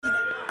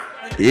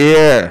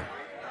Yeah.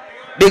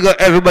 Big up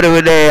everybody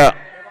with there.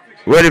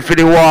 Ready for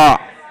the war.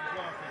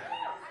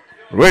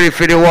 Ready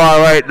for the war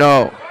right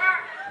now.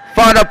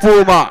 Father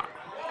Puma,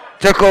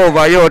 take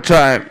over your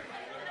time.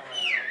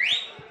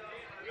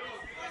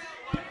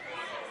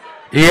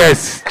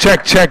 Yes,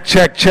 check.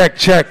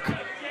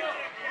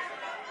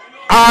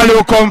 All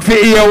who come for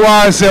here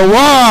want say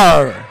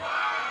war.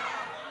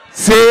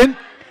 See?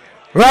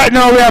 Right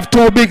now we have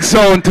two big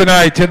sound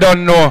tonight, you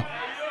don't know.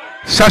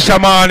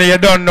 Shashamane, you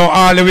don't know,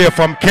 all the way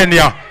from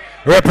Kenya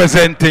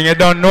representing, you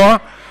don't know.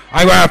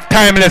 And we have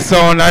Timeless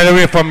sound all the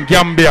way from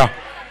Gambia,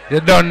 you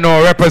don't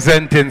know,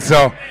 representing,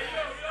 so.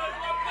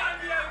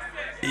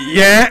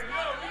 Yeah.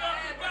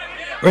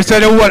 We say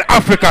the whole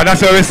Africa,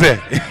 that's what we say.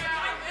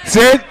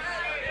 See?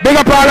 Big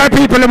up all the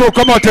people who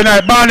come out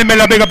tonight. Barney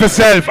Miller, big up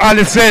yourself.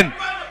 Allison,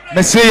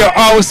 me see your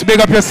house,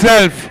 big up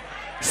yourself.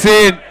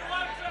 See?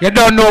 You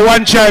don't know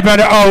one tribe in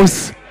the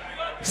house.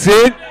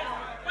 See?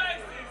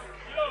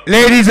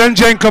 Ladies and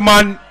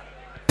gentlemen,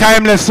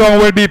 Timeless song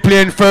will be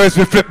playing first.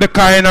 We flip the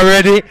coin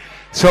already.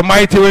 So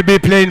Mighty will be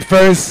playing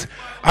first.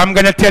 I'm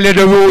going to tell you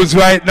the rules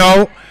right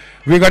now.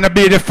 We're going to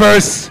be the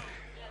first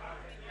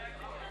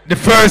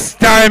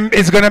time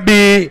is going to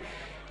be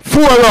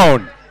 4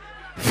 round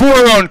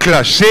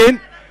clash. See?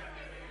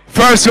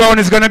 First round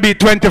is going to be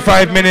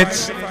 25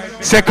 minutes.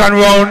 Second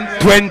round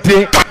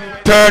 20.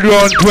 Third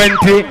round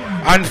 20.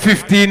 And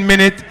 15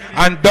 minutes,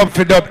 and dub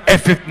for dub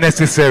if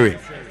necessary.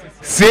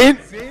 See?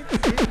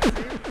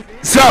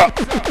 So,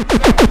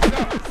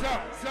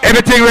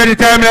 everything ready,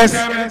 Timeless?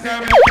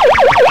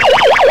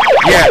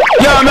 Yeah.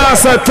 Yeah,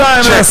 master,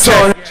 Timeless.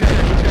 Check.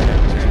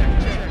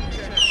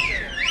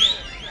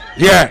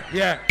 Yeah.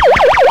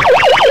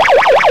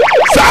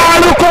 So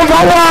all who come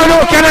for war,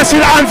 no, can I see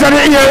the hands on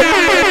the ear?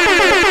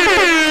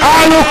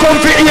 All who come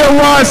for ear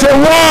war, say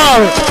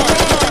war.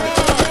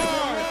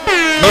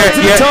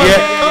 Yeah.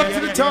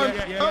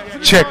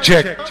 Check.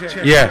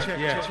 Yeah.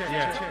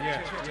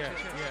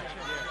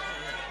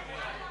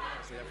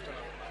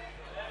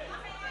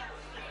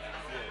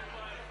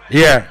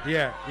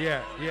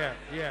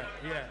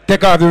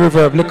 Take out the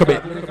reverb, look a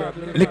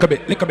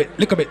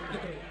bit.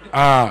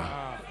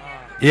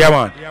 Yeah,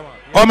 man.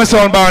 Oh, my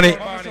son, Barney.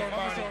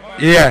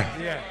 Yeah.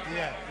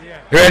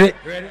 Ready?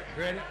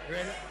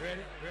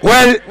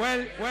 Well,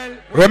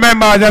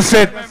 remember as I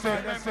said,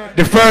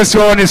 the first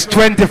round is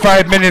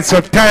 25 minutes,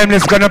 so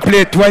Timeless gonna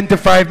play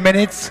 25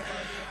 minutes,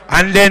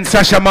 and then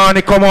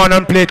Shashamane come on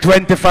and play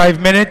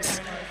 25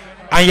 minutes,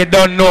 and you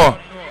don't know.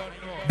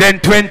 Then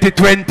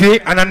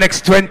 20-20, and the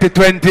next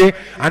 20-20,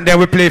 and then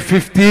we play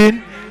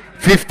 15,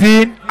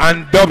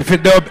 and dub for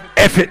dub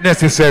if it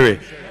necessary.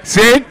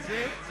 See?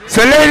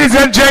 So ladies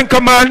and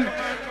gentlemen,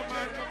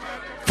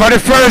 for the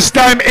first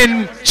time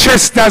in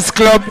Chester's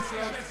Club,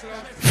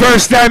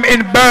 first time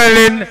in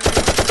Berlin,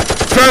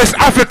 first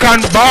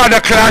African border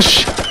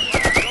clash.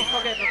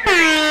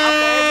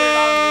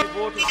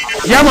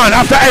 Yeah, man,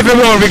 after every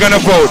round we're gonna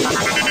vote.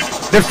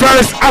 The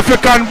first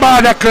African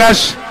border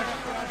clash,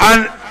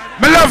 and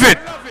me love it.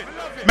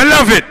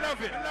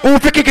 Who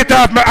fi kick it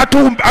off?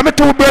 I'm a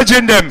two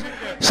bridging them,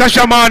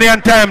 Shashamane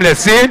and Timeless.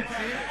 See?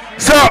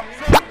 So,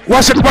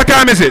 what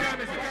time is it?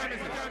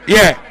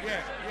 Yeah.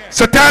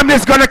 So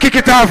Timeless gonna kick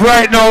it off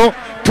right now.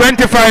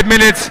 25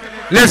 minutes.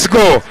 Let's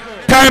go.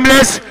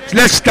 Timeless,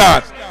 let's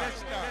start.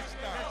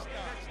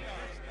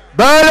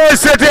 Berlin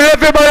City,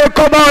 everybody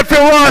come out if you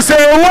want to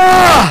say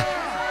war.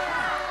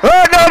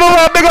 Right now, we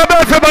want big up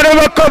everybody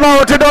will come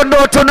out. You don't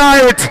know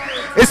tonight.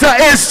 It's a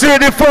history,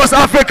 the first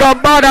African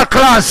border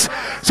clash.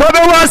 So we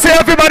want to say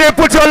everybody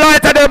put your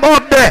light of them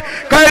up there.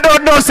 Because you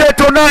don't know, say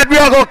tonight we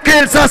are going to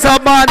kill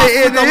Shashamane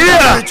in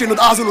here.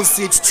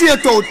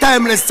 Straight out,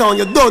 Timeless sound,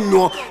 you don't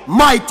know.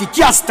 Mighty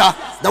Caster,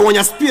 the one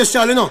you're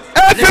special, you know.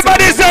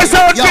 Everybody say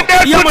something.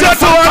 Put your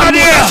two on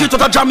here. Straight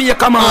out of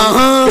Jamaica,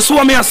 man. That's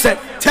what I said.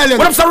 Tell you.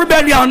 What I'm saying,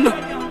 rebellion.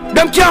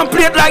 Them can't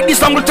play it like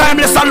this on the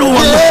Timeless alone.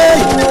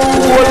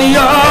 Holy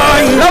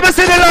eye. Let me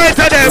see the lights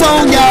of them.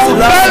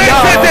 Berlin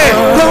City.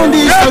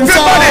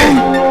 Everybody.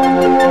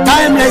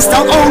 Timeless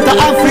down out of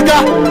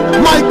Africa.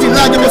 Mighty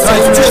like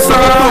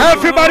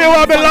everybody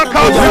will be locked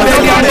out.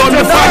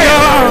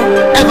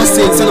 Ever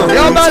since, you know.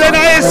 You're Berlin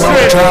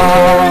history.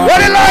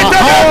 What the lights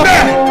of them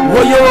there?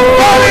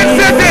 Berlin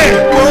City.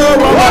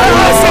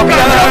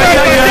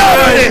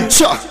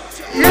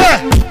 Yeah.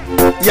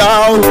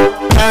 Yo,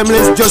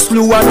 Timeless just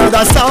blew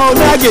another sound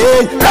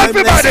again.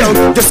 Everybody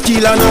just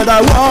kill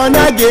another one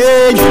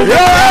again. Yo,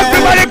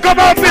 everybody come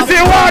out to see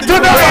what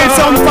tonight.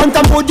 Some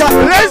phantom puja.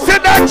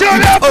 Listen that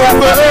Julia.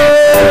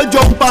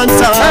 Jump and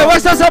sound. Hey,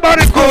 what's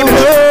Shashamane called?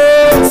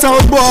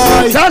 Sound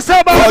boy.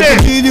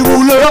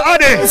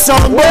 Shashamane.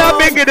 Sound boy. Why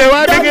big it?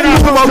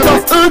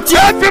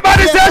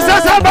 Everybody says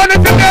Shashamane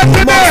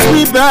today. Must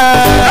be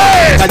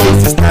bad. And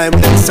this is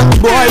Timeless. Sound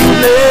boy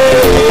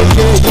play.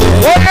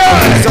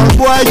 Sound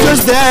boy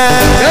just there.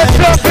 Let's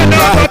drop it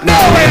now, but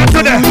nowhere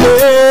today.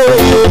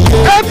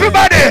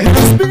 Everybody.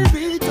 The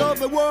spirit of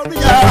the warrior.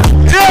 Yeah.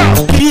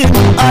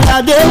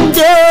 All them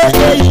day.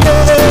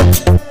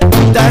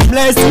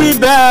 Timeless be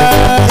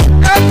back.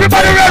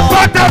 Everybody red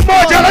part of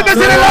mojo. Let me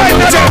see the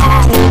light.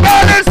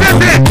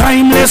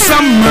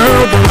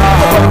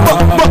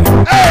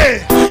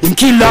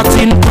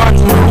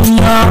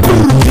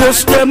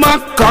 Yes, them a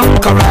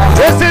conqueror.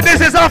 Listen, this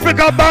is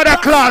African border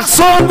class.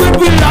 Son with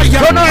we lion.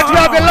 Tonight we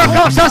have the lock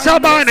of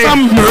Shashamane.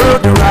 Some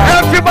murderer.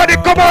 Everybody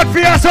come out for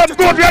you some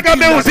good reggae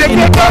music.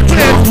 Good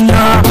place.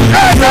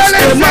 Hey, yes,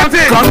 them a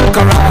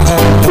conqueror.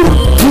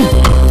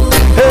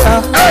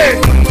 Hey.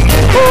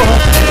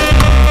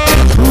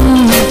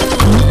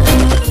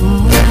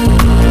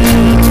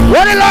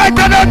 What do you like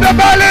to do the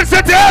balance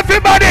to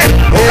everybody?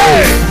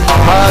 Hey.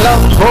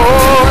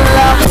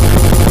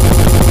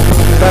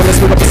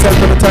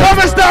 Come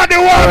and start the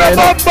war of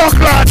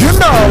Buckland. You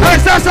know. I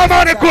saw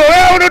somebody go.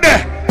 Hey, who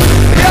there?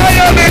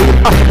 Yeah, me.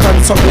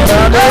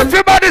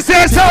 Everybody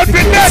say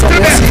something there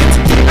today.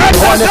 I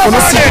saw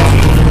somebody.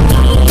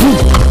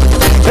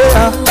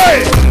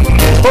 Hey.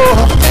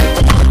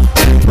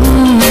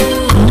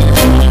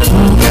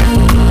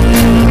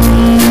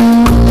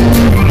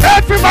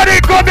 Everybody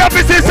come up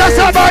and say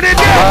somebody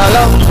there.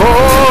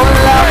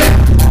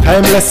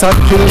 Timeless and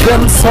kill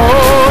them so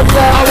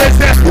yeah.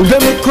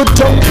 Them we could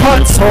jump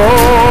on so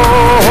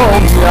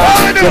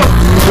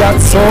yeah.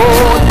 So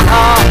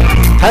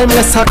yeah.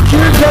 Timeless and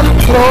kill them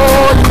so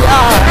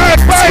yeah.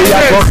 We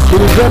are gonna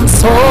kill them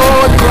so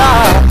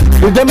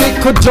yeah. Them we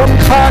could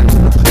jump on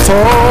so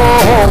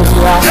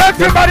yeah.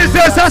 Everybody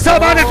says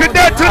Shashamane if you're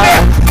dead today.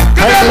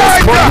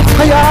 Timeless one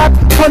tired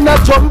on a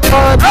jump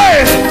on.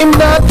 Him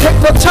not take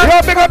no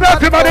chance. Big up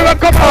everybody will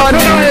come on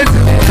tonight.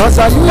 Cause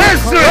I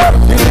listen.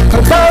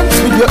 Dance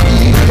with your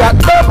idiot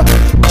them.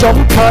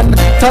 Jump on.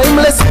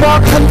 Timeless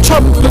walk and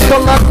jump. You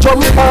don't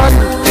jump on.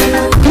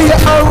 Play a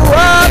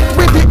rock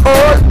with the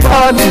old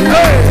man.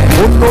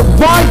 Oh no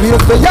boy we're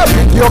there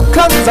with your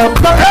guns and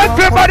guns.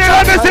 Everybody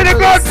let me see the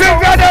good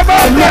finger them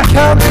up. And you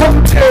can't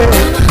compare.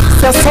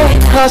 Say some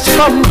cash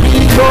from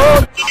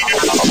beyond.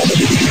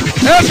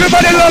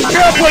 Everybody love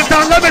Careful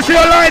Town. Let me see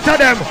your light of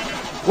them.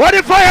 What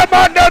if I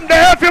abandon them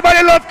there?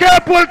 Everybody love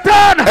Careful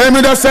Town. Hey, me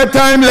just say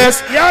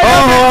Timeless.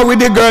 Yeah, with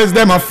the girls,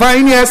 them are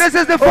fine, yes. This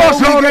is the first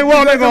round we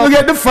warming up. We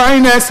get the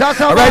finest.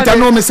 Right, I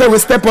know me say we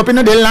step up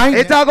into the line.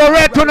 It's a go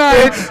red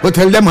tonight. But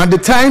tell them at the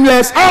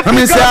Timeless. I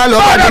mean say all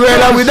over the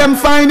world with them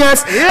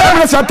finest.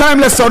 I'm just a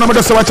Timeless sound. I'm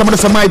just watch. I'm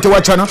just a mighty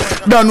watcher.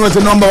 Done was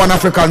the #1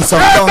 African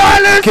song.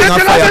 King of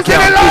Fire.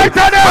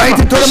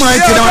 Mighty to the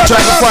mighty. Don't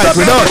try to fight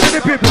without.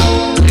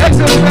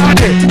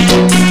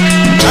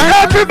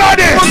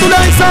 Everybody,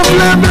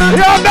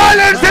 your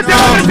balance is the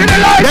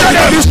light.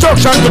 Let's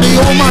destruction to the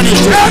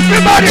humanity.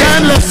 Everybody,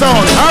 Timeless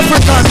sound,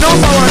 African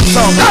 #1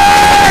 song.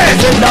 Hey,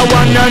 the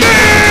one and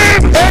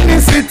any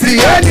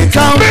city, any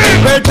town.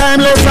 Well,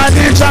 Timeless are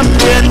the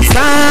champion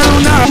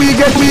sound. We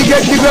get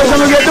the girls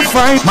and we get the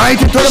fight.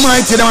 Mighty to the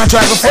mighty, don't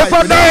try to fight. If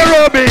I'm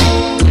Nairobi,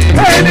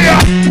 hey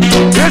there,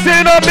 this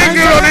ain't no big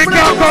deal. They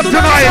can't come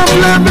tonight.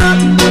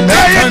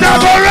 Hey, it's a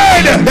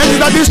parade. That is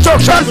the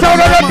destruction. That's how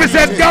they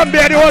represent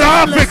Gambia, the whole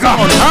Africa.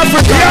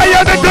 Yeah,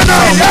 yeah, me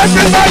tonight.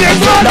 Everybody,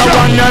 the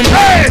one and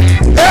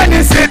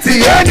any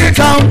city, any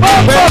town.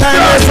 Well,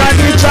 Timeless are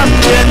the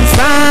champion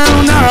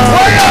sound.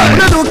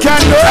 You can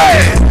do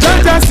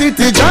Georgia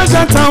City,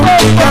 Georgia town.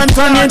 Can't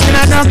turn it in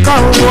a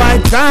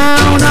cowboy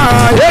town.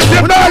 Yes,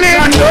 you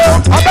can do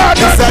about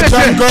that city. It's a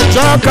jungle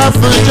truck of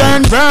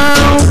Fulton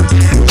Brown.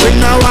 We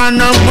no want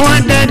no more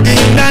than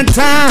in that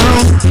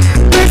town.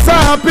 This a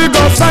happy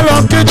go so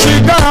lucky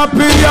chica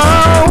happy yo.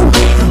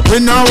 We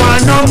no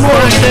want no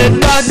more than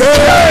that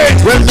day.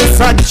 When this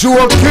a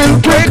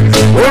joking quick,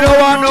 we don't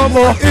want no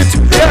more. We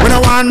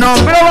don't want no.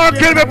 We don't want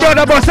to kill me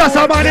brother, but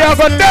Shashamane have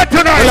a dead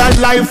tonight.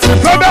 Life from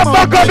the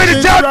back up in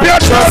the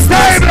champion.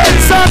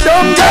 So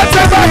don't get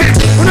somebody.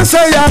 When I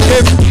say I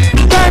came.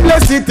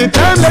 Timeless city,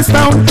 Timeless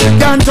town.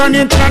 Can't turn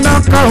it to a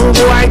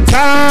cowboy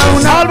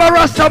town. All the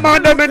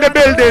Rastaman them in the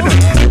building.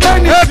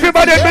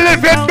 Everybody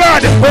believe in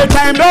God.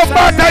 No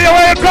matter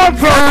where you come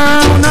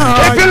from.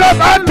 If you love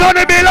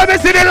Anthony B, let me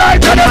see the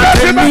light on the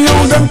everybody.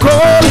 Tell me them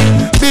cold.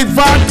 Big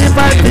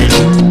 45.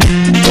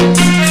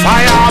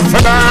 Fire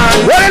for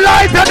burn. What the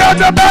light on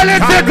the Berlin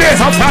city.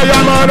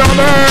 Fire murder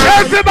burn.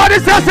 Everybody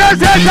says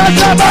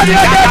somebody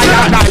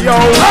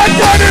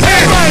Anthony B.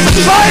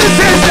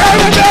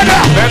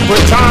 Then we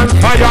chant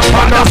fire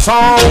on the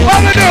sound.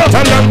 What we do?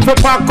 Tell them to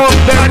pack up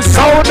them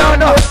sound on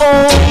the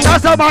phone.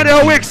 That's about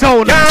a weak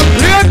sound. Can't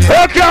play.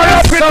 Okay,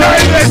 up with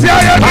Timeless.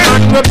 Hey,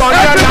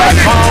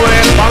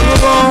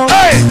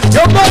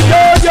 you go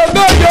there.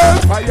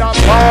 Fire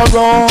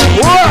power.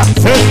 What?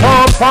 Set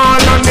up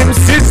on them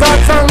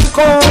scissors and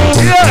cold.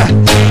 Yeah.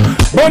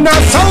 But a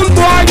sound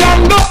boy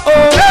and no.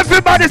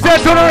 Everybody say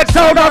tonight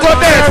sound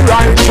about there.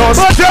 Righteous.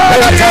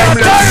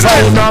 Timeless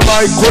sound of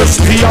my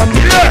question.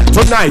 Yeah.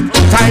 Tonight,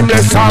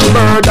 Timeless and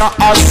murder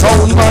a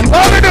sound man.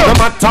 What we do? No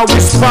matter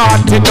which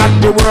party that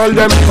the world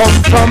them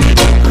come from.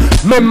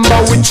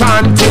 Remember we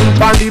chanting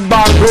for the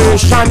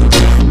vibration.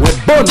 We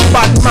burn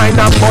bad mind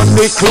and burn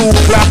the Ku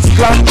Klux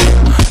Klan.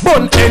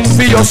 Burn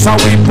envious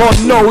and we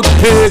burn out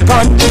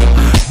pagan.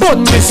 Burn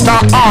Mr.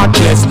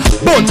 Heartless,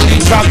 burn the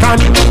dragon.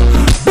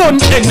 Burn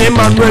any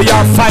man where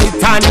you fight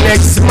and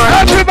next man.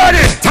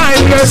 Everybody,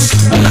 Timeless.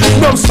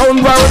 No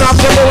sound round of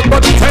the road,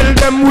 but tell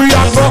them we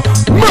are go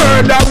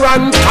murder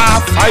and carve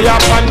fire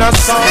on the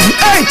sun.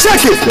 Hey,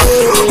 check it.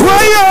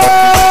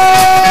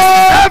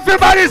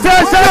 Everybody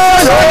says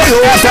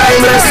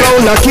timeless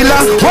sound a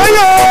killer.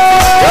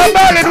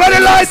 What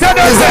the lights are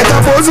it's like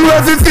a buzz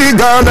with the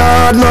figure,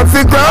 not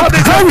for crap.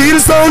 A real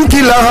sound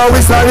killer, how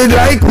we started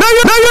like. Now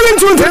you're in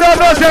tune to don't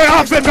know say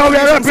Africa we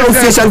are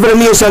representing. Sound for the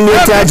nation,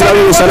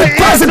 generation,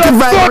 positive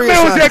vibration.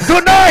 Music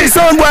tonight.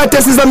 Sound boy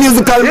test is a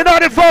musical. You know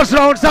the first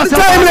round,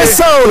 timeless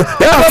sound,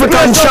 the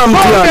African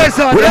champion.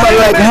 Remember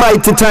like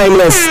mighty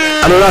timeless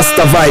and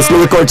Rasta vice,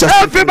 new culture.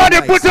 Everybody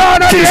put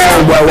on a kill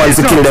sound boy wants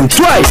to kill them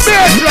twice.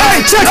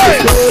 Hey, check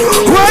it.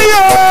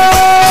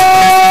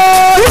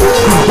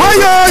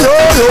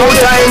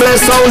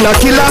 Timeless sound a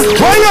killer.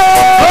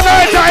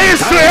 Tonight a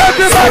history.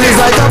 Everybody is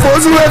like a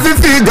buzz with the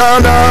figure,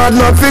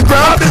 not for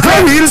crap.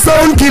 A real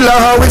sound killer,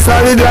 how we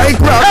started like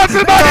rap.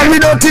 Everybody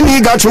without the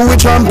nigga through we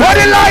tramp. What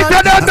the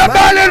lighter than the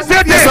balance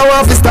city. Yes, I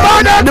want to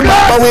start at the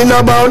back, but we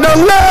no bow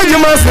down. Now you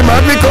must be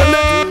mad because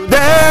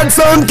dead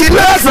sound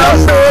killer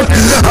from birth.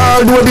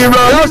 All do the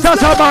run.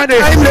 Shashamane.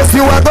 Timeless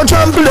you are gonna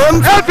trample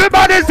them.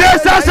 Everybody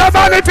says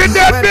Shashamane if it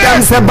dead me.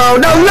 Them say bow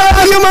down.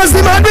 Now you must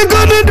be mad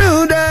because we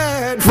do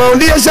that.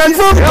 Foundation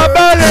from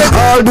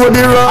all do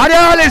the run. And they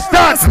all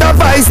start. The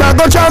vice I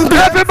go trample.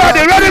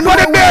 Everybody ready for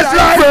the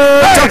baseline.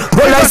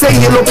 Well I say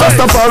you look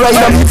Rastafari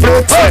and me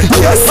flex.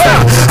 Yes sir.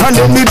 And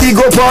then me big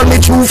up all me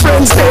true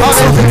friends.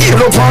 You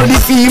look all the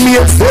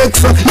female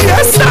sex.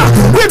 Yes sir.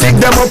 We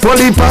big them up all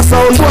the pass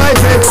sound boy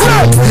vex.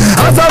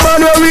 As a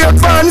man where we have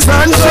pants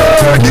and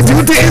shirt, the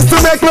duty is to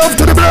make love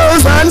to the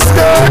blouse and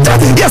skirt.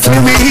 Yes, we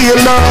will heal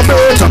now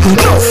better.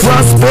 No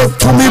respect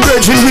to me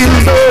virgin will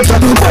better.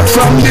 But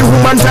from the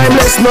woman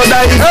timeless no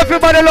die.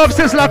 Everybody loves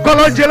this like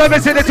Colonji. Let me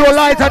see the two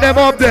lights of them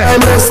up there.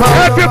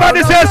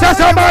 Everybody says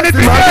Shashamane if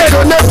it dead.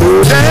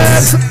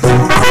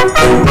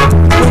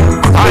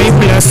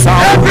 Timeless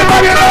sound.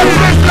 Everybody loves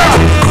this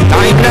like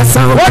timeless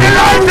sound. What the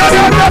lights are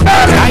on the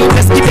belly.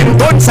 Timeless give them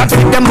guns and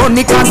give them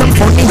money cause I'm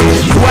funny.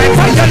 Why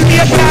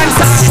violate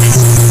dancer?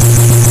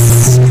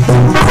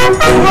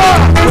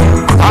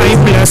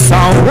 Timeless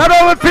sound. You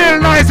know we feel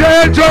nice, you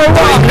enjoy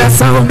what? Timeless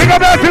sound. Big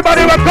up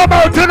everybody will come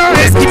out tonight.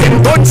 Let's give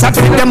them guns and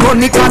give them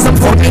money cause I'm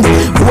funny.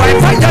 Why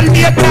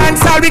violate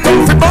dancer? We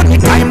come for money.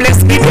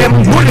 Timeless give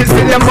them bullets,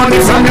 give them money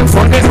from them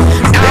funny.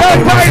 Now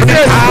fight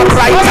it.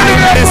 Alright,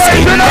 timeless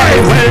give them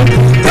well.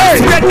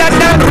 It's redder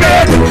than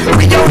red.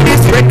 We own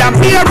this red and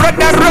be a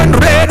redder run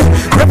red.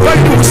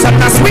 Revolution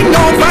as we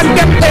know van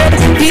them dead.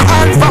 The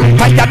all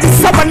vampire, the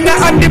savannah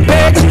and the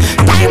bed.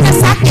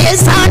 Timeless a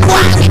kiss and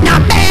one in a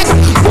bed.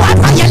 What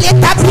violate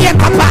a beer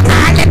papa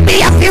and let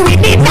me have you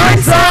with the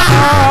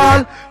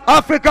dancer.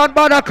 African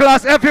banner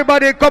class,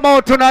 everybody come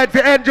out tonight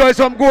to enjoy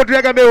some good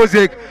reggae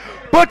music.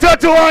 Put your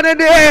two on in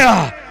the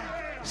air.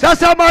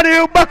 Shashamane,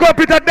 you back up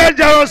with a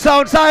dangerous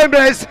sound,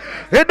 timeless.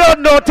 You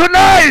don't know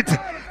tonight.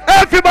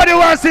 Everybody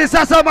wants to see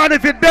Shashamane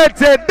if it dead,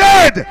 say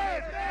dead.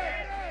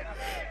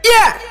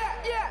 Yeah.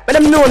 But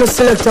I'm known as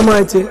Selector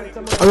Mighty.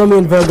 I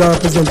remain Virgo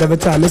represent every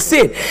time I see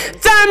it.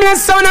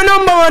 Timeless sound of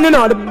number one, you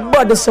know, the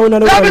body sound of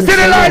the Let me see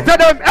the light of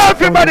them,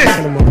 everybody.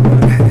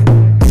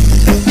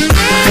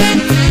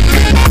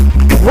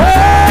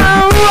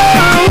 Whoa,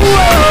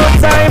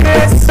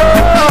 timeless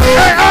sound.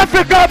 Hey,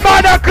 Africa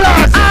banner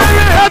class.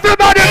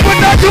 Everybody put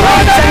that two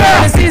on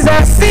there. This is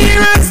a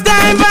serious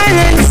time,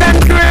 violence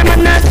and crime,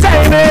 and that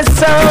timeless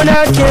sound,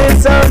 I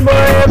can't sound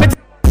boy.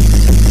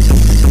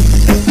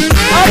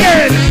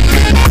 Again.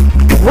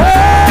 Whoa,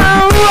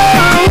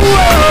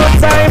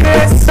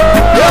 timeless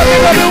sound.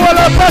 Everybody will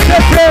have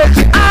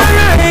percentage.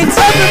 Alright,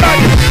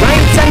 everybody.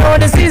 Right, I know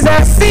this is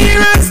a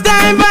serious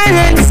time,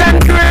 violence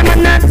and crime,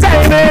 and that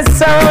timeless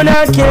sound,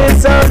 I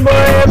can't sound boy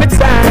every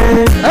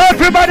time.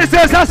 Everybody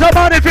says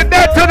Shashamane if it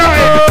dead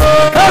tonight.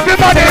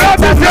 Everybody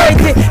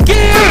represent. Give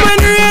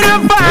and rain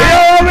of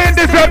fire. We are in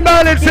different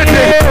Berlin city.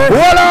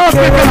 All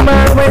Africa.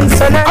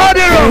 On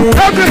the road.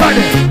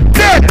 Everybody.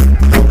 Dead.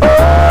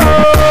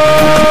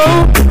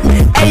 Oh,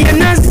 hey, you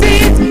not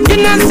see it, you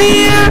not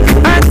see it.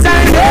 And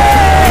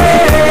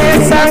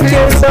timeless, I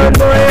can't sound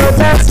boy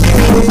that's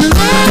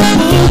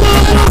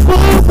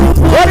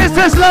what is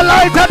this la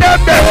light of them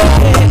there?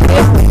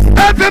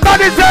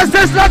 Everybody says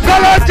this la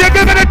Colonji.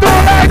 Give me the two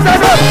lights of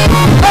them.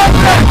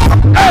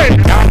 Hey.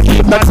 Can't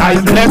keep the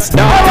timeless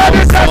down.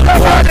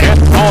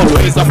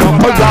 Always a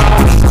bumper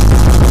down.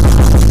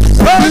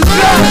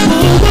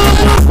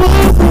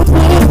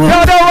 You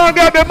don't want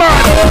to get me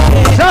mad.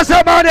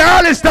 Shashamane,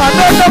 Alistair,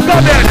 don't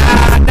come in.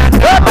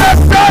 Let them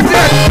start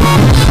it.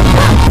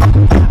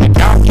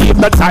 Can't keep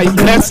the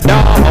timeless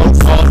down.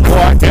 Some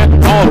boy get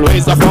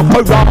always a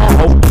bumper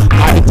round.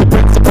 I the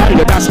principle,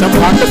 you dash them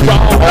on the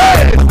ground.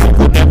 Hey. I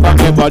could never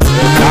ever do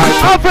that.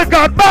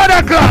 African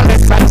banner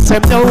class. Let's say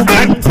no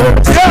man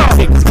first.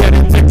 Things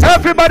getting mixed.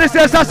 Everybody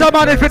says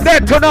Shashamane if you're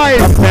dead tonight.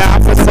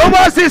 We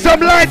want to see some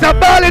light and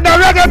ball in the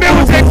reggae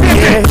music.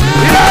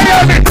 You don't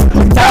hear me?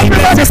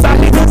 Everybody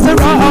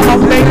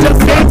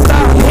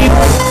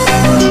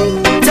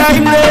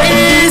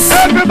Timeless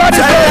everybody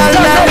says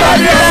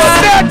Shashamane if you're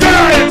dead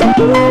tonight.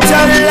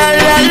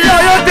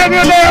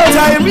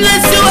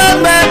 Timeless, you are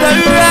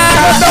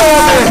better.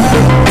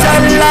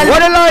 What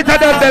the lighter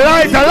than the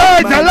lighter.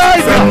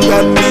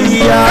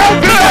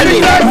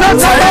 Everybody say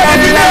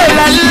Shashamane.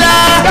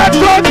 That's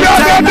what we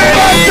are going to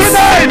do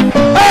tonight.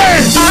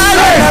 Hey,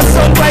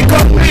 son, wake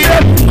up,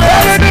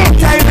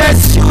 timeless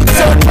shoot,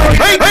 son,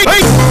 hey,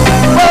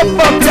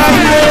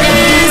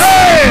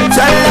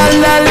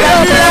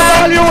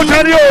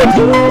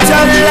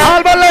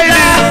 Alba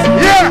ladies,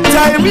 yeah,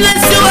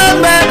 timeless you are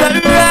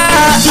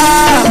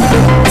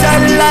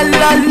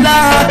la.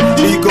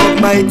 Big up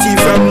mighty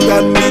from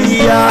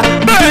Gambia,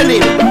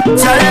 burning,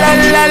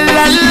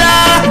 la.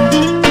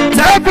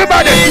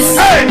 Everybody,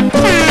 hey,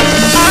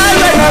 all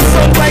right,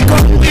 son, wake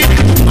up with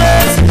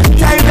first.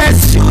 Timeless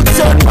shoot,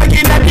 son,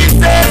 walking at the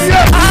face.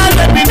 All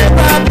that we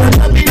never have, but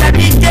not be at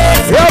the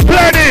case. You're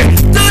planning.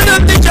 Turn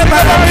up the job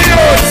and the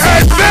road.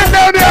 Hey, spin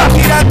down there.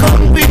 Kid, I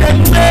come with them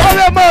men. All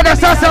the mother,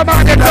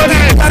 Shashamane,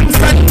 tonight.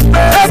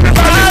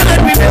 Everybody. All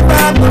that we never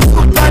have, but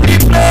foot on the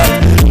plate.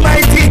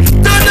 Mighty,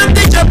 turn up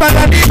the job and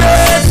the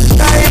bed.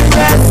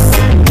 Timeless.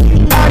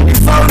 And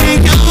if only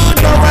you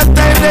know what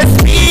timeless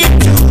mean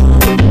to.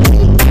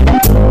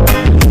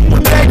 We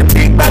play the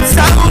big bad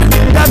sound.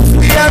 That's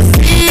we are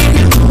seeing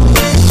you.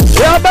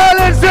 You're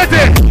Berlin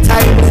City.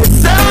 Timeless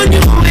sound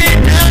you in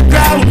the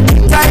ground.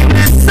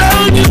 Timeless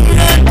sound you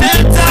in the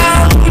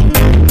town.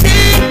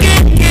 Think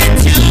it get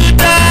you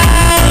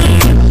down.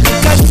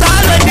 Cause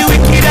all of the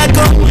wicked are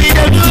come with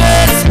the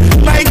words.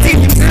 Mighty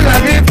still I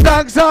give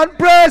thanks and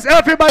praise.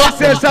 Everybody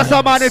say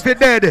Shashamane if you're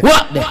dead.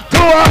 What?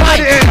 Two on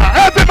the air.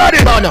 Everybody.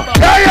 No.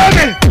 Yeah, you hear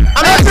me?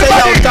 I'm not saying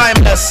no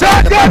timeless.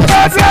 That good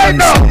right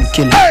now.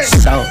 Hey.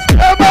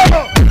 Hey,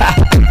 mama.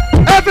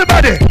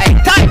 Everybody. Hey,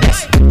 timeless.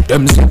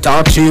 Them sit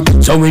talk cheap,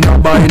 so we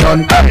not buy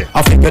none.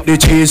 I forget the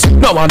cheese,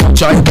 no one not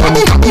try bun.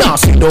 Now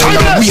sit down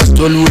and waste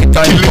till we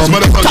time come.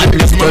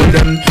 Timeless tell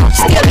them.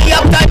 Still we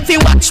have time to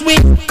watch we,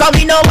 cause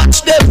we no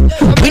watch them.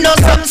 We know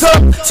some,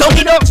 so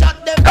we don't chat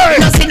them. We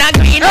no sin a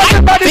green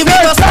light, we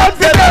no stop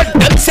them.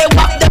 Them say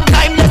walk them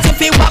timeless if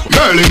we walk.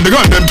 Girl in the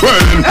gun them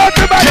twirling.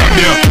 Everybody.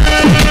 Zambia,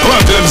 I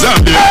want them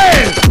Zambia.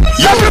 Hey,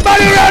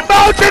 everybody red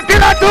mountain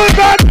till I do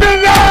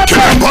something. Keep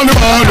them on the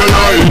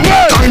borderline.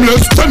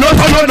 Timeless, turn up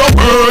another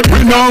word. We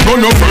now go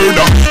no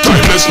further.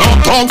 Timeless now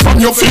talk from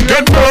your feet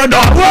get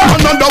murder.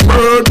 Another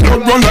word,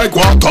 blood run like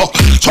water.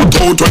 So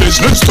go to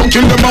this list to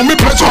kill them on me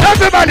pleasure.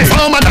 Everybody.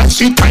 Farmer that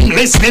see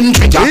timeless them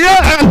trigger.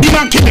 Yeah. And the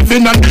man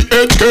killing and the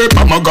HK.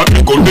 Mama got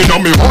the gun in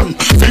on me one.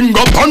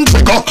 Finger on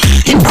trigger.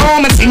 In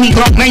farmer see me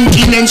got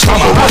 19 inch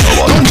hammer.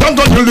 Don't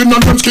jump on killing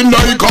on them skin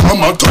like a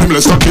hammer.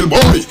 Timeless a kill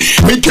boy.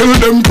 We kill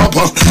them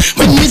proper.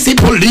 When we see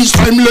police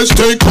timeless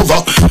take over.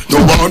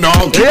 No one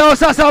out. Yo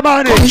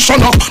Shashamane.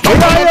 Commissioner. No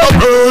another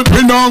word.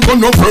 We now go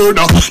no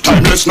further.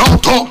 Timeless now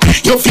talk.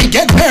 You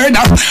forget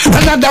murder.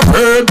 Another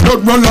word.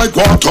 Blood run like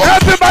water.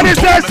 Everybody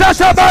say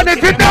Shashamane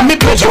if you know me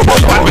pleasure.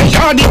 But we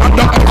are the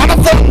other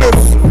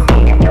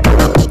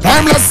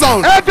timeless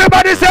sound.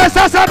 Everybody say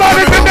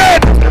Shashamane if you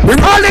dead.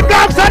 All the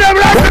cops are them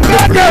right to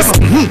get them.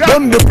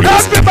 Done the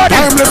place. Everybody.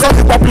 Timeless on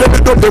the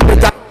populated of the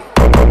better.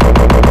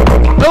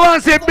 No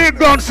one say big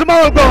gun,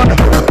 small gun.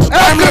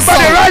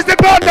 Everybody rise the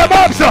gun, the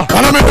boxer.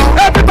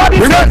 Everybody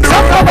say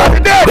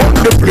Shashamane dead.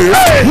 Done the place.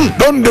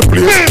 Done the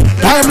place.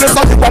 Timeless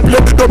on the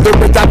populated of the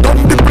better.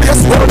 Done the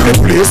place. Done the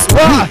place.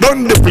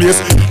 Done the place.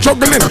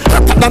 Juggling.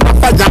 Done the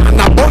fire.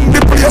 Done the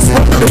place.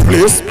 Done the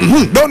place.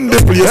 Done the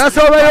place. That's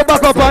how you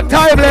back up on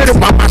Timeless.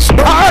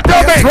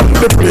 Done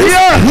the place.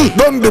 Yeah.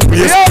 Done the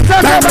place.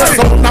 Timeless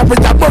on now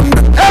with a bun.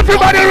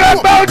 Everybody red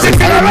bounty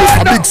killer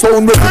right now. Big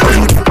sound with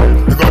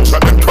the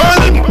gunshot them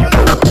twirling.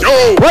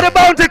 Yo. What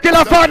about the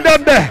killer fan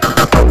them there?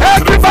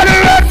 Everybody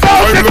red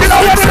bounty killer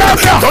what the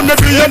answer. Don't let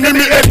the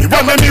enemy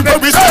anyone anywhere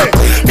we say.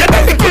 Get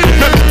the killing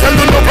them tell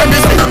you no when we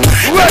say.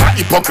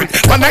 Hypocrite,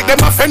 one like them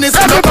a fences.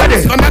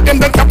 Everybody. None of them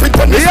that can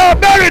pretend. We all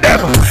bury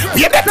them.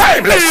 We are the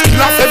timeless.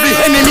 Kill off every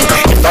enemy.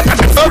 If not at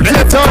the food,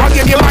 let them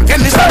target you like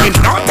any sin.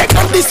 Not take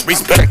no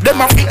disrespect.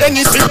 Them off the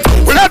anything.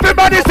 Will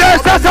everybody say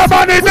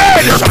Shashamane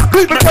dead?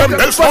 People them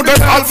else for them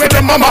all for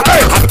them mama.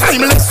 A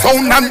timeless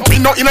sound and we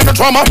not in the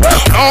drama.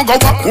 Now go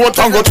back quote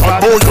and go turn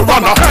boy you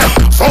runner.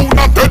 Sound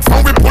and dead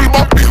from we pull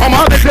back the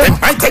hammer. They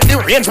might take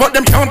the range but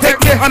them can't take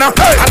the honor.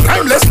 A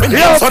timeless when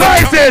you so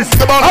prices.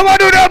 I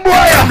want to do them boy.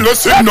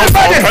 Timeless in no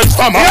perfect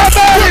summer.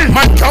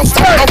 Man can't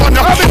stop no one.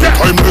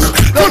 Timeless.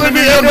 None of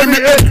the enemy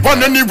anyone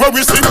anywhere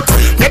we see.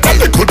 Get a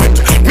little bit.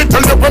 Me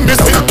tell you when we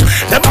see.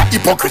 Never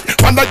hypocrite.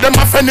 One of them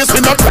a fences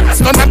in the class.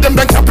 None of them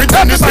can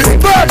pretend it's me.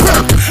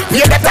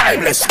 We are the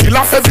timeless. Kill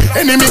off every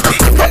enemy.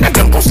 None of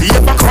them pussy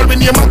ever call me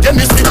name again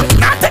is me.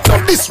 Nah take no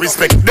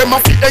disrespect. Them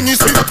off the any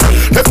see.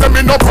 Let them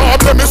in no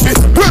problem is me.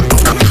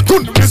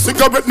 Good the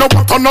cigarette no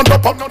what another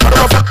pop.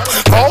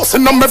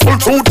 Passing on me full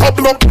through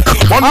tableau.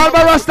 All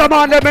the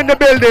Rastaman them in the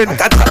building.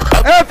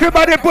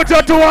 Everybody put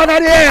your two on the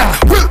air.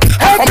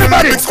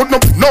 Everybody.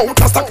 No,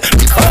 that's that.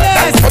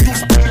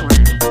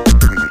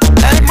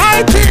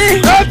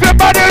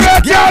 Everybody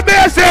rock your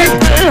basic.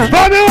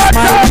 For me what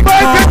time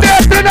boys to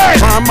dance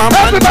tonight.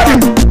 Everybody.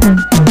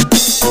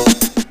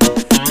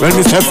 When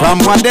me say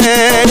from one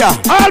day, yeah.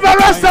 All the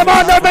rest of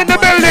them in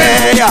the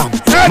building. Yeah.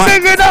 They're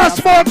thinking of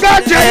smoke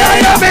ganja,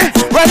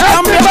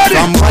 Welcome everybody.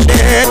 from one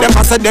day, them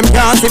a say them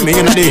can't see me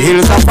in the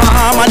hills of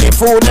farm and the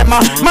food them a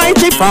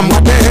mighty from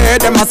one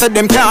day, them a say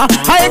them can't.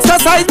 I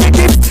exercise me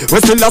gift. We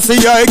still a see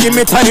I give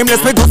me time,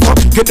 let's me go so.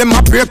 Get them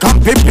a break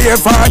and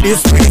prepare for this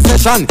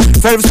session.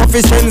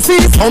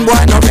 Self-sufficiency, some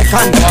boy no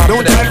reckon.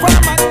 Don't tell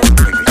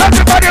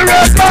everybody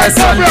raise my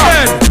son,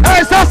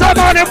 hey,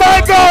 Shashamane,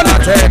 my gun.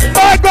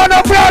 My gun,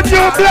 a brand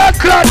new blood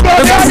clot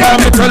gun.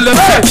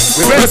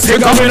 We press it,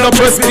 coming up,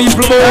 press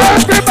people more.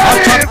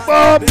 Everybody,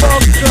 bomb,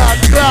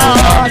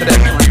 clot.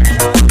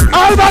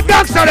 All my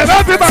gangsters,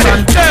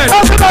 everybody. Hey,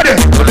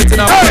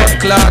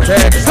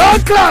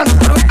 sound class.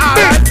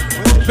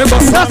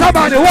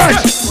 Shashamane,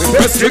 watch. We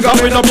press it,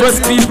 coming up, press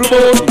people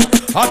more.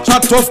 I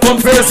chat tough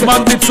confess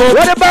man with so.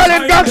 Where the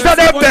Berlin gangster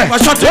them there?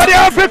 Where the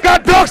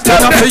African dogs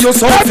them there?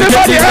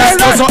 Everybody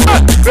hell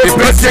we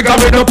press the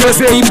government up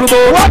press people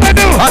more. What they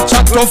do? I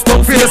chat tough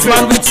confess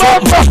man with so.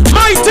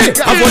 Mighty!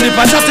 I want if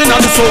I chatting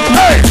on the soap.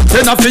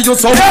 Then I feel you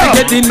so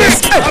get in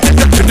this.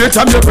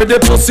 Anytime you're ready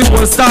pussy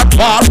will start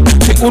bar.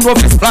 The who know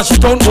if it's splash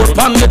it on old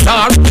pan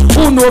guitar.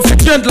 Who know if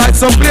it trend like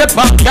some plate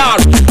back car.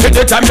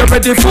 Anytime you're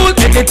ready full,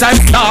 anytime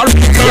star.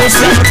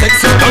 Mercy,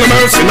 none of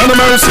mercy, none of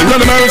mercy,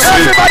 none of mercy.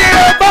 Everybody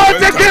about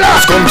the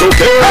killers come to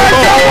kill.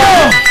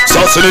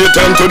 Assassinate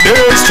and to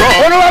destroy.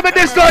 What do I mean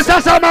destroy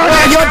Shashamane?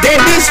 Well, you're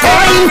dead this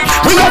time.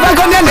 We never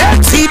gonna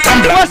let see them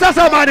blood. What's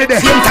Shashamane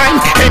there? Same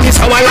time, and it's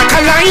how I like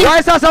a line.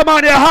 Why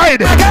Shashamane hide?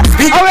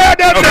 How are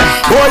them there?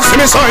 Boys, see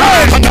me sorry.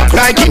 I'm not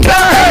like it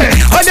blind.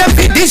 On the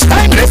feet this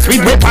time, let's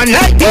read weapon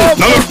like this.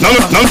 None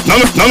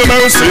of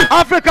mercy.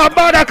 African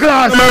border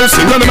class.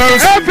 Mercy, none of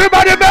mercy.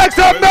 Everybody make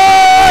some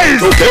noise.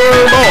 To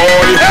kill,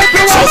 boy.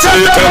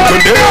 Assassinate and to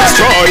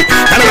destroy.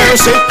 None of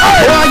mercy.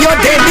 Boy, you're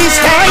dead this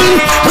time.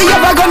 We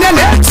never gonna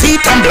let see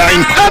them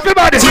blind.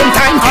 Everybody. Same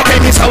time,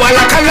 and it's how I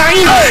like a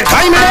line.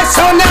 Timeless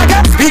sound like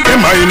a Speak the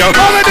minor.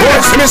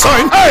 Boys, see me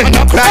sorry. I'm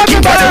not like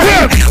it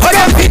blind. On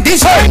the feet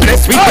this time,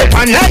 let's read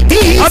weapon like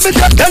this.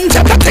 Don't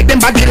ever take them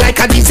body like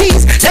a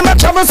disease. Them a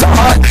travel so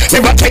hard,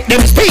 never take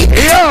them speed.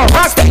 Yo.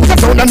 Past things that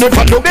don't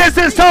never look. This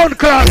is sound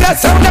class. That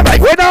sound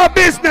right. With our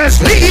business.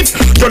 Leave.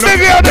 You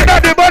think you're the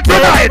daddy but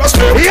tonight.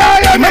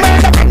 Yeah,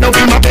 No,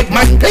 be my big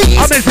man, please.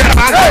 I'm in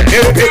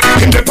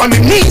him up on the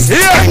knees.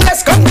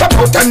 Let's come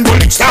out and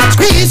bullets start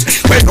squeeze.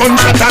 When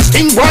gunshot a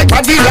sting, boy,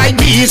 body like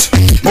this.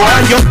 Boy,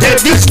 you're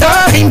dead this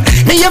time.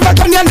 Me ever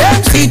come your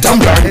name, see them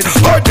blind.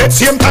 Or dead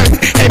same time.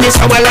 And it's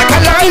how I like a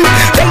line.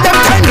 Tell them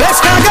time, let's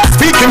not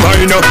speaking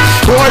minor.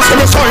 Boy, so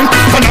the sign,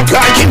 and I'm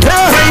like in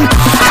line.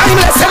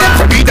 Timeless, and I'm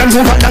free, and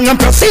move along and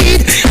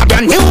proceed. A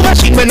brand new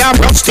machine when I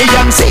brush the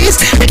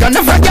MCs. We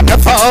gonna forget the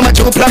farmer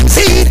to plant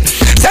seed.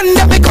 Send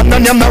them, we come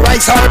on the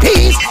rice or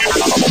peas.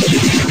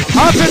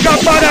 African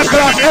border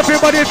class,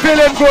 everybody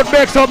feeling good,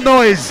 make some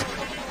noise.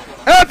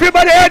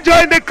 Everybody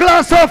enjoying the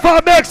class so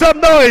far, make some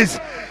noise.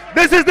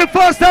 This is the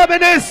first time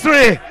in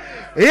history.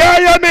 Yeah,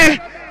 you hear me?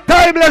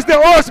 Timeless, the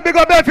host, big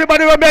up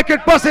everybody will make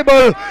it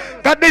possible.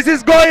 That this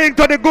is going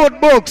to the good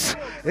books.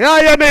 Yeah,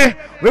 you hear me?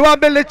 We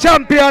want to build the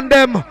champion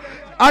them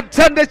and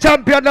send the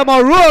champion them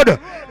on road.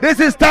 This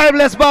is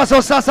Timeless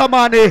versus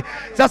Shashamane.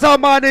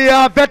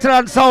 Shashamane,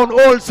 veteran sound,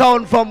 old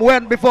sound from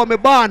when before me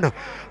born.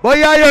 But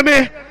yeah, you hear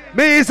me?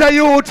 Me is a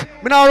youth,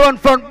 me now run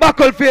from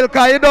battlefield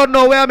cause you don't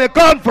know where me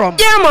come from.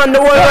 Yeah man, the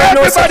world right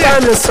now is a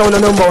timeless sound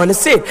and number one. You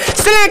see,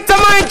 select the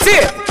mighty.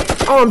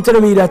 I'm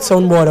telling me that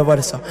sound board over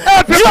the song.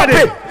 Everybody.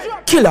 Drop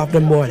it. Kill off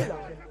them board.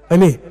 I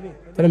mean,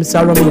 tell them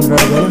Shashamane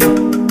brother.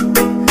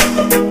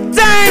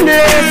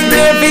 Timeless,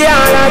 baby,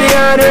 all of the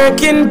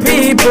hard-working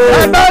people.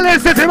 And Berlin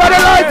City, where the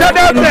light of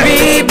them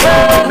people.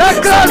 The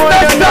class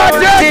next start,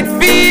 it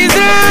feels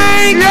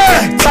right.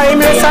 Yeah.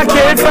 Timeless, I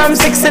killed from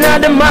 16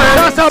 of the man.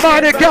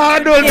 Shashamane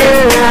can't do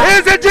this. Yeah.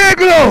 It's a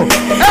jiggle.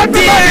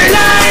 Everybody,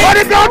 what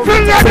is that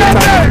thing that them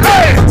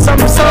there? Some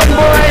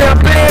boy, I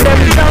play them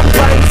dump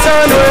and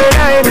son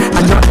right.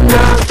 And nothing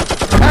now.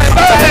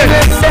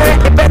 Timeless, say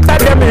it better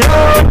than me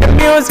love the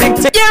music.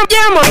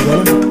 Yeah, man.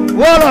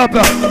 What up?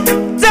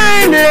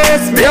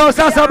 Timeless. Yo,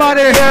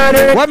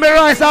 Shashamane, when me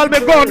rise, I'll be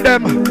gun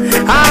them.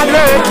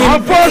 Hard-working.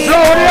 I'm first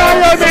round,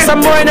 yeah, me.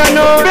 Some boy don't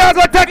know. Me I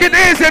go take it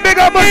easy, big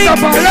up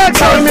Mustafa, let's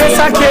go. Timeless,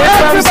 I came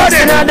from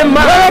 16 of the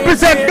man. We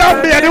represent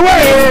Gambia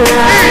anyway.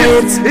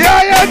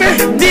 Yeah, me.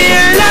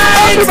 Dear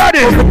light.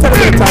 Everybody.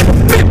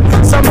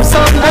 Some boy,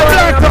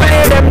 I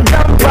play them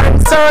dump and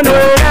son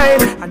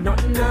right. And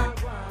nothing now.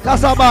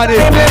 Shashamane.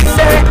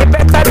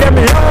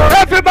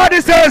 Everybody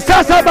Everybody says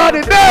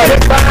Shashamane there.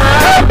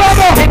 Hey,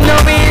 Baba.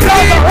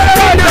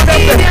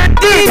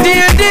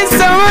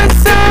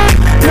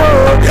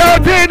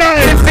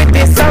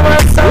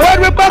 When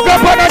we back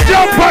up on a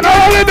jump on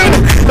all we do.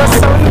 The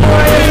song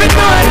boy, if you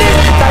know this,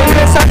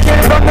 timeless I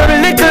came from a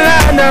little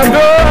and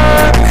ago.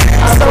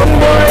 Some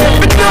boy, if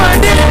you know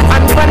this,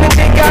 and when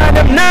they got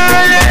them now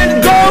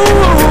let go.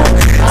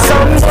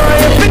 Some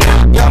boy, if you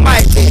know. You're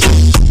mighty.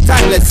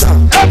 Timeless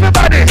song.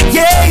 Everybody.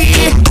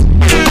 Yeah.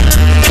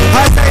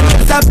 Our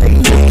timeless are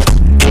baby.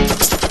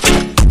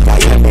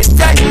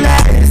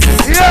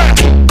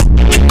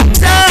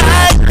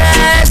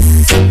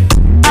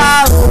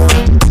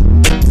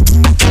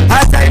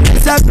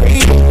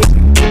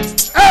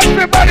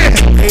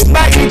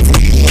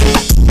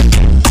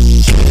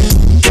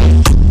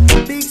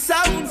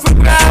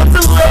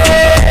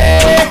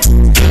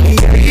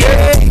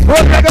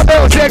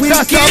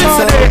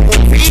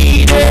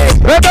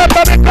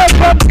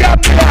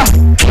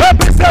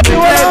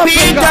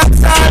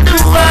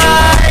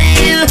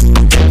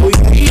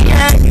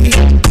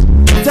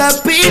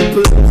 of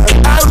people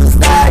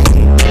outside.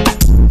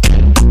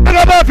 I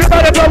love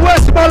everybody from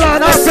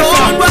Westmoreland,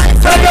 Africa,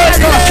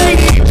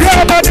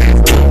 Germany.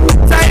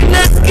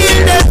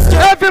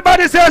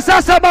 Everybody says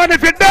Shashamane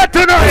if you're dead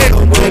tonight.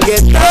 What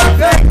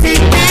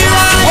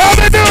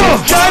we do?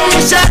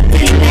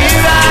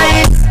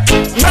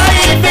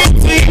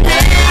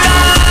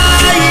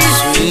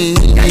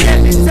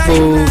 Sweep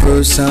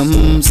over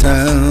some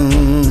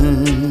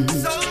sound.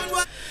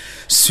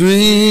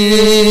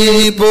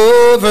 Sweep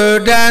over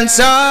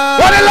dancers.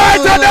 What the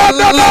lights are down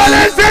the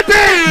Berlin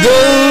City?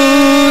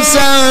 Those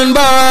sound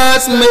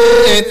bars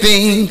may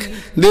think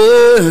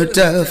they're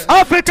tough.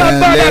 African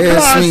border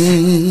class.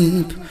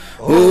 Sweep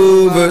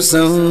over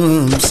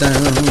some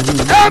sound.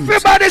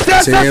 Everybody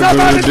says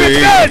Shashamane if you're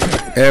dead.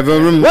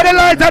 What the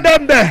lights are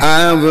down there?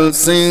 I will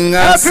sing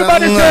a song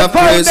of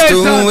praise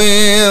to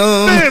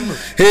Him.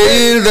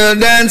 Hail the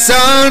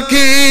dancehall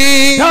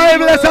king.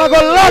 Timeless, I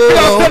go lock you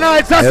up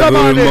tonight,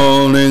 Shashamane. Every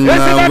morning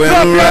I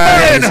will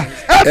rise.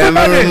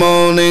 Every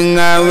morning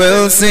I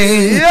will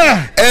sing.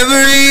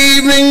 Every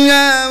evening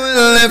I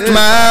will lift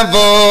my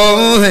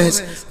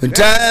voice. With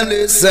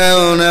timeless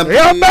sound up.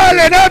 You're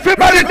Berlin,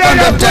 everybody there.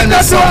 I'm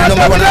timeless sound,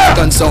 number one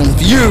African sound.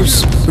 For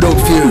years, without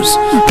fears.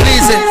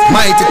 Please it,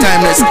 mighty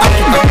timeless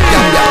African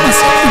Gambia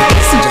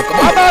massive.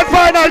 I'm on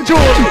final June.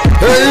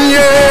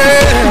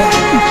 Yeah.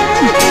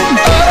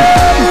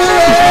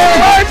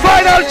 My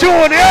final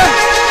June, yeah?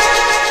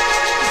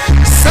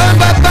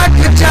 Samba back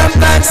to jump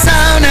and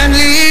sound and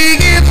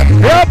leave.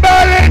 You're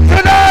Berlin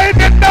tonight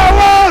in the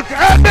walk.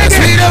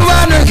 We don't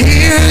want to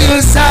hear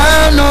your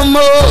sound no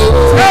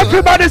more.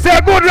 Everybody say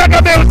good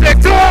reggae music.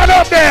 Do all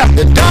up there.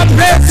 The top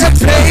reds are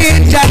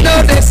playing. I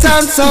know they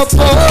sound so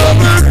poor.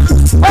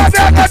 What they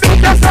gonna do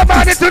to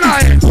somebody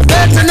tonight?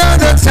 That's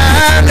another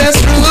time.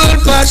 Let's rule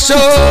for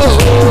sure.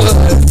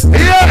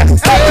 Yeah,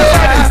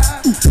 everybody.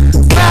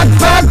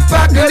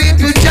 Back, a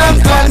little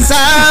jump and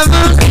sound.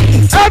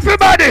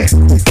 Everybody.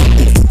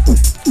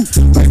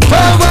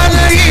 Don't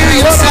wanna hear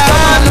your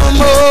sound no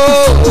more.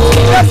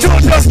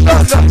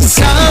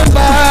 Sound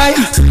by.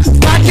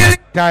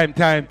 Time.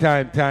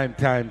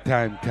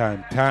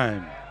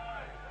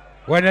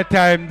 When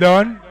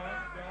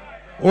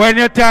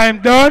your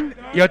time done,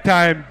 your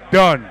time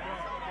done.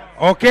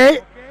 Okay?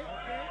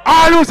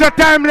 All who's a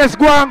time, let's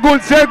go and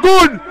good, say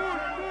good.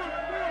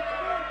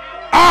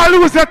 All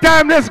who's a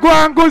time, let's go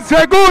and good,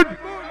 say good.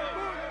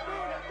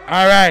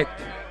 All right.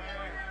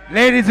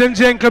 Ladies and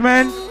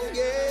gentlemen,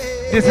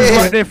 this is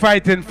what they're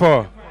fighting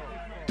for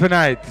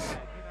tonight.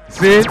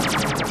 See?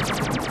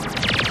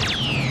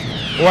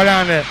 Hold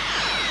on there.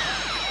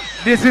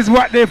 This is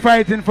what they're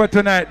fighting for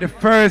tonight, the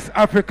first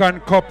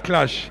African Cup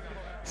clash.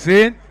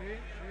 See?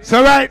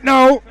 So right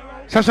now,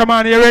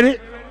 Shashamane, you ready?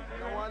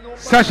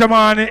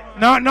 Shashamane,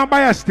 no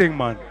bias thing,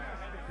 man.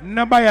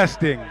 No bias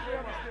thing.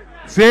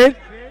 See?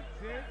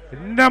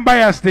 No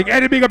bias thing.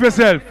 Any big up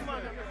yourself.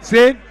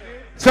 See?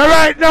 So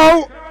right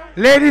now,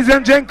 ladies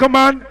and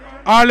gentlemen,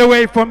 all the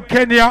way from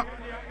Kenya,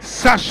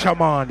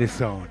 Shashamane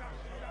sound.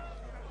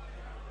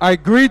 I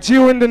greet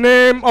you in the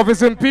name of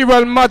His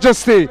Imperial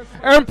Majesty,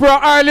 Emperor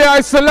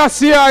Haile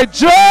Selassie I.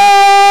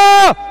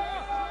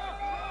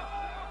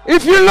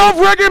 If you love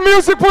reggae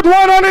music, put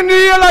one hand in the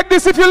air like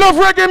this if you love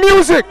reggae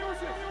music.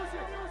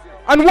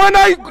 And when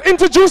I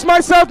introduce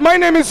myself, my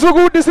name is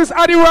Zugu, this is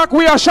Adirak,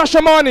 we are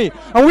Shashamane,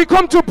 and we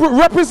come to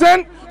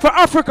represent for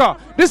Africa.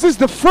 This is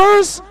the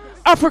first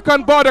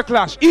African border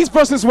clash, East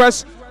versus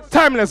West,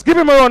 timeless. Give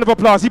him a round of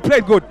applause, he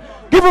played good.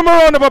 Give him a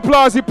round of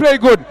applause, he played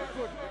good.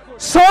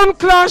 Sound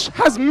clash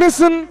has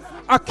missing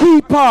a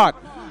key part,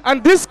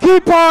 and this key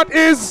part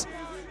is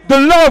the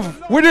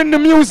love within the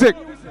music.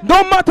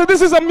 No matter,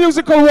 this is a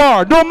musical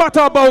war, no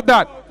matter about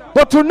that.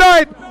 But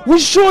tonight, we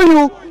show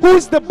you who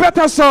is the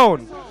better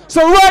sound.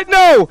 So right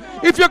now,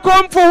 if you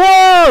come for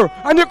war,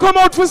 and you come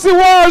out for see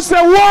war,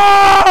 say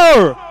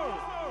war!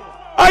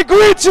 I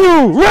greet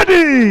you,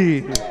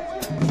 ready!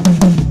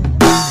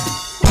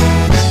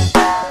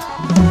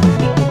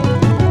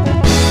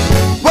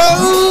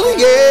 Whoa,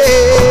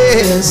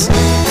 yes.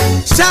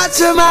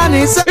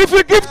 Shashamane. If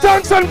you give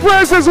thanks and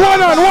praises,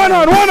 one on.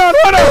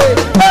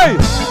 Hey!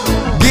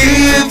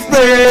 Give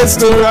praise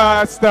to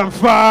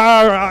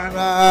Rastafari.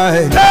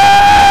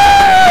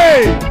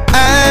 Hey!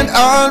 And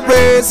all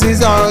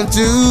praises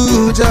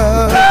unto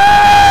Jah.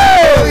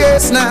 Hey! Oh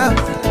yes, now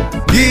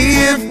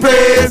give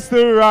praise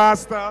to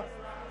Rasta.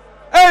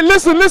 Hey,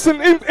 listen.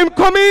 Him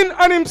come in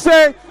and him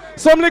say,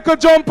 some little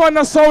jump on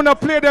the sound and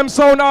play them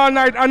sound all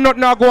night and not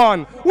now go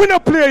on. We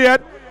not play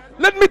yet.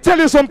 Let me tell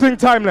you something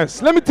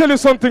timeless. Let me tell you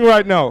something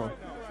right now.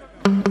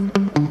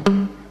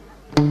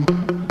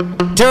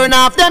 Turn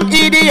off them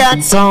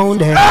idiot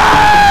sound. Hey!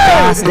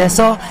 They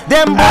so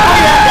them boy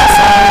at the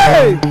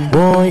sound.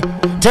 Boy,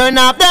 turn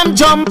off them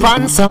jump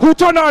on sound. Who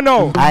turn on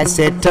now? I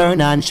said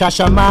turn on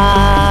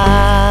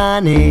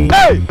Shashamane.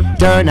 Hey!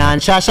 Turn on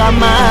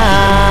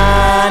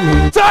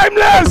Shashamane.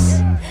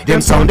 Timeless!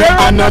 Them sound they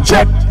are not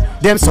check.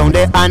 Them sound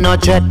they are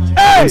not threat.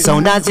 Them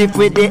sound as if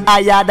with the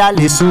higher that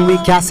listen we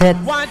cassette.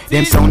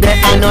 Them sound they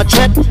are not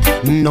threat.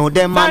 No,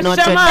 them are not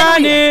threat.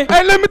 Hey,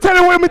 let me tell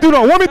you what me do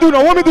now. What me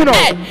do now?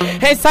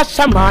 Hey,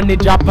 Shashamane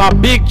drop a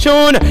big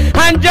tune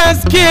and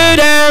just kill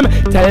them.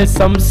 Tell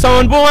some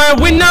sound boy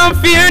we not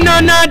fear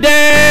none of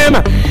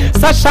them.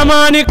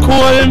 Shashamane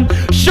cool,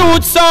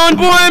 shoot sound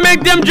boy,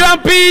 make them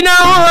jump in a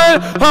hole.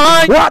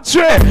 Watch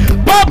it.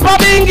 Papa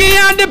Bingy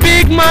and the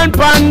big man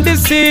pan the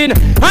scene,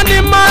 and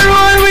him a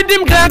roll with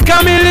him Glock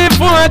Camille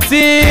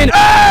 14.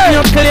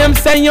 You claim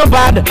say you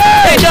bad,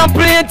 hey, don't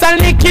play it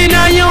and lick in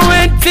and you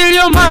wait till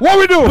you mad. What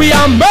we do? We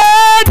are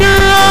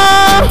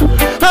murderer,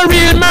 a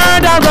real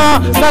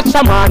murderer.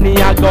 Shashamane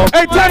a go.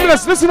 Hey,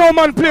 Timeless, listen how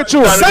man play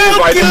true.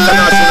 Sound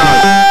killer,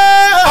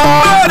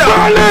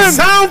 Berlin,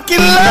 sound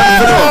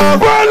killer,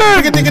 Berlin.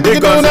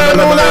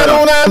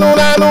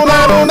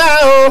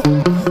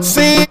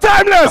 See,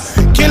 Timeless.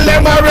 kill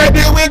them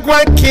already, we go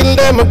and kill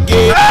them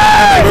again.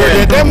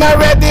 Murder them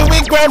already,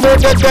 we go and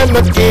murder them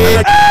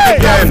again.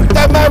 Cuff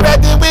them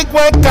already, we go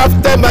and cuff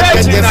them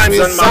again. Yes, we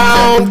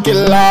sound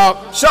killer.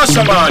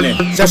 Shashamane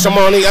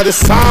are the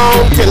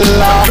sound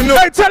killer.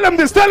 Hey, tell them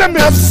this.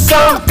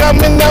 Sound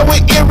coming now, we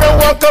hear and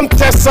welcome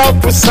test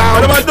out for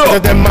sound.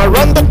 Them a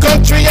run the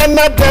country and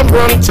not them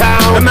run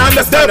town.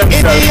 Them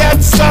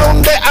idiot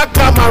sound, they a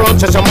come around.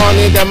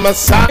 Shashamane, them a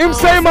sound. Him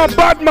say my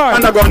bad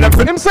man.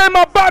 Him say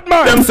my bad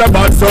man. Them say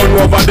bad sound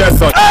over there,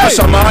 son.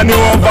 Shashamane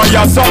over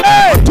your son.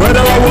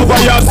 Whether I over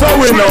your son,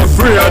 we no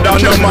freer than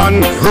the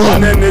man.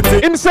 Run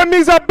anything. Him say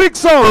me's a big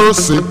song.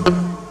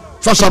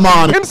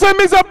 Shashamane. Him say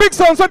me's a big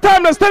song. So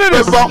Timeless, tell it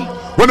this.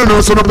 When you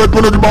know, so the bed,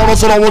 when you bound,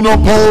 so when you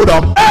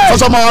powder.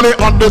 Shashamane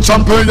and the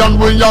champion,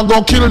 we are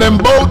gonna kill them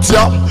both,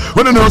 yeah.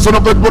 When you know, so the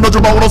bed, when you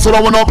bound, so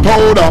when you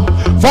powder.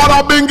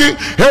 Father Bingy,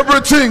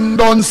 everything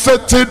done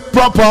set it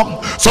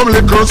proper. Some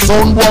little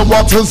sound,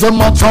 what is the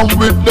matter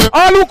with them?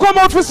 All who come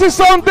out for see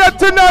sound dead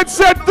tonight,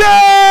 said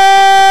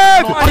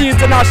dead.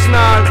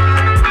 International,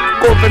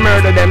 go for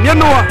murder them, you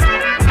know.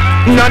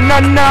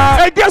 Nah.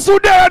 Hey, guess who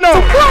there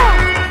now?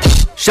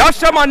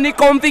 Shashamane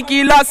come to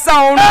kill a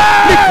sound.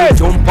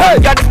 Little jump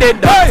and get dead.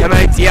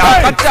 Tonight he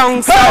have a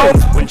tongue sound.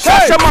 When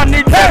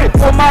Shashamane them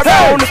come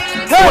around,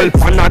 whole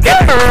pan a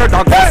get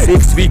murder.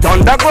 6 feet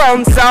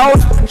underground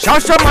sound.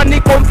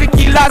 Shashamane come to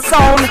kill a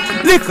sound.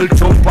 Little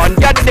jump and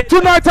get dead.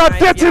 Tonight at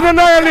Death in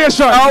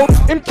Annihilation.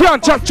 Him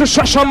can't chat to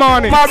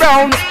Shashamane.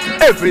 Around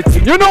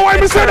everything. You know why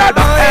me say that?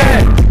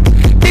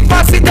 If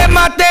I see them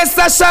at the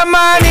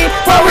Shashamane,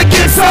 for we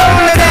kill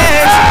sound of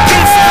them.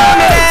 Kill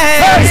sound of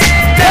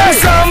them. Them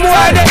some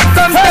boy they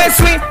come test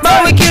me,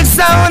 but we kill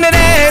sound of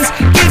dance,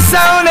 kill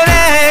sound of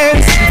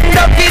dance.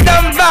 Ducky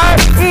dumb bar,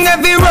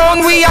 every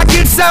round we a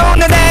kill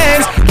sound of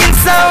dance, kill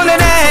sound of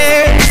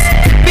dance.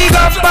 Big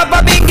up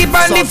Papa Bingy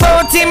on the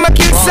 14, I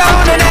kill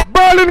sound of dance.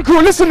 Berlin crew,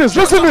 listen this.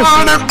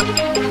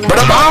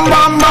 Bam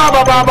bam ba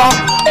ba ba ba,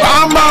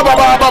 bam ba ba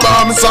ba ba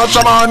bam.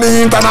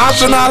 Shashamane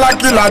International, a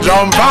killer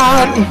jump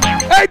on.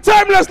 Hey,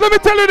 Timeless, let me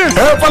tell you this.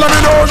 Hey, follow me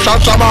now,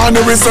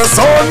 Shashamane, we say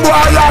son boy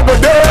a go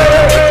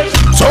day.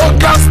 So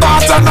class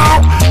starter now,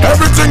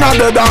 everything I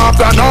did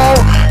after now.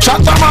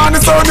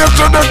 Shashamane son you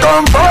should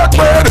come forward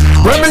with.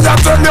 When me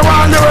just tell you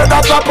all you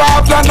that top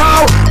after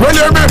now. Will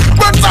you me?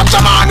 When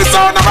Shashamane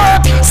son of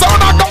it, son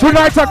of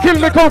tonight I kill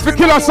me come for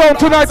killer sound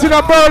tonight in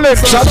a Berlin.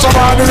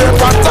 Shashamane the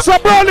fantastic. So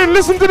Berlin,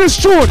 listen to this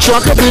tune.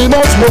 Berlin,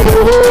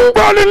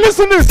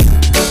 listen this.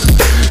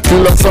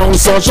 Killer sound,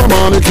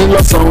 Shashamane,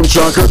 killer sound,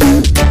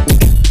 Shakadi.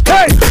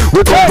 Hey,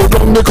 we come to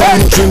run the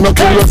country, no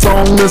killer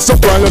sound, the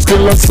suppliers,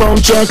 killer sound,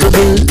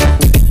 Shakadi.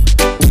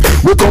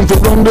 We come to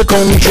run the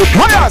country.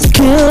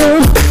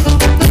 Kill,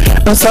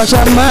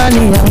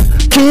 Shashamane,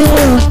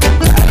 kill,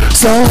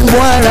 sound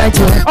boy like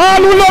you.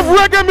 All who love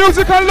reggae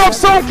music and love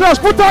sound clash,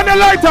 put on the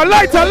lighter.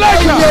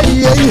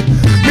 Yeah.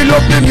 Me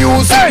love the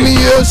music, me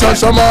hear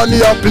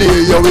Shashamane a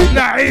play, yo.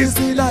 Nice.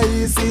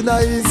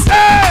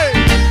 Hey.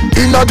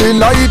 Inna the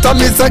night and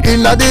me say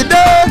inna the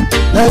day.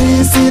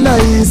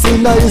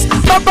 Nice.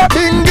 Papa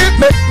Bingy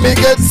make me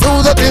get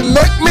so that it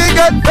make me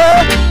get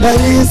there.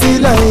 Nice.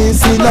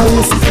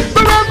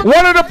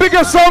 One of the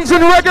biggest songs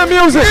in reggae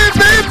music.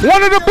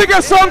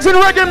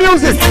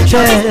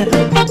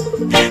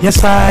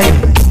 Yes,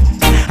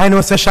 I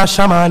know say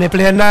Shashamane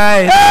play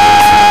nice.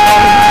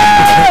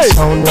 Hey!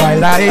 Sound boy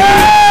like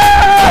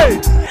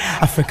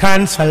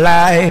Africans for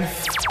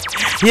life.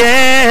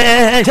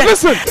 Yeah.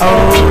 Listen.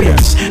 Oh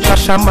yes,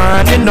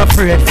 Shashamane no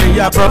afraid for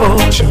your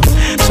approach.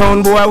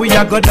 Sound boy we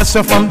a got us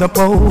from the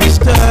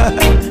poster.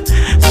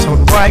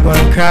 Sound boy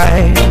gonna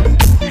cry.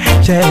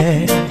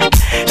 Yeah.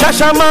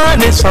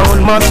 Shashamane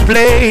sound must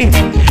play.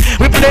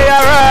 We play a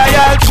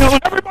royal tune.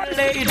 Everybody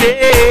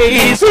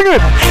ladies. Sing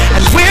it.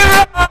 And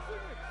we're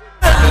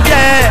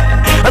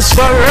yeah. As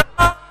for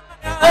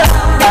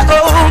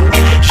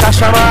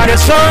Shashamane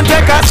sound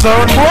take a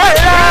sound boy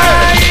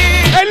life.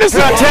 Hey,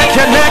 listen. Protect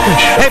your neck.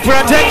 Hey,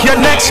 protect your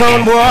neck,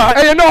 son boy.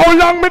 Hey, you know how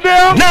long me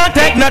there? Not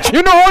take much.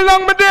 You know how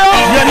long me there?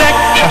 Your neck.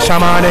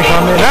 Shashamane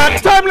coming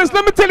out. Timeless, Because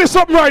let me tell you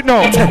something right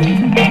now.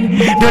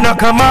 Do not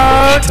come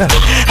out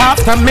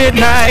after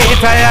midnight.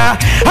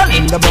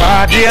 In the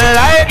broad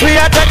daylight, we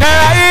are take a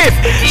life.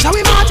 So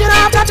we marching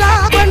after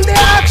dark when the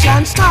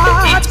action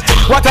starts.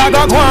 What I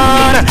got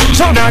one,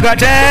 so I got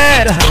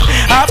dead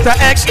after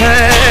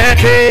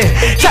X-30.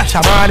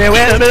 Shashamane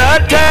well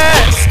blood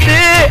test.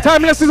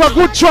 Timeless is a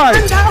good try.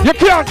 You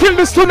can't kill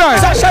this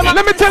tonight.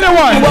 Let me tell you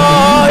why.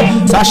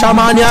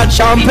 Shashamane a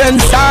champion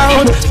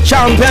sound,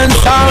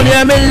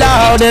 hear me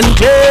loud and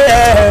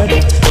clear.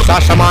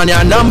 Shashamane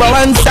a number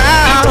one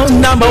sound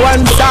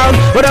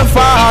with a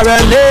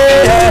foreign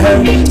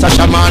name.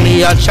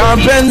 Shashamane a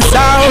champion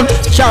sound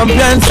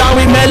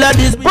with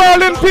melodies.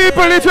 Berlin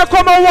people, if you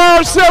come a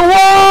war, say war.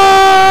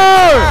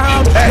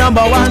 Hey.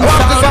 Number one sound. I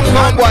want to some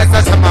boy,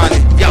 Shashamane.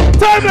 Yo,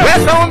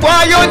 where's some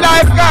boy your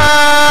life gone?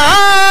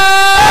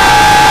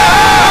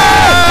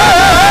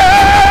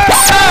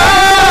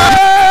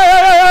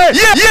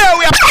 Yeah,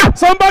 we are.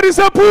 Somebody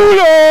say pull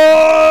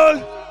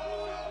on.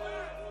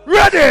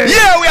 Ready?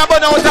 Yeah, we are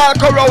burn out all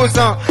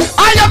corrosion.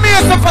 I am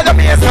here for the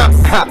mason.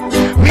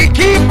 We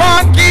keep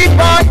on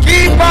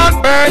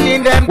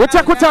burning them. We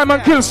take our time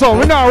and kill some.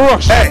 We not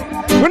rush. Hey,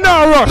 we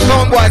not rush.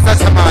 Some boys are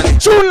Shashamane.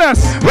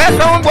 Tuneless. Where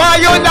some boy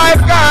your life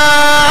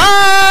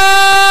gone?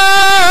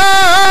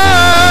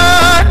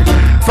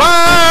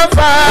 Far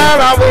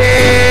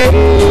away.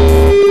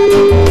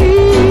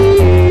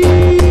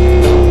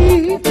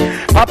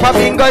 Papa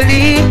Bingo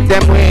leave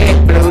them with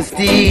blue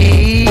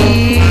steel.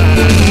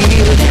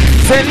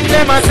 Send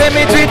them a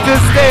cemetery to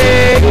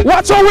stay.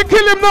 Watch how we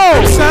kill him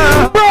now.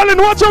 Berlin,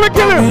 watch how we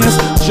kill him.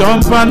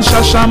 Jump on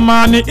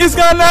Shashamane is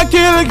gonna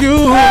kill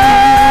you.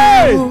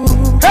 Hey!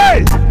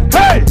 Hey!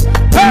 Hey!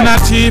 Hey!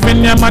 Not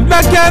even your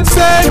mother can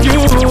save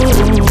you.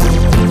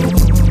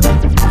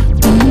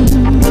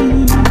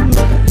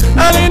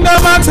 And it no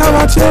matter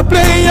what you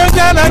play, you're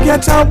gonna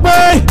get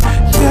away.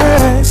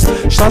 Yes,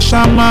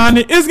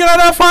 Shashamane is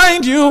gonna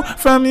find you.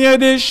 From here,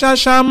 this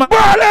Shashamane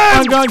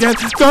I'm gonna get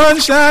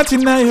gunshot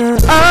in your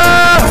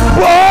eye.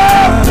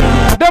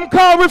 Them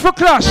call me for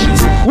clash.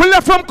 We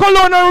left from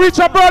Cologne and reach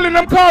a Berlin.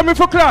 Them call me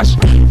for clash.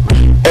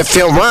 If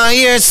you want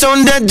your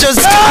son that just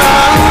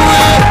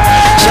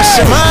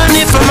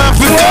Shashamane from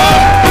Africa.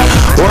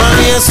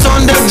 Want your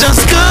son that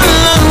just gone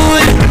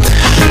away.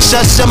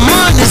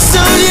 Shashamane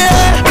son,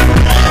 yeah.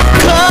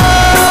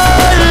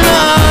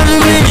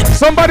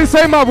 Somebody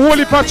say him have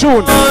holy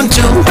tune.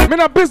 Me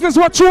not business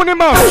what tune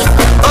him up.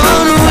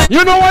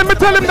 You know why me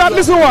tell him that?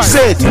 Listen why.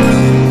 Say it.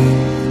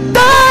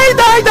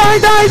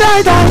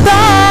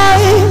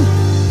 Die.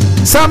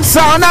 Some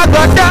sound I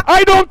got that.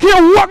 I don't care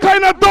what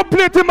kind of dub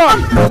plate him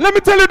on. Let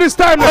me tell you this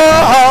time.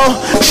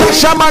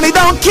 Shashamane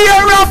don't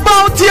care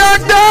about your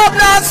dub,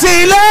 not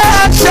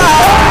selection.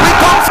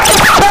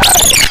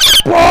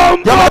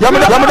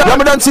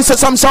 You don't see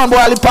some sound boy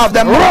I live off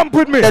them. Rump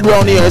with me. Dead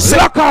round here.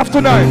 Lock off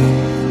tonight.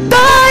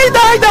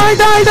 Die.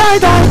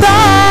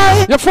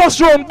 Your first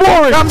round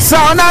boring. Some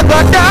sound I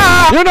got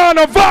that. You know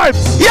no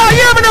vibes. Yeah,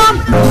 hear me now.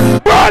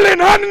 Berlin,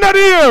 hand in the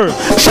ear.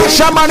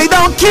 Shashamane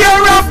don't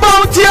care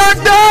about your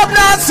dub,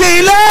 not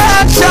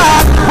selection.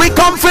 We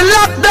come for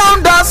lock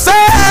down the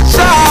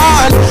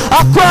section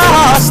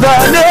across the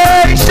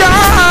nation.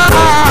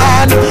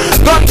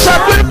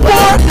 Gunshot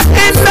report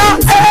in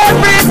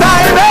every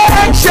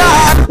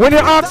direction. When you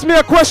ask me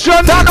a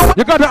question,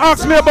 you gotta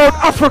ask me about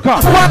Africa.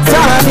 What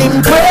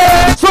time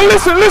place? So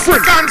listen.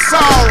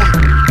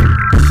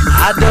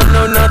 I don't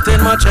know nothing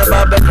much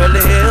about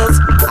Beverly Hills.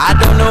 I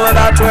don't know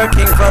about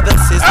working for the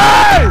system.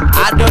 Hey!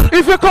 I don't.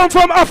 If you come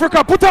from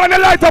Africa, put on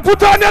your lighter.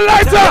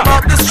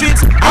 About the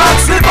streets,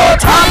 ask me about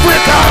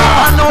Africa.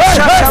 I know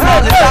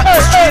Shashamane is at the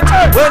street.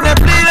 When they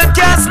play, they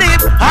can't sleep.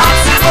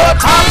 Ask me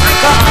about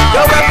Africa.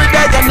 Yo, every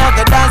day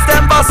another dance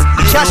them bus.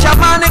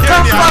 Shashamane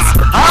come first.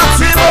 Ask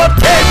me about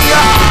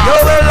Kenya. Yo,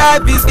 where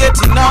life is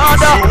getting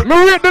harder. Me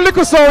rate the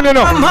liquor sound, you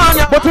know,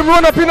 but him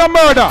run up in a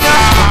murder.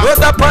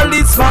 With the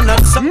policeman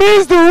and some.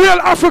 Me's the real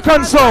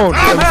African sound.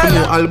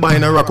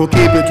 Albino rock will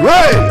keep it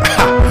real.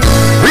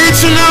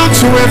 Reaching out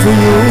to every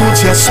youth,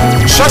 yes.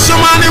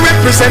 Shashamane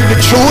represent the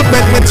truth,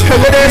 let me tell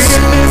you this.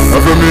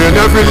 Every man,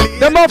 every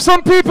lead. Them have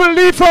some people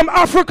leave from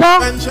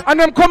Africa and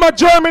them come to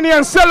Germany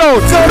and sell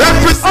out.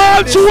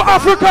 All true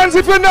Africans,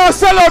 if you know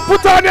sell out,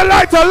 put on your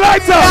lighter.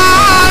 The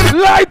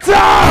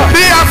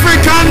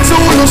Africans who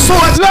you so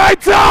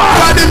Lighter.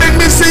 Body make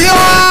me see you.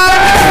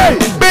 Hey.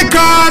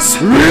 Because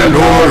real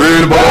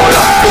boy.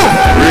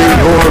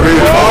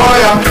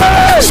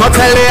 So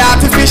tell the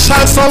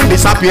artificial sound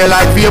disappear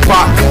like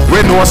vapor.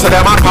 We know so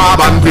them a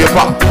carbon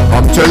paper.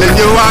 I'm telling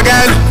you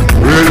again.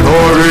 Real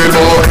boy.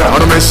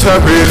 I'm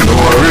Mr. Real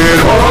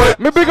boy.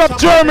 Me big up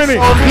Germany.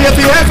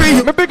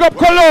 Me big up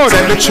Cologne.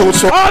 Send the truth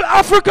so All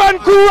African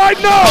crew right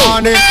now.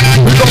 we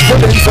got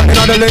police in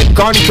the link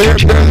on clear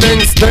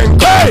buildings stink.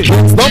 Hey,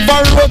 stop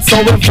on road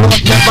so we float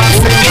never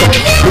sink.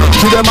 Look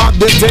to them up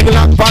the thing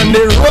like on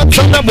the road.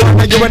 So the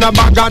boy you in a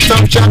bag of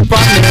some chat on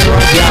the road.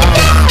 Yeah.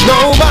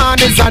 No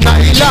man is an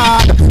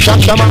island.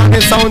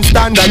 Shashamane sound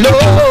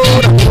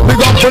standalone. We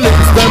got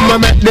police them we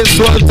make this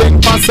whole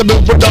thing possible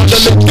without the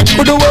link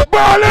to the way.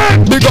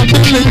 Big up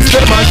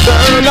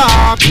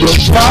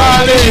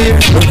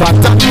But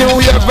I knew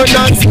heaven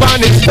and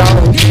Spanish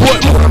town. What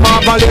more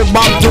Marvel live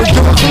back to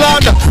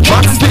Jutland.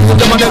 Max Sting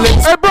them on the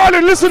lips. Hey,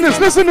 Brian, listen this.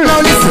 Now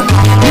listen.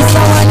 This is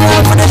one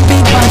year for the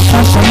big bad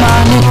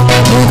Shashamane.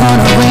 We're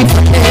gonna wait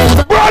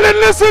forever. Brian,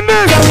 listen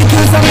this. Can we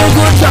kill some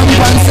good jump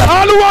and some?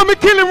 All who want me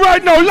kill him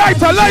right now.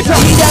 Lighter.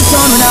 We got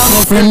some now go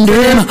friend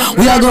them.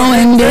 We are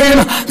going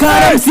them. Call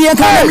them fake,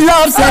 call them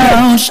love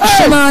down.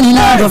 Shashamane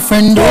now go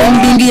friend them.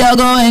 Bingy are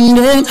going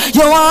them.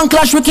 You want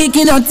clash, we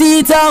kicking your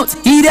teeth out.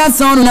 He that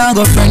son now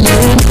go friend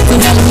them. To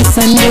hell we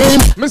send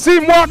them. Me see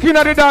him walking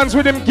at the dance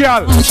with him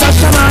girl.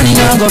 Shashamane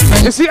now go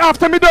friend. You see,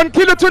 after me done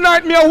kill it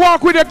tonight, me a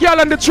walk with the girl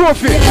and the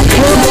trophy.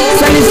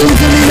 So listen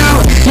to me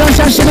now. Yo,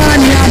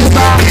 Shashamane on the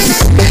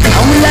box.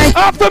 And we like.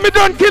 After me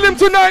done kill him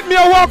tonight, me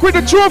a walk with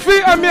the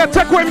trophy and me a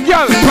take with him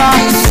girl.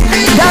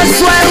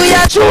 That's why we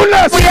are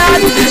tuneless. We are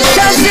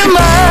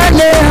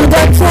Shashamane.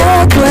 That's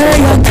where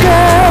your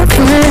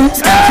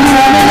girlfriends.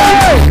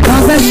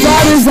 Cause as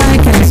far as I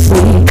can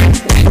see,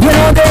 you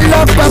know they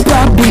love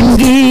Papa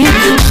Bingy.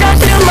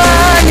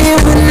 Shashamane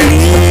will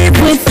leave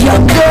with your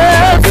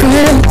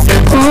girlfriends.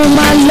 Oh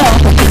my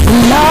love,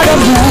 lot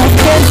of love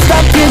can't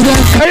stop you,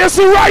 girl. Hey, you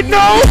see right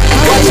now?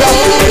 Watch out,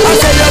 I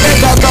say you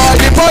better call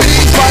the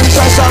police man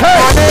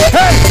Shashamane.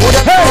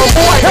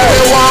 Boy,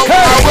 they want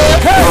away.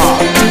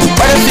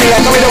 But they feel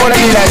like we don't wanna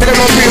be like, they don't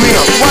know free we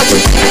know. Watch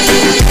it.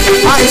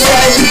 I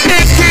say, the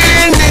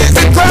king is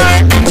the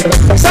crime.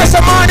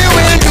 Shashamane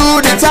will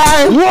do the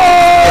time.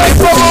 Whoa! The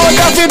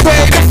promoter will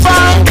pay the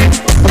fine.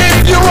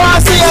 If you want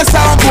to see a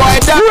sound boy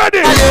die,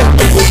 ready?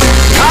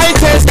 I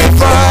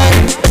testify.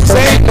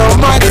 Say no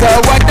matter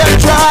what they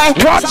try.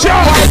 Watch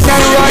out! I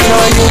can run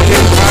or you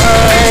can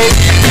hide.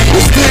 We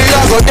still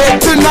are go dead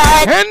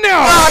tonight. And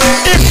now,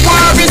 if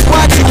war is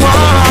what you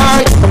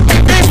want,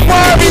 if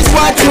war is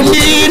what you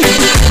need.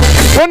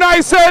 when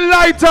I say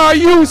lighter,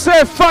 you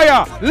say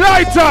fire.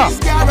 Lighter!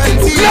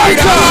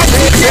 Lighter!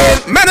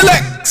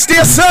 Menelec,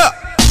 stay sir.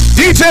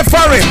 DJ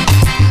Farin,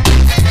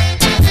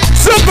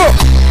 Super,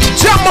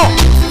 Jammo,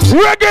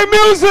 Reggae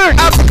music!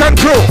 African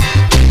crew.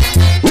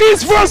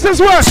 East versus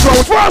West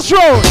Road, First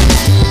Road.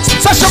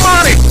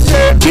 Shashamane,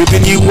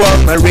 giving you all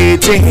my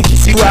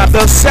ratings. You have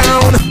the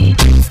sound.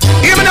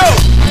 Even though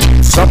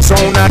some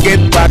sound I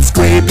get back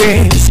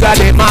scraping, got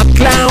in my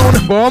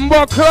clown.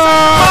 Bomba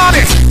Club.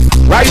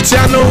 Right,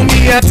 you know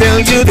me, I tell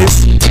you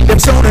this. Them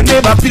sound I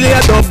never play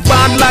a tough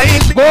band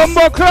like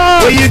Bomba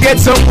Club. where you get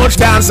so much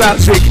dancehall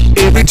trick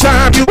every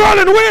time you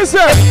Rolling, where's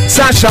that?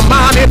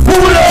 Shashamane,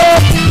 pull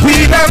up,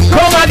 we them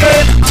come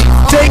again.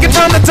 Take it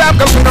from the top,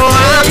 cause we know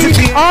how to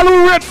be. All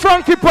who read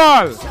Frankie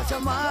Paul.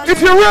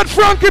 If you read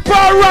Frankie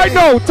Paul right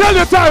now, tell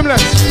your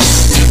timeless.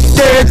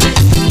 Dead.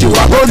 You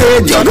are go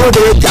dead, you go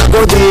dead, you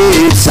go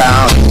dead,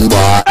 sound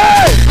boy.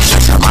 Hey!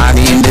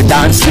 Shashamane in the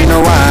dance, we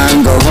no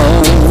one go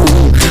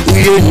home.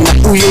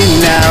 We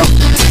in now.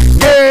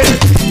 Dead.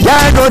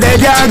 Ya go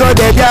dead, ya go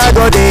dead, ya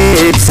go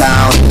dead,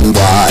 sound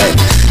boy.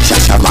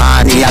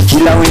 Shashamane a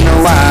killer, we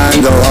no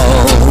one go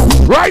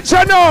home. Right,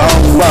 you know.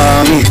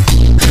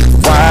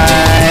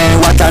 Why?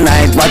 What a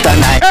night, what a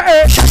night.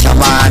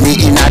 Shashamane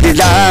in the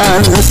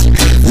dance.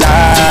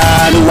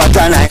 Lord, what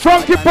a night.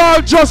 Frankie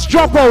Paul just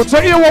drop out. So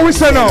hear what we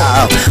say now.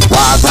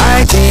 Walk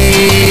right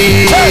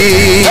in.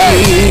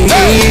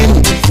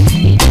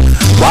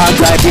 Walk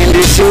right in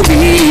the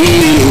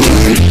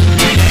showbiz.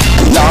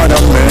 Lord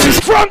of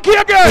mercy. Frankie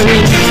again.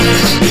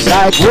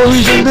 Like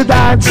worries in the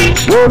dance.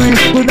 Worries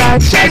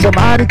tonight.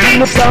 Shashamane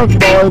king of sound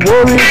boy.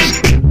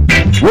 Worries.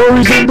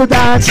 Worries in the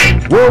dance,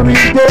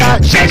 worries there.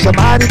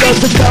 Shashamane does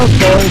the sound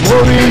boy,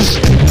 worries.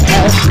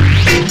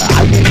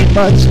 I need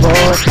much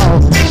more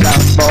sound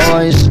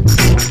boys.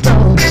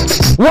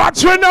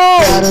 Watch me now.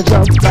 Gotta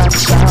jump back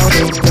sound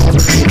and never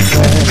be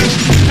afraid.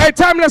 Hey,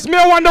 timeless, me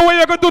I wonder what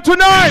you're gonna do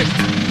tonight.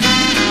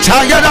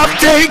 Tired of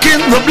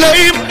taking the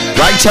blame.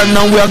 Right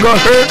now we're gonna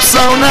hurt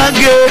sound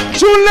again.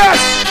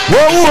 Tuneless.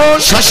 Whoa,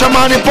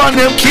 Shashamane upon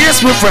them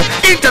case with friend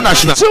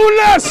international.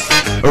 Tuneless.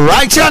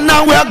 Right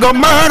now we're gonna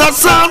murder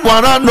sound.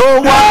 Wanna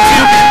know what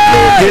you been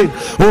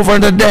playing over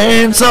the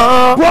dancer.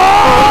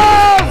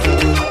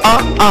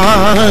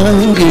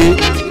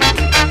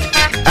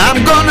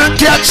 I'm gonna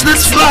catch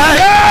this flight.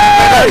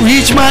 When I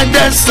reach my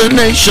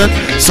destination,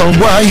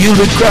 somewhere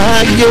you'll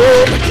cry,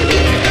 yeah.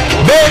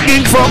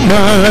 Begging for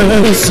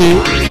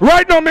mercy.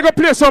 Right now, me gonna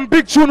play some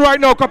big tune right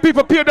now, cause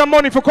people pay their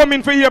money for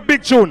coming for here.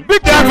 Big tune.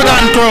 Big tune.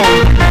 African crew.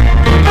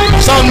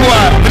 Sound boy,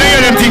 we don't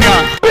hear them thing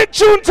here. Big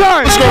tune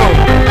time. Let's go.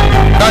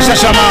 That's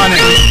Shashamane.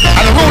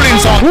 And the rolling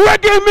song.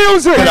 Reggae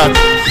music.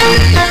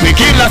 We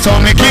kill that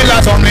song, we kill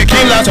that song, we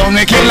kill that song,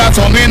 we kill that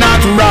song, we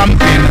not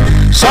ramping.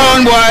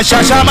 Sound boy,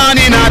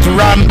 Shashamane not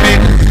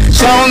ramping.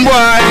 Sound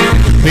boy,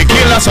 we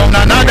kill a song,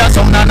 another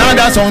song,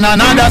 another song,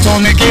 another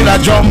song, we kill a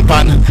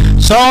jumpan.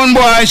 Sound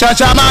boy,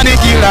 Shashamane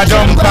kill a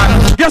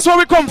jumpan. Guess where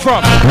we come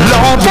from?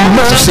 Lord have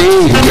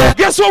mercy.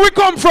 Guess where we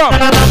come from?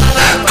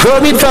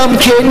 Coming from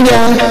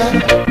Kenya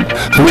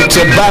with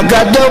a bag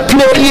of the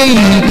play.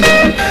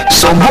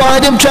 Some boy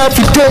them try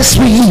to test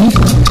me.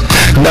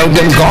 Now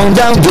them gone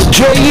down the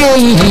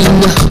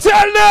drain.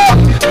 Tell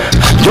them.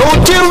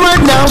 Don't you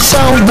run now,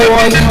 sound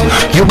boy.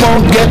 You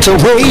won't get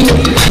away.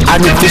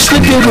 And if you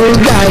slip, you will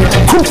die.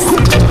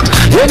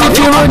 Then if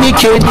you run, you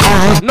can't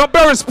hide. No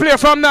Barris play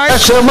from night.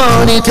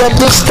 Shashamane, take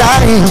this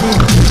time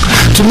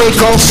to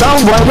make all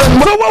sound boy.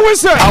 So what we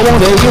say? I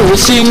want to hear you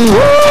sing.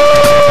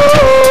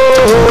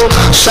 Whoa,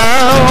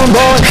 sound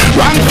boy.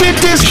 Run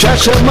 50's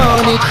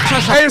Shashamane.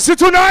 Hey, you see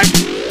tonight?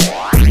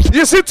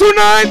 You see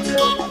tonight?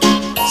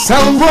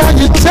 Sound boy,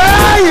 you're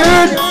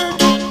tired.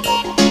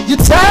 You're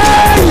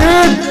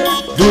tired.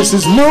 This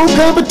is no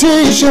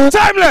competition.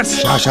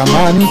 Timeless.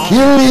 Shashamane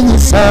killing the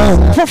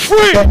sound for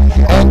free,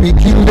 and we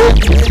kill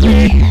it for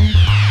free.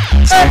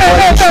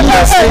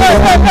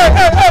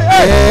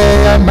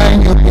 Hey, I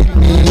mind you with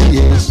me,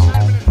 yes.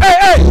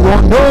 You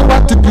won't know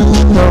what to do,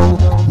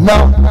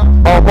 no,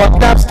 or what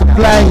dance to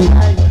play.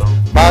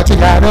 But you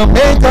gotta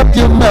make up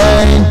your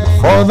mind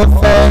for the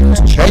fans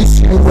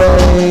chase you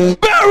away.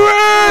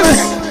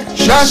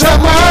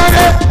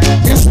 Shashamane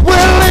is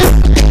willing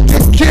to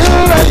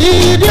kill the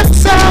idiot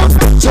sound.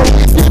 So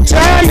if you're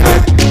tired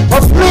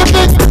of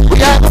living,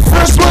 we are the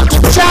first one to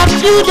chop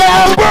you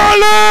down.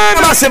 Berlin!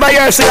 Massive by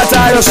your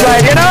cigarettes,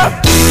 right, you know?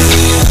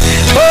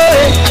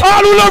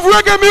 All who love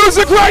reggae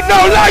music right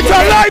now,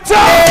 lighter!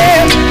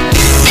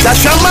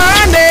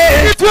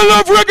 Shashamane. If you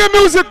love reggae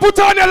music, put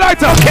on your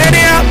lighter.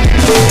 Kenya.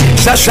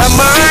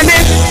 Shashamane.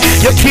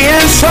 You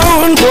kill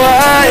sound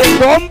boy.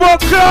 Bumbo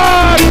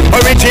Clan.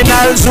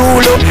 Original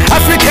Zulu,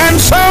 African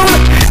sound.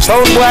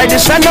 Sound boy,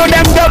 this I know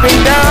them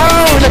dubbing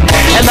down.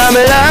 And I'm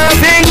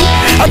loving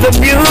of the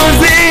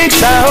music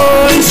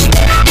sounds.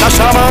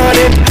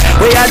 Shashamane.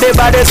 We are the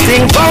baddest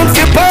thing, pound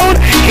for pound.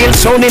 Kill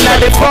sound in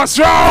the first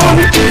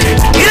round.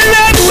 You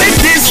love with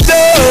this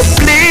stuff,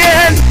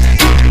 playing.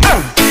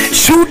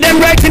 Shoot them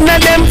right in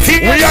them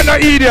feet. We are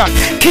not idiots.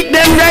 Kick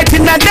them right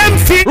in them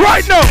feet.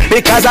 Right now.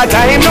 Because I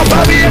time no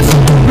obvious.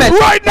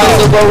 Right now.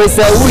 So we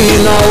say we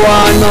no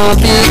want no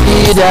big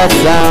idiot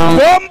sound.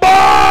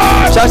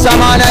 Bombard.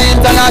 Shashamane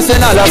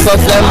International of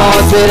us them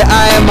out with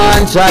I'm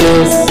and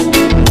Chalice.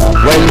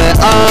 Well me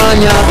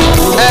on ya.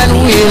 And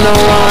we no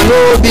want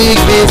no big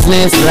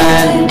business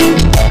plan.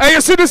 Hey,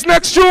 you see this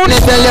next tune?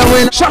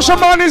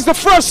 Shashamane is the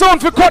first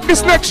sound to cut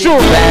this next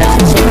tune.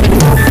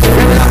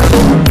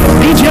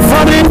 DJ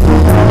Fabin,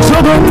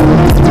 Sogo,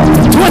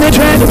 20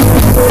 dread,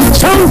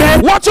 sound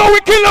dead. Watch how we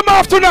kill them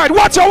off tonight.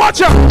 Watch out,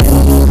 watch out.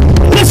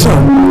 Listen,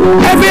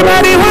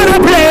 everybody wanna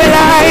play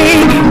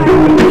like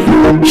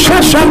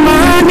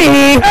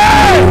Shashamane.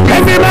 Hey.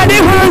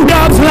 Everybody want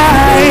dogs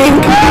like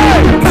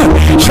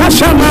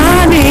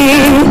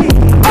Shashamane.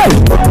 Hey,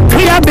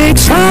 we are big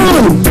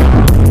sound.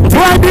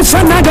 Why this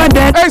one I got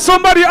dead? Hey,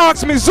 somebody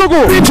asked me,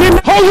 Zugu,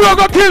 how you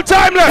gonna kill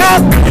Timeless?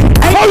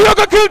 How you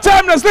gonna kill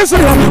Timeless? Listen.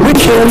 We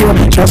kill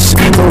you just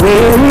the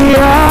way we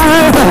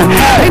are.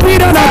 Hey, we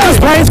don't have to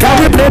spice, cause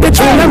we play the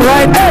tune them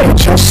right. Hey,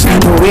 just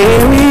the way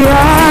we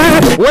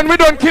are. When we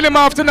don't kill him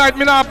off tonight,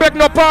 me not beg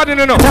no pardon,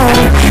 you know.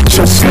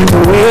 Just the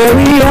way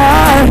we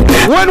are.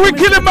 When we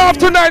kill him off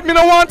tonight, me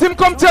don't want him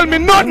come tell me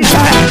nothing.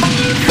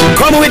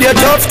 Come with your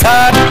tough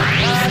start.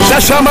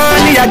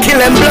 Shashamane, I kill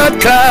him blood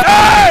clot.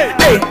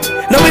 Hey,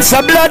 no it's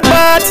a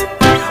bloodbath.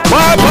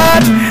 War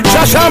part,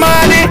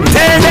 Shashamane,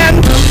 tell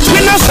them we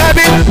no stab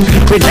it,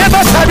 we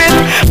never stab it.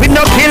 We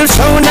no kill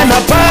sound and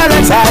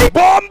apologize.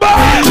 Bomba!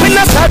 We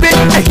no stab it,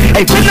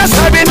 hey, we no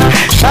stab it.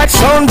 Shot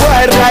sound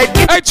boy right.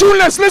 Hey,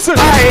 tuneless, listen.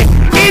 Aye,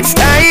 it's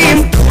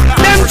time,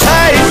 them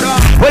time.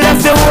 We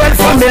left the world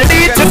for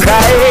me to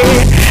cry.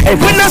 Hey,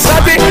 we no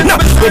stab it, no,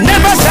 we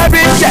never stab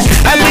it. Yeah.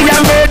 And we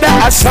are murder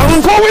a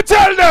sound. What we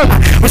tell them?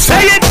 We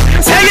say it,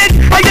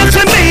 I get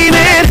to mean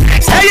it.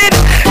 Say it,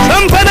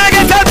 something I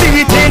get a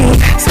beating.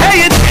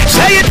 Say it,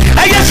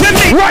 I get to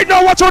mean. Right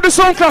now, watch how the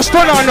sound clash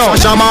turn on now.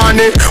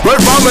 Shashamane, well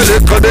family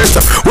this,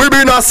 we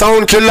been a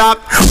sound killer,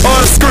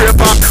 all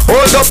scraper,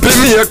 hold up in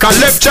maker,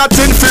 left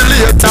chatting for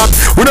later.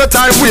 We no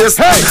time waste.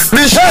 Hey,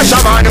 this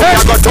Shashamane, we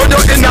a go turn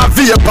you in a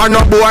vapor.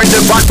 No boy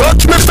never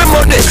touch me for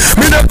money,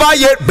 me never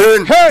yet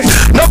burn. Hey,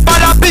 no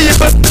bother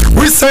people,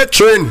 we say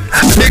train.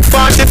 Big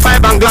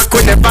 45 and Glock,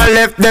 we never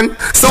left them.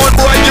 Sound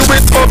boy you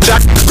with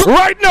object.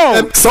 Right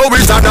now. So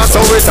it's and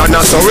so it's and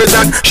so it's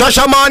and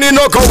Shashamane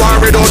no go on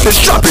without the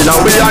strapping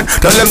and we on.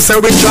 Tell them say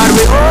we try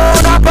we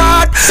own a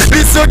part.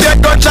 This you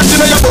get gunshot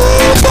in your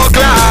bumbo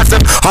class.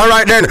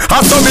 Alright then,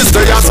 have some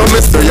mystery, have some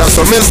mystery, have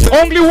some mystery.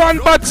 Only one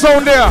bad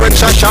sound there. When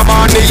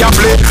Shashamane ya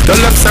play, tell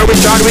them say we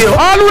try we own.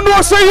 All who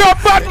know say you're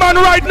a bad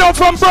man right now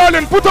from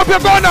Berlin, put up your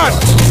gun on.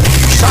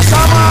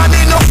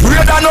 Shashamane no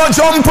afraid and no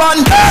jump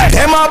on.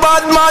 Them a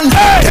bad man.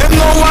 Them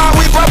no want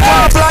we pop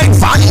off like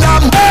Van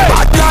Damme.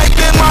 Bad like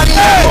them and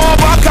them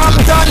over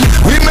Compton.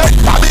 We make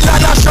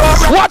Babylon a show.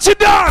 Watch it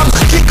down.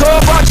 Kick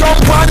over,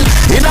 jump on.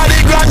 In a the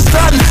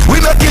grandstand.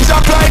 We make it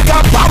jump like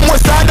a bomb. We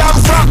stand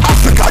up from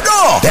Africa.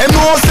 No. Them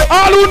know say.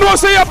 All who know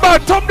say you're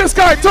bad. Thump the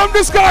sky, thump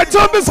the sky,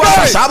 thump the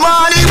sky.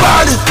 Shashamane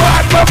bad.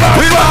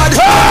 We bad.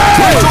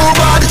 We too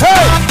bad.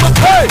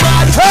 Hey.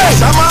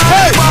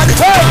 Shashamane bad.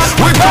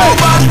 We too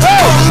bad.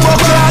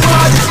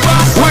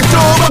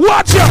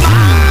 Watch ya!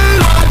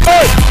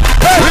 Hey!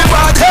 We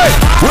bad,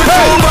 we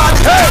too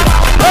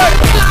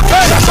bad.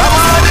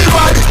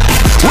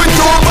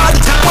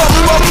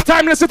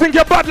 you think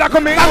you're bad like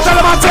me? I'm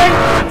telling my thing.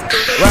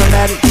 Well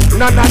then,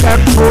 none of them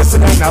pussy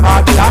them a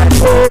bad like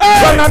me.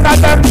 Well, none of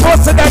them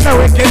pussy them a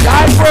wicked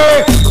like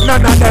me.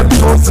 None of them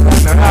pussy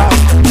them a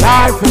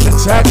life with the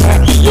check.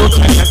 You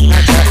can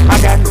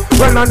again.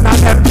 Well, none of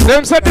them.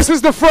 Them said this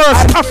is the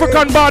first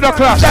African border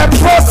clash. Them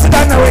pussy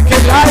them a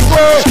wicked like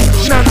me.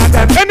 None of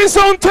them. Any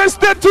sound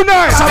tested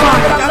tonight?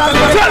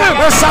 Tell him.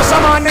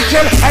 Shashamane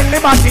kill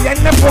anybody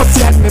and the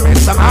pussy and the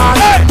Mr. Man.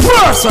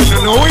 Person, you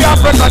know we are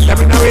protect them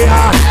in the way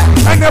on.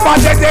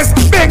 Anybody this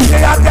big,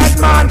 they are dead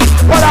man.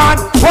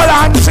 Hold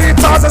on,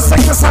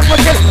 3006 and we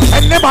kill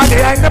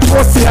anybody and the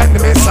pussy and the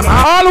Mr. Man.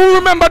 All who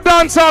remember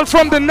dancehall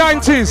from the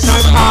 90s.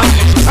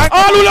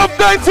 All who love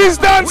 90s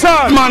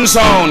dancehall. Man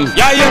sound,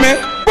 yeah, hear me?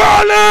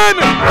 Ballin'!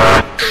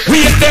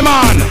 We hit them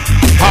on.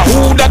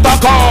 Who that a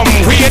come?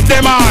 We hit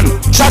them on.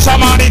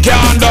 Shashamane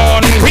can't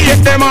done. We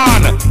hit them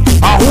on.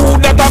 Who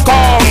that a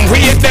come?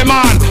 We hit them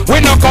on. We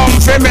no come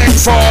for make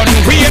fun.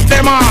 We hit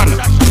them on.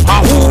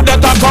 Who that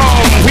a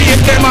come? We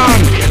hit them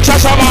on.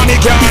 Shashamane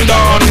can't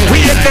done.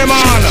 We hit them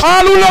on.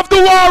 All who love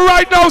the war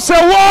right now say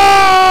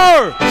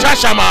war.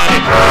 Shashamane.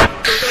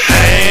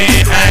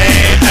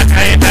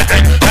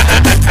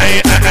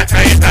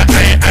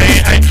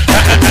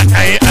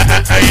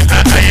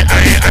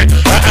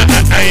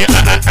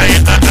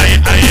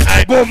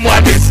 Boom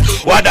what this?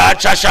 What that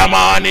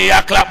Shashamane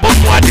a clap? Boom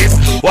what this?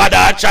 What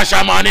that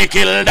Shashamane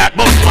kill that?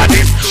 Boom what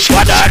this?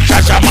 What that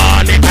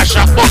Shashamane a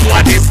shot? Boom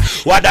what this?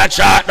 What that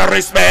shot the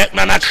respect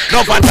man?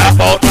 No fat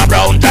about my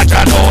brown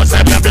chacha nose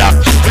and me black.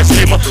 Me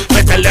slim,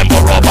 me tell them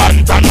borrow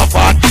band and no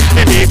fat.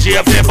 The DJ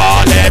of the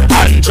ball head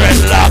and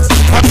dreadlocks.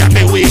 I got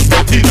me weak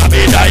up in a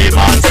bed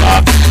diamond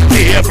sock.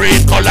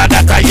 Favorite color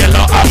that a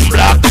yellow and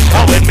black.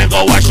 And when me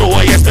go a show,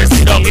 yes me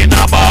sit down in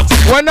a box.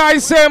 When I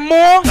say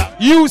more,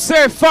 you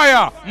say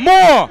fire.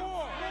 More.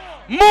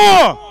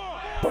 More.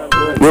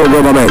 No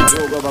government.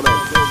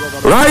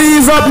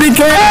 Rise up the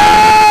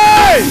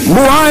case.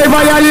 Boy,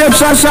 violate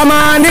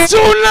Shashamane.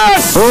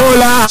 Tuneless.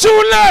 Hola.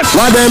 Tuneless.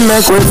 What them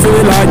make we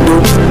feel like do?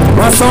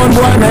 What sound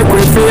boy make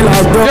we feel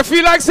like do? You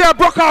feel like say I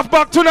broke off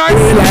back tonight?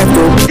 Feel like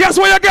do. Guess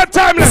where you get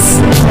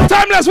timeless?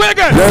 Timeless, where you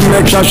get? Them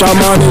make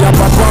Shashamane a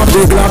pop off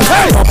the Glock.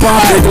 Pop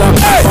off the Glock.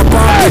 Pop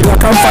off the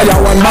Glock and fire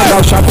one bag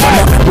of shot from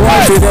a boy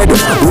to dead.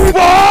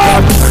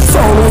 So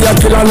we a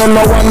kill and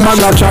no one bag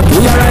of shot.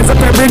 We a rise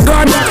up every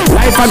gun.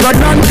 Life a got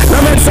done.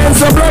 No make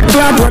sense of blood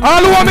clot.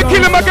 All who want me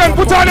kill him again,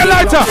 put on your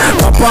lighter.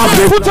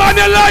 Put on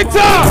your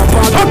lighter.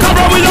 How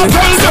come we don't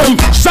tell them?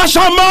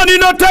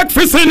 Shashamane no take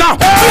fisina.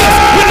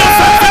 We no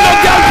take for no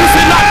girl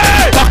fisina.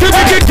 Cocky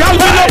big girl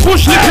we no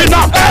push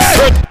lipina.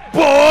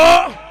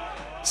 Boy,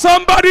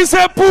 somebody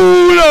say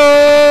pull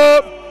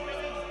up.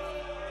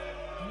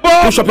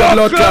 Push up your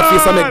blood clot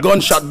face and make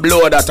gunshot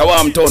blow that a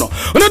warm tono.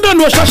 When you don't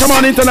know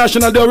Shashamane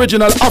International, the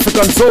original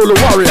African soul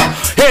warrior,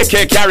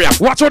 AK carrier.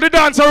 Watch how the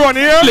dancer run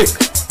here.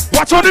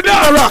 Watch how the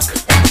dancer rock.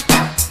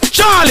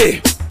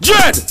 Charlie,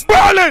 Dread,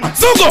 Berlin,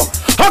 Zugo.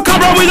 How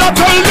come we not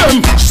tell them?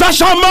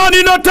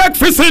 Shashamane no take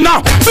fisina.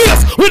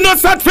 Yes, we not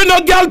set for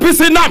no girl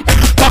pissina.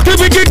 Cocky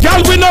big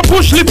girl we no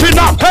push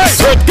lipina. Hey,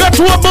 get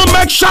to a bum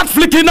make shot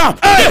flicking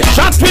up. Hey,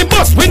 shot we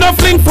bust we no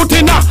fling foot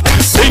in up.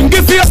 Singy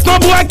face no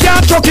boy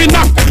can't chuck in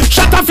up.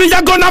 Shut up for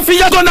ya gonna for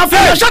ya gonna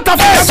for ya. Shut up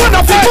for ya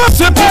gonna for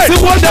pussy pussy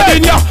hold that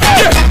in ya.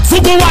 Yeah,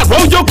 Zugo what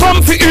round you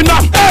comfy in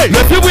up.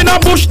 Maybe we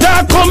no bush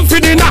there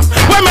comfy in up.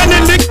 Women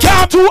in the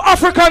camp. Two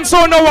African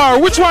sound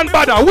war. Which one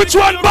better? Which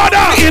one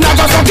better? In a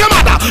go suck your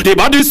mother. The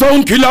body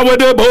sound killer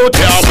with the boat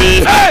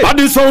away.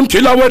 Body sound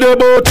killer with the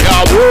boat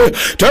away.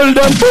 Tell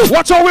them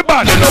watch how we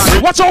bad.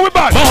 Watch how we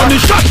bad. Money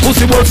shot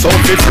pussy will sound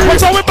free.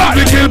 Watch how we bad.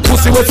 We kill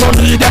pussy with some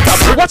idiot.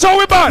 Watch how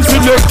we bad.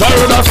 Select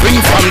tired of swing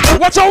from.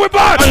 Watch how we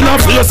bad. I know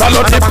face a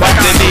lot of back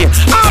the knee.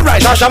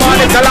 Alright,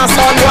 Shashamane tell us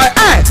sound boy.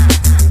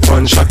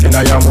 Gunshot in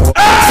a your mouth.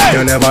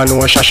 You never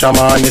know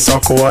Shashamane so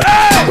cold.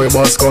 We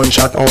bust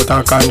gunshot out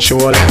of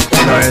control.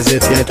 No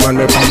hesitate when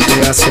we pump to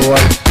your soul.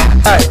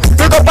 Hey,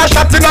 pick up a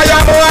shot in a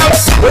your mouth.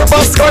 We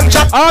bust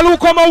gunshot. All who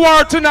come a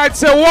war tonight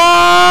say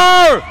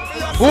war.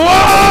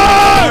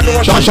 War.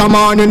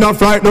 Shashamane no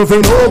frightened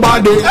for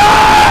nobody.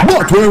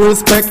 But we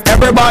respect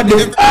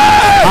everybody.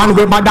 And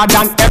we better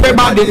than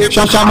everybody.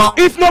 Shashamane.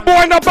 If no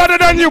boy no better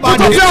than you,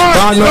 put up your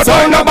hands. No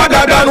boy no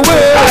better than we.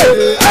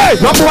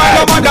 No boy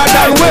no better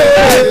than we.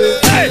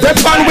 The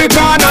fun we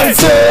gone and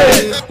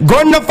say.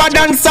 Gun no for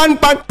dance and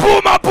pan.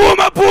 Puma,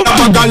 puma, puma.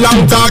 I'm a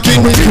long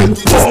talking with you.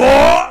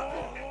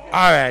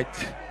 All right.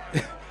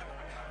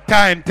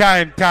 Time.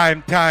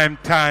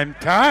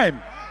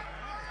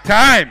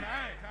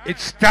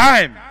 It's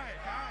time.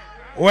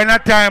 When a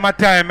time, I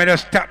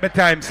just stop the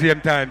time,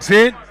 same time.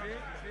 See?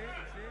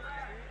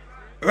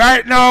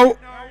 Right now,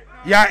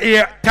 you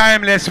hear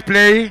Timeless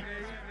play.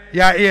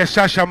 You hear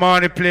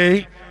Shashamane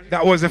play.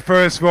 That was the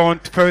first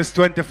round, first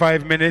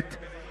 25 minutes.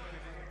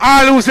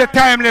 All who say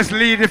Timeless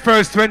lead the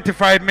first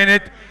 25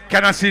 minutes.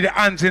 Can I see the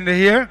hands in the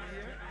here?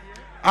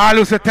 All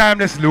who say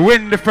Timeless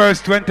win the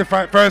first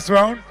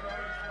round.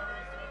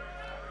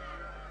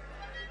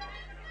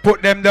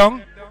 Put them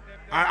down.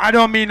 I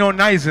don't mean no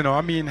nice, you know.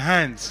 I mean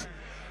hands.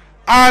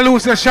 All who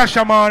say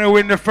Shashamane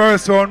win the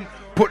first one,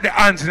 put the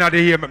hands in the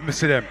air, let me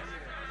see them.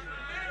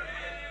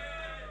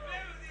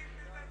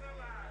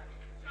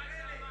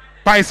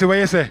 Paisi, what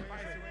you say?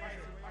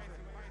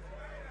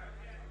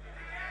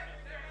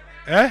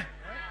 Eh?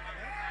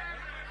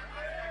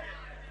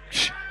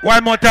 Shh.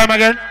 One more time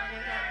again.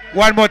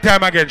 One more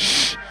time again.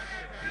 Shh.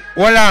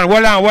 Hold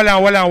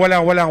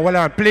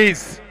on.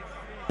 Please.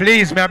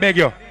 Please, may I beg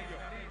you.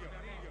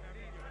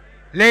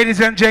 Ladies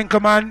and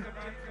gentlemen,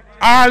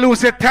 all who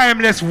say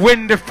Timeless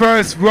win the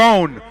first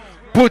round,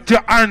 put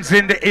your hands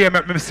in the air,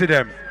 let me see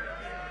them.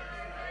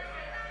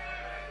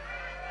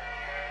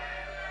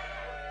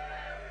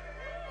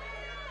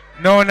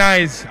 No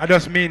nice, I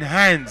just mean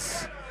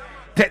hands.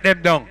 Take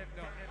them down.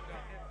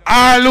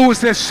 All who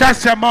say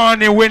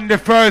Shashamane win the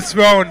first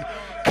round,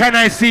 can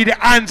I see the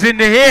hands in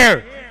the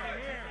air?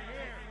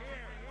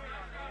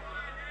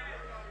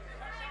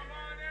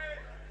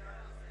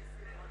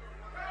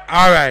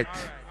 Alright.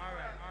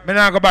 I'm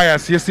not going to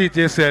bias. You see it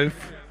yourself.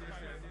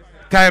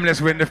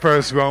 Timeless win the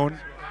first round.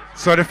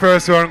 So the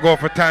first round go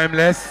for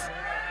Timeless.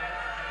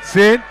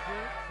 See?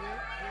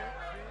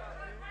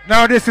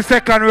 Now this is the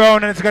second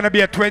round and it's going to be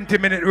a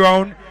 20-minute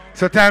round.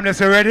 So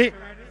Timeless, are ready?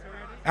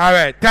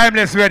 Alright,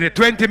 Timeless ready.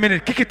 20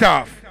 minutes. Kick it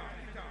off.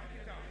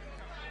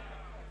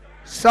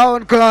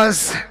 Sound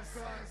class.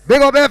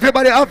 Big up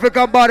everybody.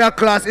 African border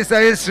class. It's a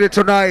history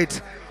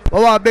tonight.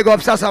 Oh, big up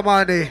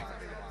Shashamane.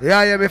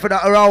 Yeah, hear me for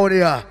that around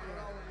here.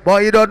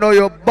 But you don't know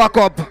your back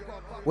up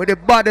with the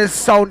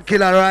baddest sound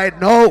killer right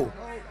now.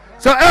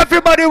 So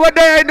everybody were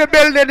there in the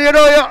building, you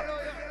know.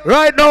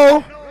 Right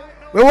now,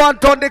 we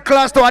want to turn the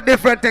class to a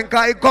different thing.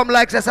 Cause it come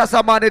like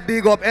Shashamane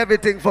dig up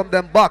everything from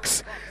them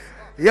box.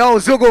 Yo,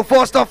 Zugu,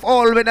 first of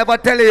all, we never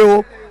tell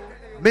you,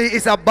 me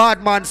is a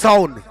bad man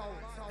sound.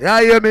 Yeah,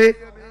 hear me?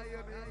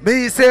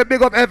 Me say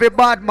big up every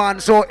bad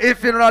man. So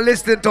if you're not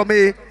listening to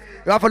me, you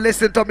have to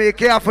listen to me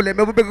carefully.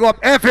 Me will big up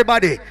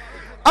everybody.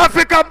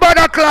 African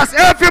border class,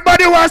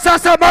 everybody wants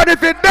Shashamane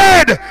if it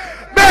dead.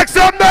 Make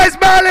some noise,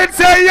 Merlin,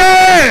 say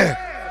yeah.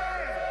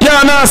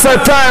 Yeah, now it's a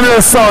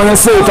Timeless song. You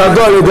see it, a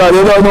gully god.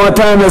 You don't know a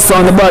Timeless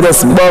song, the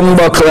baddest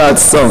bumbo clad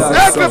song.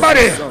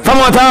 Everybody. From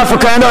out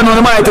Africa, you don't know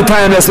the mighty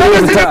Timeless. Let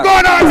me see them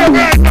going on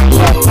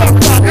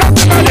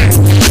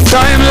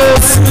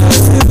Timeless.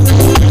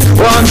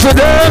 One to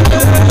them.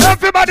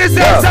 Everybody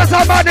say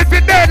Shashamane if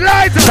it dead.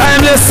 Lights.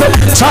 Timeless,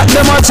 chat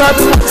them a chat,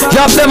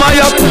 yap them a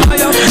yap.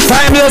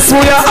 Timeless,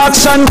 we are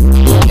action.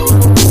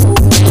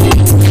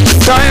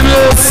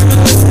 Timeless.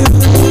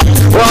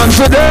 One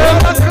to them.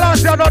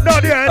 Class, you're not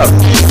done yet.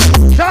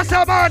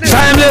 Shashamane.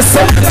 Timeless,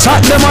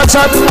 chat them a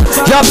chat,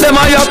 yap them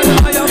a yap.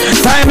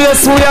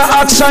 Timeless, we are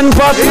action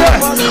pack.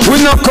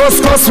 We no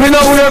cuss, we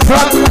no wear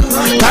frack.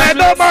 And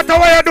no matter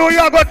what you do,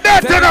 you're going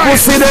dead tonight. We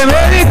see them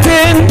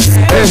anything.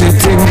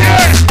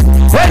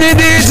 Any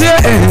DJ,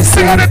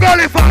 anything.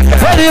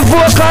 Any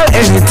vocal,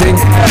 anything.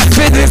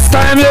 For this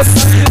Timeless,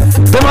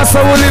 they must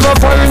have live up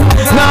for him.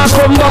 Now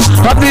come back,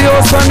 at the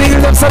house and heal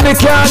them so they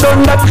can't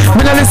done that.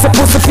 Me no listen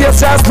pussy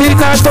face, just beat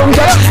and tongue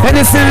cat.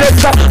 Any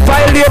selector,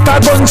 violator,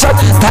 gunshot.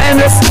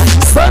 Timeless,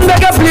 Sunday,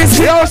 please.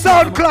 Yo,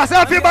 sound class,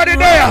 everybody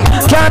there.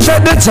 Can't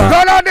take the chance.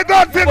 Gun on the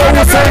gun, finger.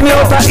 Oh, send me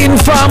out a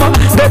informer.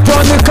 They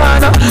turn the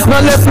corner, no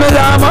left me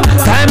llama.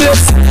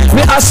 Timeless,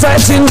 me a sight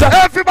ginger.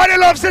 Everybody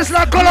loves this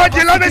like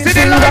Colonji, let me see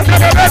the light.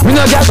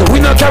 We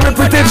no carry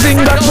pretty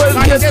thing that well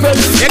get well.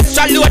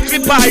 Extra load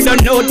triple, don't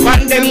know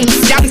pan them.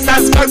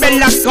 Youngsters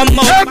gorillas come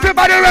out.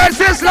 Everybody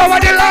raise this low and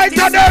the lights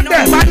are them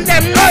there. Pan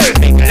them,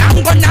 big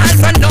long gun all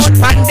run out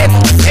pan them.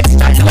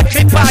 Extra load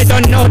triple,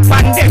 don't know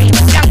pan them.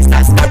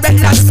 Youngsters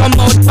gorillas come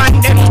out pan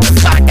them.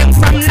 Pan them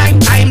from night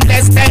time,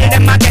 let's tell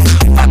them again.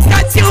 Fuck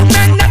that you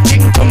man,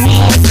 nothing to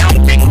me.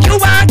 Something you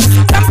want,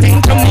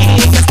 something to me.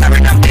 Just a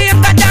rhythm play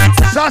the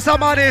dancer.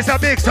 Shashamane is a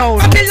big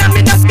sound. Babylon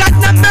me just got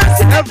no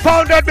mercy. Them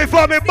founded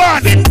before me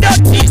born. In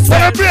dirty, so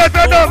they play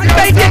for them.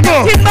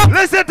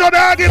 Listen to the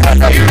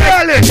argument of the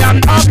really.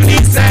 Them ugly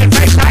self,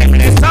 like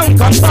Timeless sound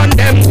come on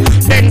them.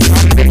 Then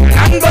some big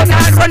long gun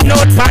all run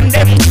out pan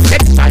them.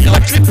 Extra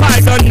load triple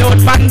don't know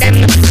pan them.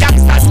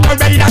 Youngsters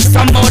gorillas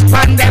come out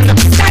pan them.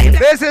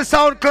 This is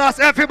sound class.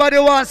 Everybody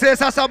wants to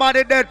say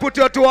Shashamane dead. Put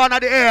your two hands in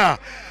the air.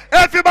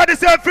 Everybody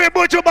say free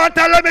Buju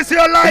Bantan, let me see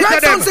your lights.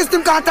 Right sound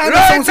system, can't time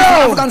right sound system,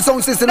 African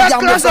sound system,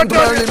 Gambian and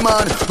Berlin,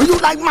 man. You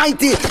like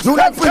Mighty, you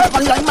like Prince,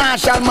 you like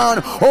Marshall,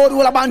 man. All the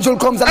whole banjo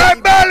comes alive.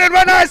 Hey, Berlin,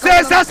 when I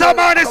say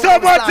Shashamane,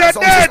 someone said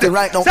dead.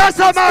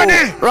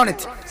 Shashamane. Run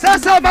it.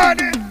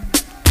 Shashamane.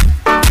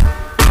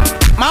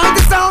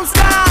 Mighty sound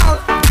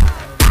style.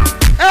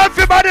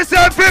 Everybody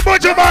say free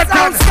Buju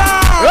Bantan.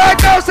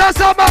 Right now,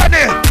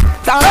 Shashamane.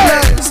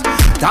 Timeless.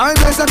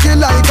 Timeless a kill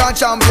like a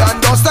champion,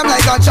 dust them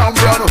like a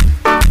champion.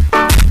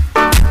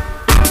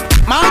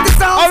 Mighty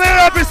sound. I will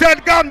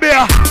represent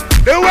Gambia.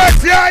 The West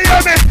here,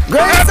 hear me.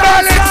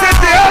 Berlin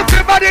City,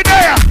 everybody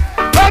there.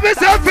 Let me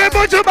say free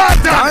Buju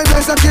Bantan.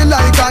 Timeless a kill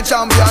like a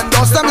champion,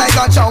 dust them like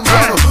a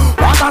champion.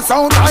 What a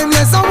sound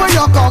Timeless and where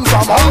you come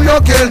from, how you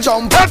kill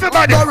champion.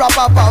 Everybody,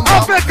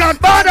 African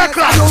border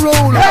class.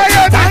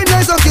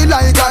 Timeless a kill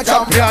like a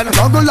champion,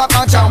 double like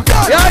a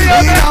champion.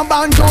 a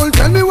banjol,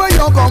 tell me where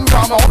you come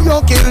from. How you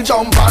kill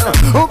jump on.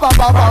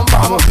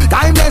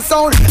 Timeless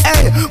sound,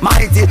 hey,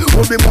 mighty.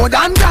 Would be more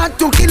than that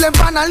to kill them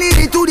and lead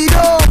it to the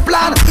door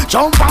plan.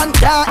 Jump and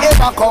can't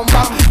ever come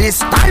back. This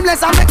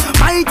timeless I make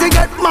mighty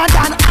get mad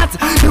and hot.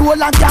 The whole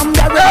of them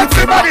they're ready.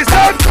 Everybody's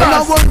out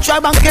class. One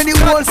tribe and get the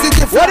whole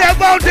city flat. What they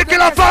about to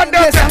kill a fan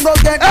them? Yes, I'm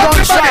gonna get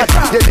gunshot.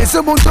 They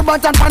listen to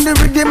button and the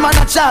rhythm and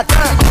a chat.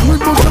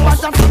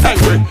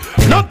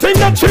 Nothing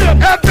not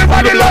change.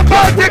 Everybody love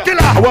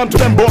particular. I want to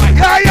them boy.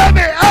 Yeah, yeah,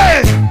 me,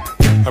 hey.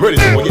 I'm ready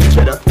to go get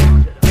cheddar.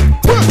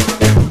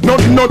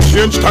 Nothing not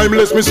change,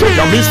 timeless me say.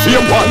 I miss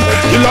same one,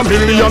 kill a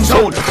million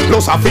sound,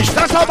 plus a fish.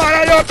 That's how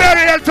man your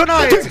burial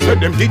tonight.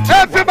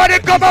 Everybody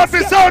come out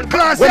for sound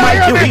class. When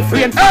I kill the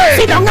friend,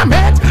 sit down a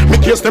mate. Me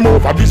case them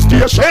over this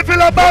station. If you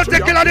about to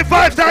kill the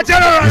 5-star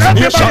general,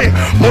 everybody.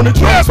 Money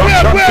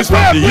transaction, this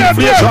not the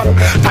inflation.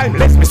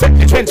 Timeless me set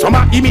the trends from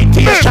my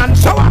imitation.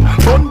 So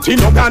bunty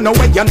no gone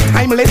away and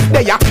timeless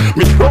there.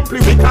 Me properly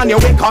we can you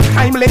wake up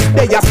timeless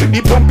there. See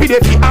the bumpy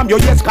if you am your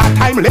yes got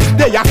timeless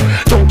there.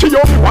 Don't you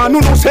one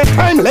who no say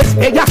timeless.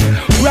 Yeah,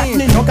 right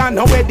no gone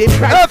away the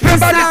price.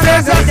 Everybody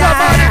says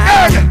somebody.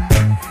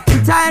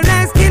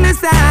 Timeless killer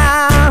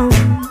sound.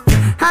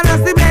 And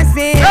that's the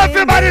blessing.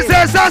 Everybody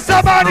says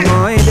somebody.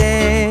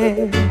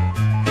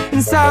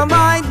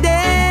 Somebody.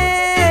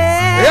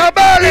 Yeah,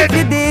 if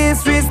you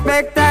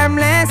disrespect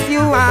timeless, you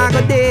are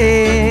good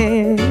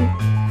day.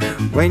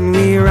 When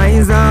we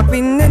rise up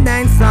in the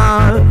dance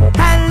hall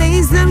and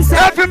listen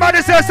to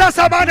everybody says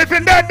somebody if you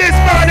dead this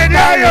morning.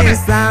 Yeah,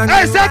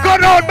 hey,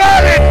 second round,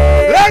 Berlin.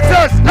 Let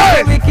us,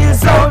 hey. We kill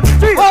sound.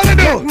 What we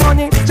do?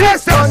 Money.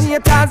 Justice.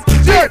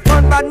 Street.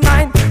 One bad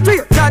mind.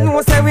 Street. God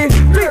knows say we.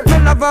 Street. Me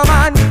love a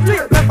man.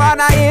 Street. Me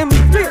father him.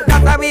 Street.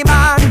 That's how we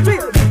man.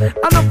 Street.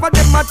 Enough of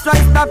them a try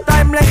stop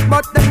timeless,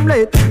 but them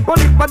late.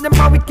 Only for them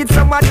a wicked,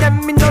 some of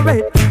them in the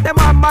rate. Them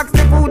a max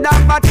the food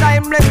up a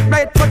timeless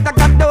plate. But I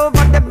got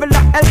over devil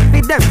a help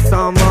with them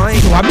some boy.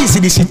 You are busy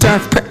this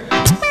time.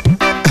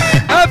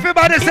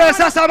 Everybody says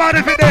somebody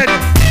if you dead.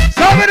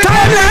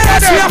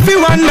 Timeless, we have to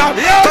wonder.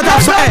 But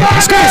that's so,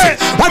 it's crazy.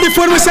 What if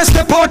when we say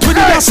step out, we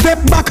do a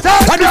step back?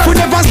 What if we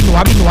never know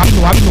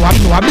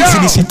I'm busy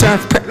this time?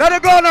 Let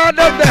it go on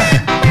them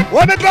there.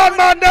 When it go on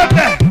man them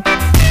there.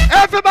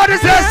 Everybody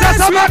says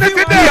somebody if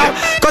you dead.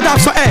 Cut off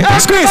so,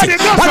 it's crazy.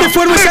 What if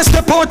when we say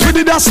step out, we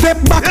did a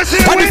step back?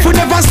 What if we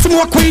never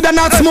smoke weed and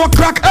not smoke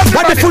crack?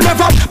 What if we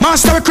never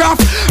master a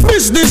craft?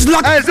 Business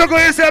luck. Hey, so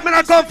go you say, me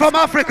not come from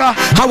Africa.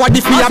 How what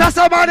if we have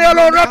somebody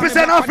alone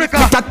represent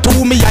Africa? That to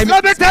me,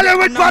 let me tell you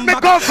which one me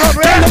come from.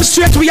 Tell them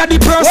straight we are the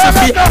person.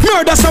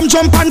 Murder some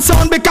jump and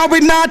sound because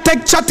we not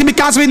take chatty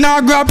because we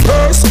not grab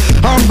purse.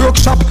 I'm broke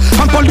shop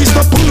and police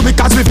not pull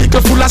because we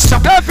vehicle full of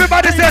shop.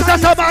 Everybody says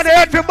somebody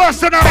head for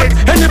bus tonight.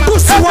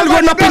 Pussy will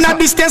run up in a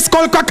distance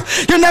skull crack.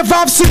 You never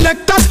have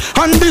selectors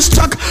on this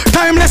track.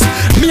 Timeless,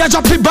 me a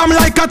drop the bomb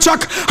like a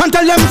truck. And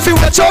tell them if you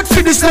watch out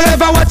for this,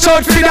 never watch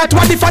out for that.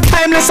 What if a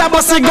timeless a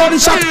bust a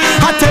gunshot?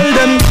 I tell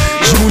them,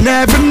 you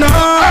never know.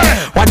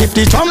 What if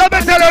the drum? Let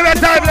me tell you where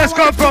timeless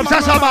come from,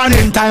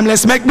 Shashamane.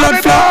 Timeless make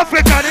blood flow.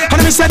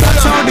 And me said that's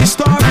how the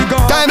story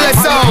goes. Timeless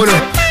sound.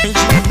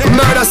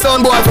 Murder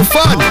sound boy for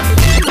fun.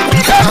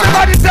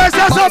 Everybody says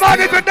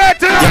somebody for dead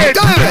tonight.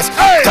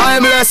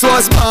 Timeless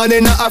was born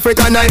in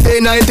Africa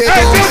 1992.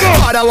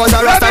 Father was a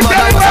Rasta,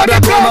 mother was a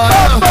black woman.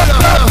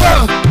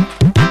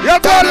 You're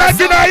going like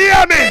you don't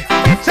hear me.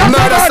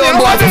 Murder sound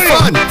boy for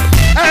fun.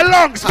 Hey,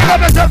 Lungs, give up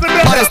yourself a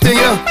bit. Hottest thing,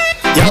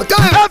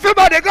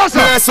 everybody go so.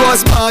 Timeless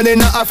was born in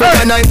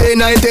Africa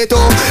 1992.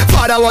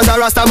 Father was a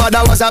Rasta,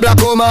 mother was a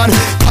black woman.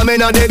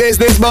 Coming on the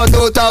business about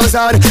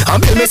 2000. I'm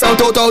in me sound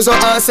 2006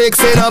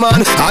 in a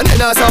man. And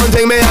then a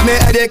something me have me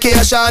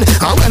education.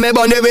 And when me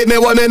bunny with me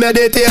want me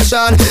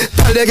meditation.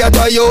 Tell the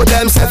ghetto youth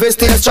them self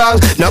stay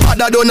strong. No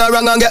matter do no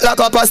wrong and get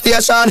locked up a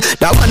station.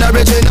 That one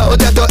original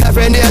get to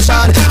every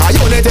nation. A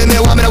unity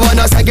me want, me no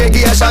want no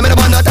segregation. Me no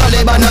want no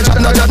Taliban, no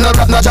chop, no chop, no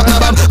rap, no chop, no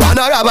bomb.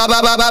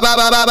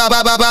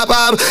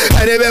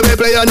 Anyway we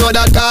play you know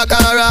that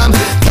Kakaram.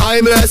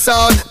 Timeless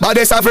sound, but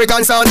this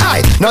African sound.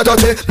 Aye, no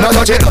touch it, no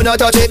touch it, no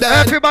touch it then.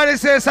 Everybody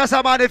says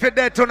Shashamane if you're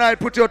dead tonight,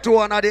 put your two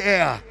on the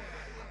air.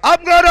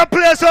 I'm gonna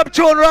play some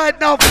tune right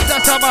now for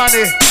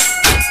Shashamane.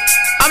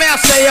 I mean I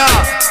say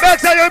make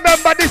sure you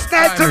remember this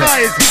night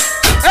tonight.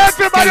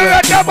 Everybody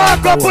let them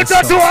mark up, put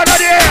your two on the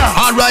air.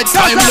 Alright,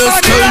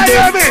 timeless kill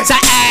them. Say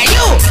hey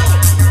you,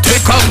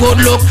 take a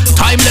good look.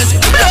 Timeless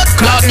blood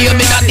clot near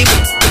me that the.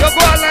 You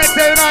go online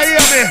say you not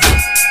hear me.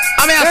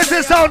 This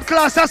is sound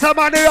class,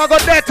 Shashamane, you are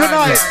going dead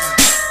tonight.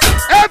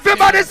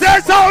 Everybody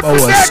says sound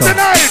dead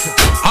tonight.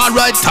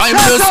 Alright,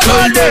 timeless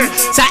kill them.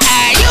 Say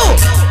hey you,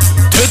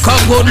 take a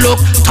good look.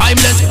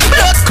 Timeless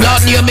blood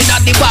clot near me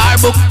not the bar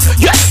book.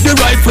 Yes, the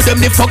right for them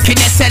the fucking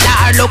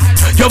SLR look.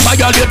 You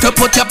violate to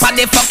put up on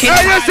the fucking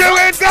hey, you see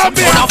it got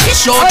me. Some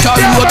fish out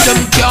and road them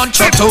can't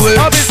shut away.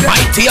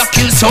 Mighty a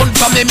kill sound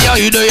from him ya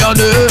hide ya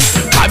there.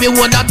 I mean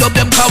one a dub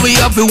them cause we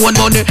have one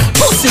money.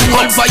 Pussy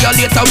one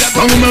violator we are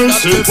going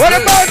to. What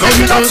about the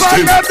killer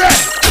from them there?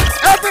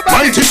 Everybody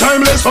Mighty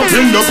timeless up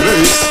in the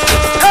place.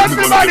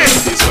 Everybody.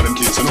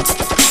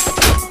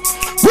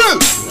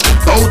 Well,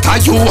 out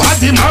of you are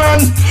the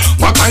man.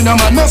 What kind of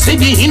man must see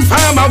the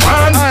informer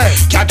one?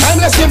 Can't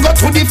timeless them go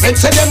to the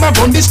feds, say them a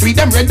run the street,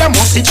 them red them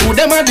must see through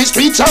them on the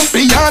street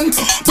champion.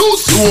 Do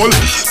soul,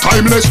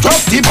 timeless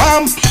drop the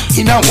bomb.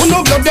 In a one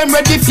of them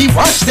ready fi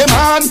wash them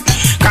on.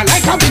 Can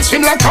like a bitch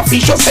swim like a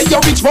fish, you say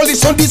your rich body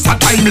so this a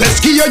timeless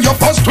key your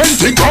first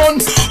 20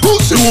 gun. Do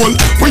soul,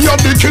 we are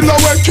the killer,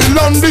 we kill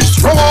and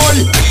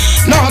destroy.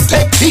 Now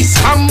take this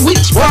from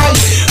which way?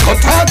 Cut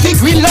out the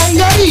grill and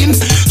in.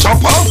 Chop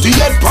off the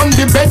head from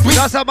the bed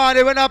with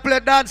Shashamane, when I play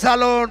dance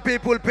alone,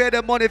 people pay the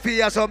money for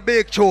you some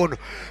big tune.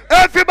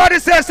 Everybody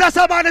says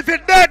Shashamane if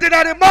it's dead in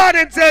the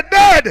morning, say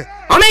dead.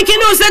 I'm making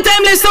news the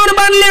timeless sound, the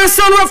band lyrics,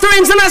 sound rough the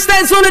rings and I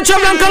stand so the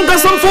trouble and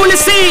conquer some foolish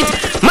seed.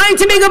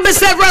 Mighty big up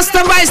yourself,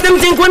 Rasta vice, them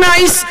think we're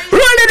nice.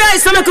 Roll the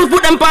dice and I could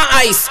put them on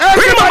ice.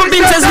 Bring them up a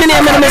pinches, me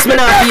name and miss me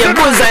not be a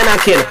bullseye and I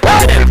kill.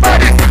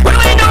 What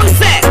do I know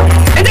say?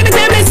 And then the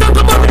timeless sound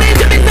come up with the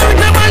intimate sound,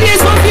 the band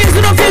lyrics, one face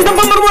to the face, the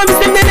bomber one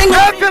step, then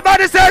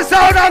everybody says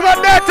sound, I got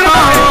that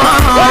tonight.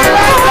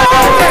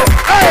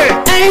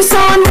 Hey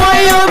son,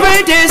 boy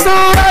over there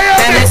son.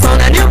 Tell me son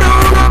and you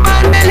don't know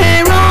man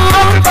belly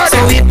wrong. So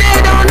if they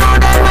don't know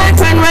that my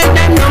friend write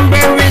them number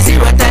is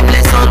 0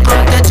 timeless son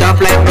come to chop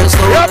like the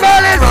stone. Your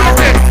belly is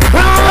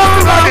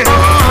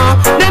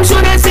them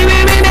should have seen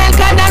me in El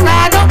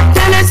Colorado.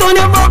 Tell us on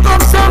you buck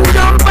up some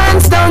jump and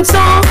stunt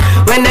song.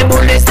 When the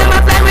bullets them a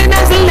fly with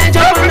us in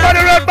legend. Everybody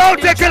run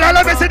bounty killer,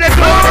 let me see the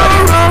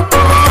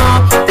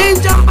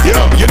Yo,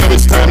 you know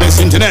it's timeless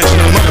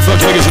international,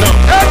 motherfucking niggas, you know.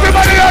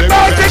 Everybody run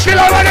bounty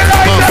killer when they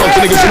like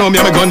motherfucking niggas, you know me,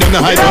 I'm a gun down the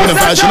hype, I'm a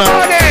fashion up.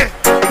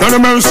 None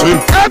of mercy.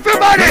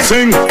 Everybody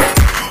sing.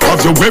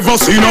 Have you ever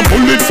seen a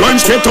bullet flying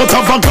straight out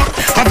of a gun?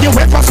 Have you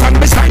ever stand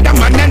beside a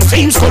man and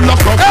seen skull up?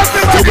 You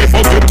ever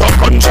get a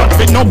gunshot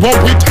with no war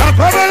with her?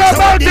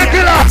 Bounty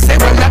killer.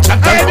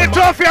 Hey, the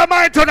trophy of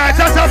mine tonight,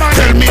 Shashamane.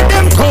 Tell me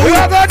them cold.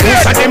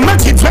 Most of them are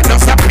kids when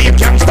us a play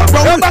gangsta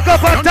roll. Come back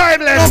up on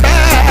timeless.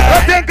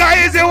 You think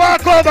I easy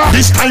walk over?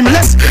 This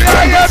timeless.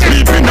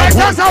 Sleeping up.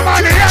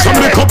 Some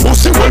make up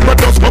pussy well, but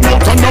just come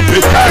out and up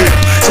it.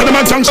 So them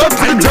a junction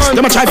timeless.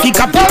 Them a try pick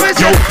up.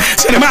 Yo,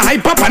 say them a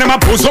hype up and them a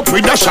pose up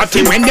with a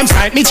shotty. When them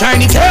sight me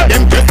Chinese,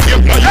 them get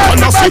killed. Now you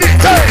wanna see.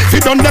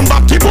 Fit on them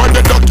back, boy,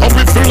 the doctor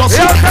with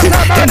philosophy.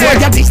 Them boy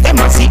get this, them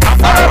a see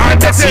after all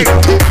the sick.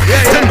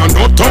 Them no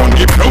know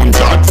Tony Brown,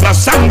 George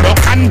Flash, and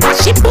Buck and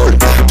Bashy Bull.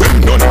 Them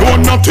no know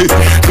nothing.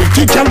 They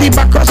teach all the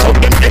backers of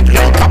them head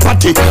like a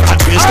patty. A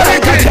trace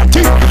like a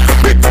catty.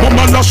 Big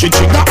mama lost it,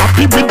 she got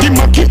happy with the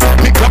monkey.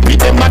 Me copy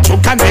them a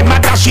choke and them a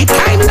dash it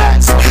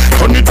timeless.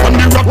 Turn it on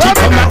the rocky,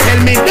 come and tell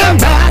me them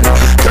bad.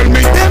 Tell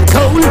me them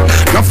cold.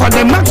 Not for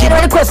them a keep.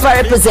 Request for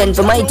represent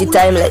for Mighty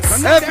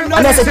Timeless.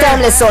 And I say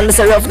timeless sound, I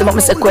say rough them up, I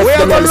say quest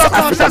them, I say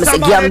Africa, I say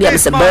Gambia, I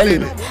say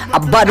Berlin. A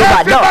bad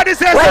no.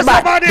 Well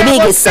bad, the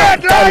biggest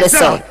sound, timeless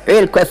sound.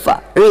 Real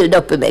Queffa, real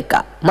dopey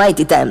maker.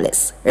 Mighty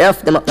Timeless.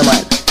 Rough them up the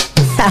man.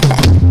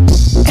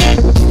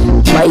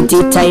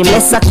 Mighty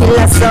Timeless, a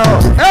killer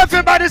sound.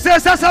 Everybody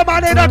says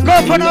Shashamane that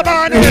come from the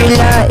band. Real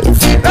life.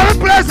 Let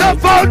me play some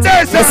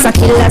foundation. It's a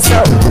killer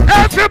sound.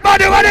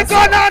 Everybody want to go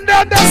on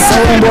them.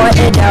 Some boy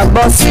head a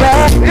bus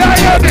where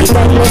Mighty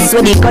Timeless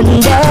with the gun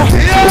there.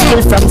 We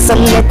kill from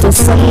Sunday to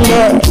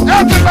Sunday.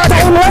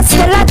 Timeless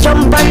still a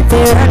jump and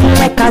tear and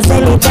make us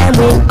anytime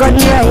we gun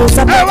rise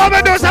up. Hey, what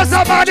we do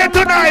Shashamane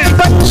tonight?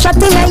 Gunshot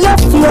in your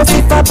face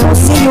if a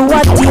pussy you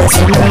a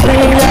taste in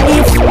real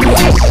life.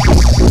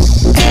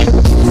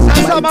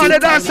 Shashamane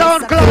that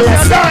sound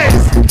class, guys.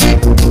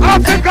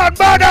 African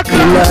border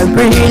class.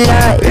 Real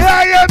life.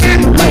 Yeah, me.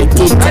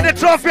 And the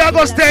trophy I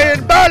go stay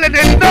in Berlin.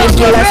 It's not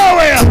from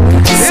nowhere.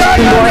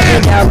 Some boy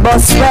in a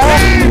bus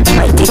where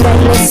Mighty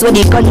Timeless with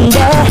the gun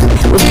there.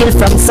 We kill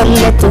from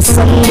Sunday to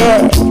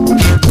Sunday.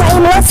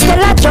 Timeless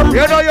still a jump.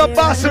 You know your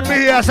boss will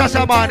be here,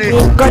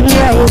 Shashamane. Gun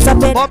rise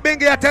up in. But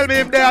Bingy tell me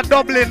if they are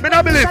Dublin. Me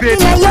not believe it.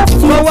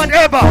 No one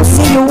ever.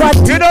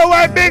 You know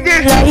why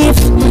Bingy?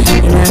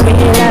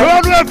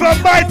 Run away from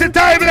Mighty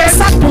Timeless.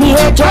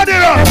 Turn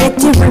it up.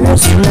 In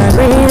a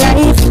real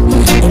life.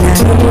 In a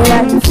real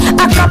life.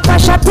 A couple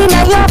shot in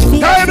a your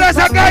feet. Timeless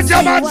a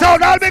ganja man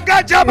sound. I'll be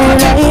ganja man.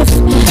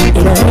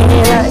 In a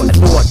real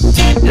life.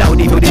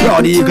 Loudy for the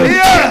Rod Eagle.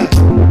 Yeah.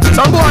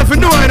 Some boy for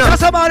doing it.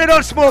 Shashamane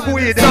don't smoke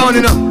weed. Sound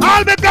enough.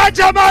 I'll be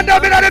ganja man. I'll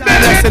be in the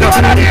building.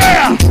 One of the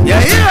air.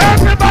 Yeah.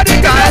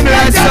 Everybody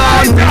timeless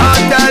sound. I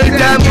tell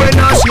them we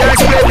not share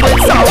split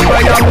with sound.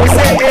 Where you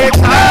say it.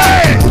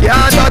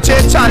 Can't touch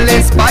it,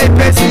 chalice. Pipe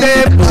is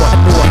lip.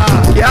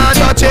 Can't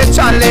touch it,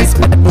 chalice.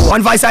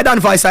 One vice side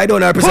and vice side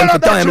don't represent the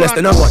timeless.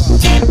 The number one.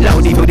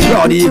 Loudy for the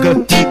Rod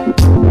Eagle.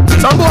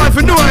 Some boy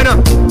for doing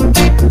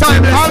it.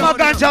 Timeless. All my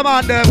ganja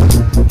man them.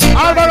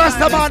 All the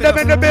Rasta man them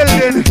in the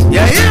building.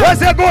 Yeah.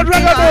 What's a good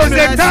reggae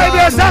music?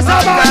 Timeless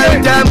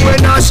Shashamane. Them we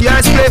not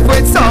share split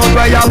with sound.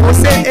 Where you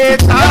pussy it.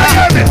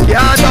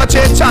 Can't touch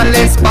it,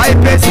 chalice.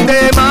 Pipe is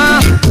name.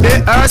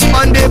 The earth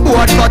on the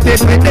board cut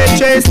it with the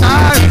chase.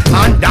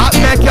 And that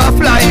make you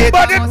fly it.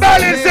 But in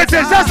Berlin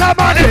city,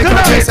 Shashamane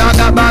tonight.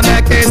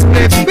 Make it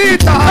split.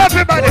 Beat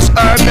everybody.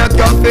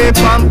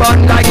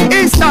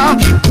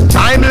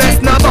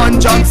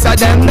 dogs of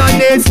them no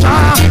need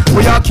straw.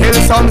 We a kill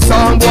some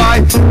sound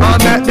boy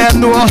and make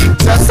them know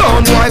the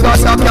sound boy got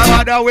some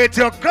camera with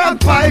your gun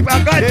pipe.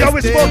 I got you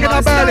with smoking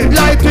about it.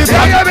 Like it,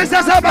 yeah,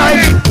 Mr.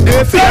 Sabine.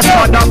 The face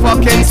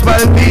motherfucking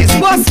swell piece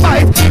was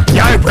fight.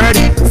 Yeah,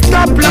 ready.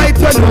 Stop light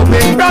when you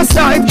make brass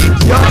tight.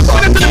 You're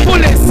going to the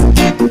police.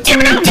 Give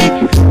me down.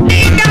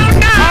 Kneel down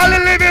now. All the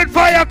living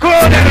fire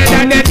code.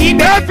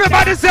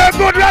 Everybody say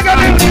good reggae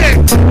music.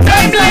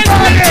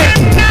 Everybody.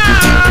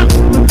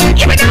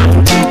 Give me down.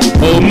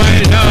 Oh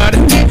my Lord.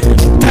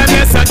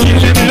 MS I kill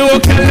them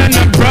local and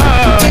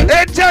abroad.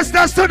 It's just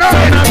us tonight.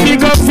 Turn a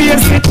big up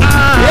face it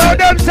on. Yo,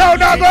 them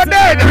sound are go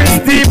dead.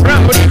 Steep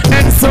road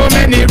and so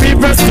many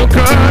rivers to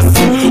cross.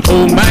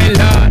 Oh my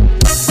Lord.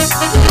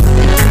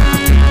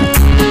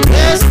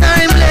 Yes,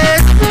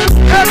 timeless.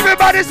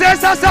 Everybody says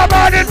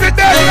Shashamane for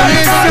dead.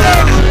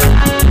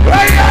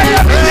 Why are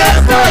you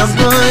just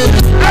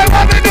I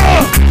want to know.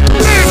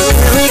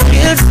 We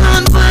kill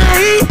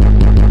somebody.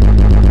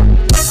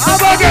 How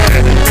about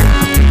it?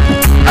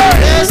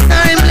 Yes,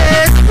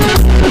 timeless.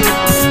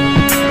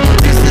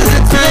 This is a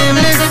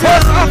timeless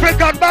West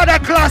African mother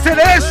class in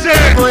history.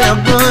 boy,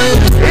 boy.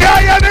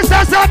 Yeah,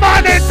 Mr.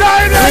 Shashamane,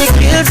 timeless. We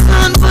kill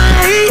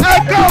somebody. A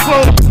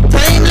couple.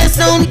 Timeless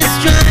on the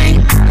strike.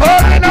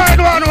 Call the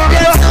 911.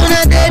 Yes, on a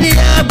daddy,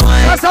 yeah,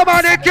 boy.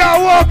 Shashamane can't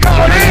walk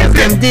out easy.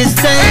 Them this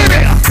time,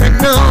 I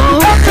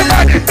know.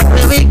 Everybody.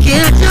 When we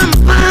kill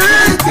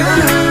Jampan,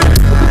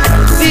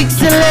 big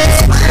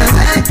selection.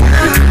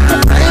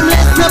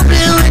 Timeless no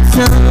play with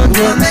sound.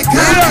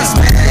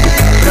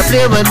 No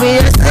play when we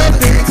are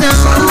stepping down.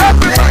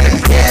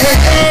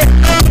 Yeah.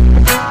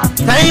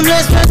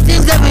 Timeless run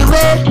things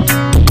everywhere.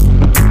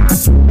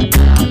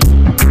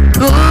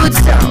 Good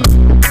sound.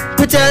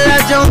 We tell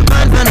her jump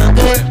and run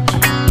away.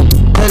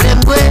 Tell them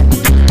go.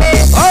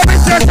 Oh,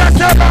 Mr.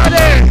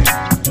 Shashamane.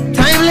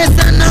 Timeless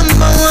and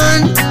number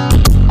one.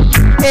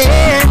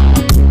 Yeah.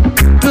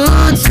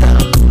 Good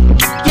sound.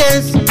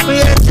 Yes, we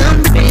are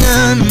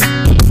champion.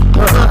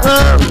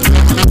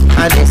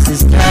 And this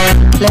is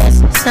timeless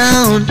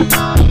sound.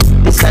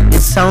 This is the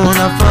sound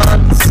of all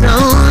the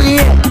sound,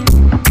 yeah.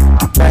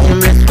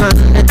 Timeless run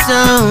the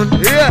town.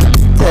 Yeah.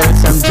 Tell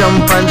some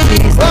jump and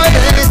please the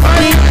best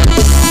thing.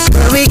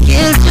 When we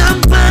kill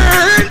jump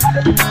on,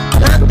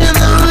 lock them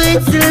away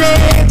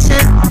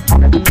selection.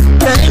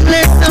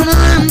 Timeless some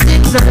run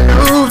things all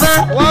over.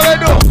 What we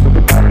do?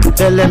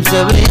 Tell them so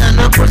we are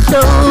not push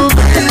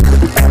over.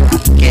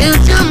 Kill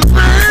jump on,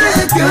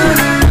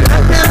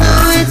 lock them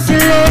away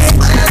selection.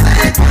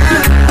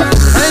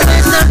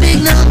 Timeless a big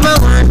number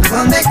one.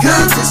 When they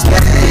come to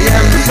stay,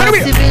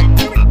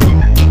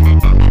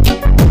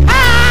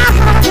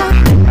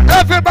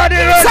 everybody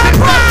run this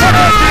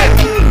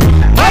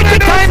What we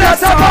do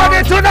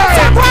Shashamane tonight?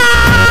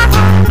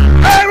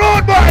 Hey,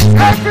 road boys,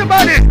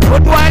 everybody.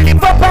 Good boy,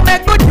 live up and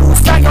make good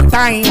use of your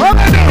time.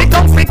 We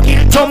come for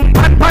kill, jump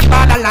and pan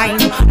ball a line.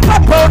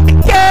 Pop out the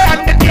gear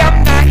and the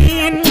damn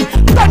nine.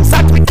 Guns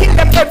that we kill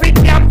them every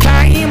damn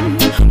time.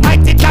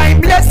 Mighty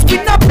timeless, we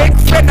no big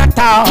friend at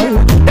all.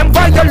 Them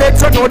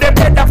violate, you know they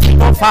better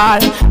feel fall.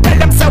 Tell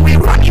them so we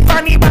run it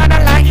on the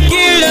line.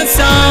 Kill the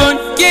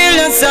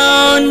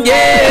sound,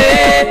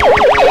 yeah.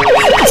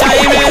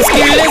 Timeless,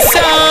 kill the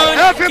sound.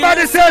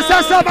 Everybody says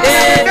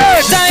Shashamane.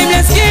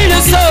 Timeless, kill the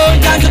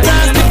sound. Can't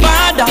cross the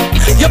border.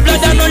 Your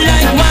blood don't run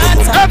like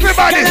water.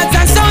 Everybody. Cannot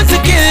and sound to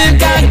kill.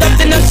 Can't stop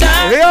the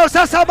nation. Yo,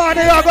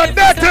 Shashamane, you got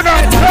dead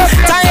tonight.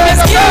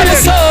 Timeless, kill the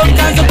sound.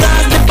 Can't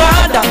cross the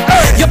border.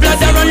 Your blood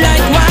don't run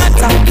like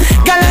water.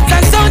 Cannot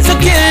and sound to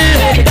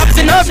kill. Stop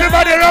the nation.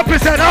 Everybody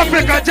represent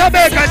Africa,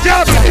 Jamaica,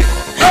 Germany.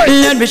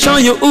 Let me show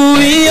you who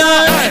we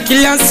are.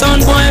 Kill your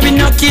son, boy, we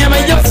no care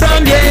where you're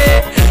from,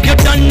 yeah. You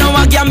don't know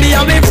what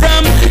Gambia we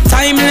from.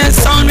 Timeless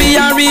sound, we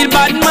are real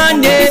bad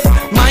man, yeah.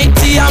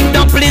 Mighty, I'm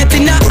done plate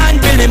in the hand.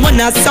 Build him on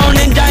a sound,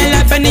 enjoy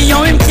life any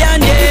how him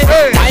can,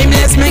 yeah.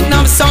 Timeless, make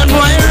no sound,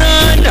 boy,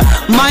 run.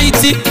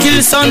 Mighty,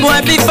 kill sound,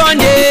 boy, be fun,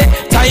 yeah.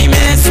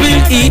 Timeless,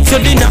 will eat your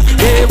dinner,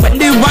 yeah. When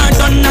the war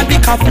done, at the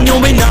coffin, you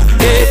winner,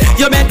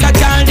 yeah. You better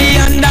call the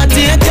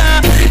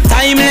undertaker.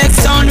 Timeless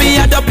sound, we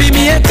are the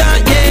maker,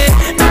 yeah.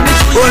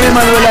 Holy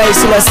man will I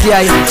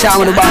Celestia,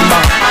 Charm the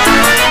Bamba.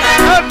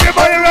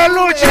 Everybody run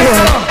Lucia.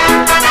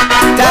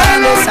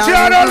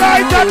 Lucia, the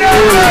light of them.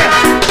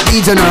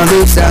 DJ no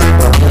Lucia.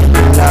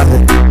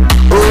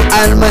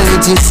 Oh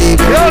Almighty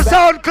Savior. Your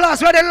sound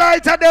class where the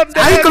light of them.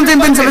 I come to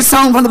invent a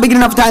sound from the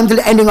beginning of time till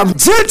the ending of it.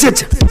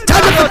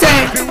 Time for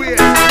time.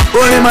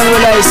 Holy man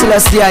will I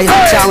Celestia,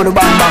 Charm the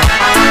Bamba.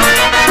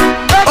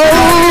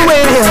 Oh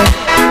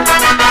well.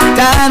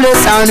 Time the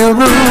sound of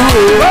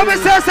rule. What we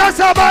say,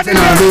 Shashamane?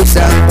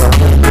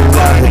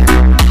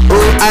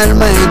 Oh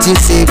Almighty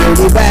Savior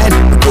divine,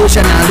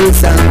 ocean and the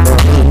sound,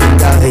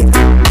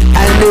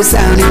 and the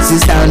sound is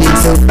sounding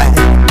so fine.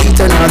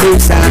 Eternal the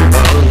sound,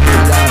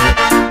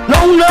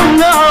 Long, long,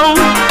 long.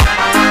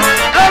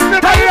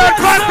 Everybody on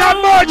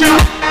Quantum Mojo.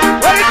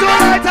 What you do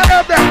light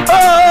of them?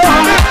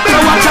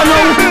 Now watch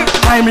alone.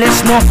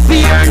 Timeless, no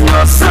fear,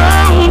 no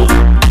sound.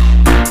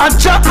 A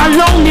jack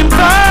alone in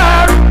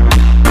bar.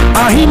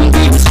 Him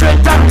give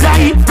straight up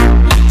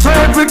life. So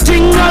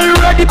everything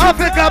already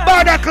Africa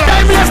border class.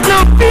 Timeless,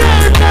 no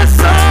fear, no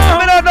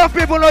sound. Not enough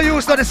people know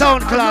use to the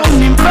sound class.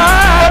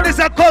 But this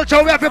is a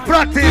culture we have to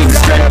practice.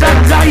 And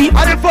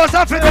the first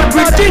African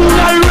everything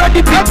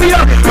already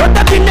prepared. But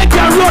that thing they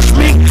can rush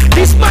me.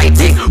 This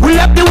mighty, we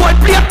have the world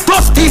play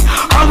dusty.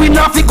 And we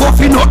not fi go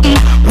for nothing.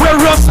 We're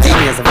rusty.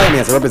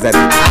 Yes, represent.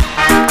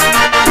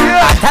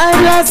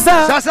 Timeless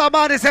sound.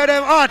 Shashamane say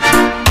them hot.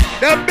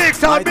 Them big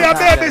sound be a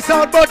baby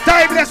sound, but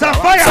timeless a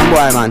fire. Some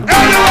boy, man.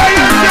 Anyway,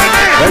 you see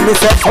me. When me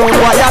say sound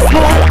boy a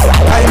smoke,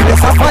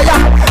 timeless a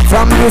fire.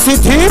 From you see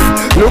thief,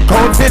 look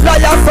out the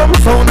liar. Some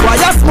sound boy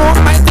a smoke,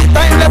 mighty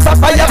timeless a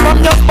fire.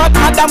 From your spot,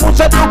 Madam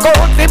Mushet, look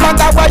out the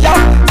bag of wire.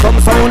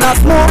 Some sound a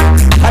smoke,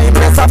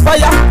 timeless a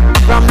fire.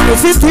 From you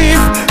see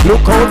thief,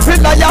 look out the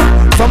liar.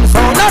 Some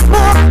sound a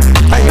smoke,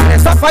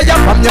 timeless a fire.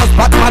 From your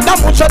spot, Madam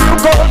Mushet,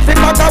 look out the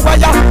bag of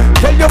wire.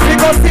 Tell you fi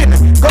go sin,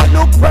 go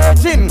look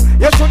virgin.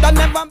 You shoulda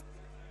never.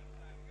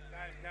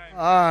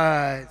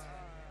 Alright.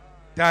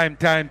 Time.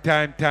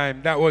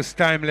 That was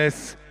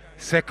timeless.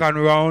 Second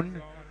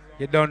round.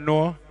 You don't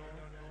know.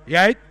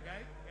 Right?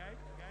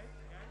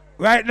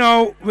 Right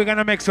now, we're going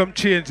to make some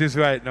changes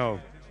right now.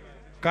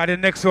 Because the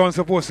next one's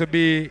supposed to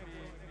be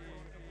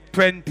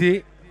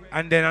 20.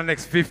 And then the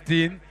next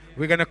 15.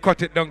 We're going to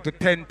cut it down to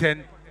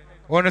 10.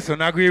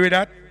 Understand? Agree with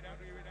that?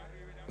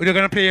 We're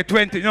going to play a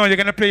 20. No, you're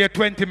going to play a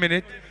 20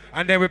 minute.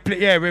 And then we cut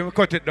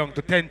it down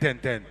to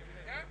 10.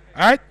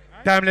 Alright?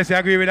 Timeless, you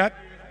agree with that?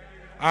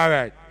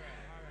 Alright.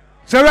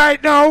 So right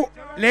now,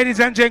 ladies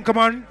and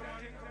gentlemen,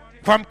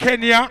 from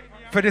Kenya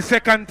for the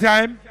second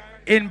time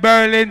in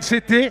Berlin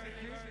City,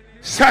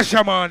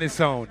 Shashamane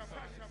sound.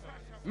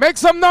 Make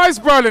some noise,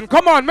 Berlin.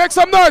 Come on, make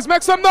some noise.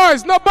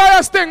 No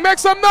bias thing, make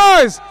some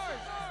noise.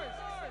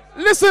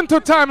 Listen to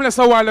Timeless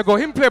a while ago.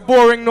 Him play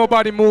boring,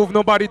 nobody move,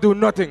 nobody do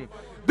nothing.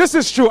 This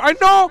is true. I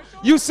know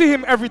you see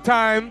him every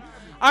time,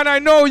 and I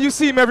know you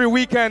see him every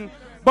weekend,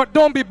 but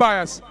don't be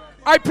biased.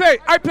 I play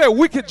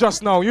wicked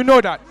just now, you know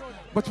that.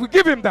 But we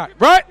give him that,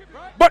 right?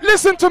 But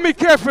listen to me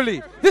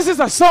carefully. This is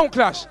a sound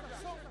clash.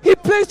 He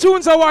played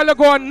tunes a while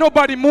ago and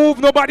nobody moved,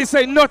 nobody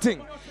say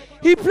nothing.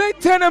 He played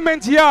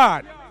Tenement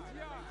Yard.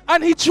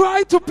 And he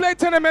tried to play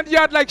Tenement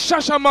Yard like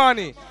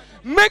Shashamane.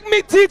 Make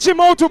me teach him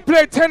how to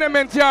play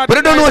Tenement Yard but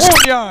in my own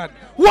yard.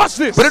 What's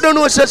this? But I don't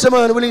know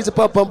Shashamane. We need to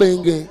pop on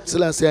bang. So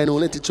last year I know,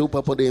 let it show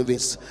pop on the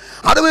invest.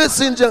 How do we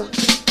sing, John?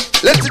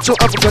 Let's show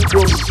African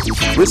throne.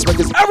 Respect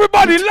is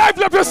everybody, live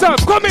up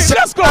yourself. Come in,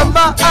 let's go.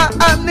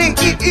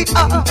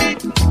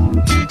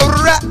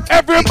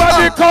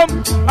 Everybody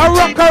come. A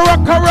rocker.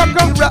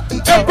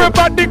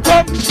 Everybody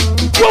come.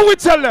 What we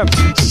tell them?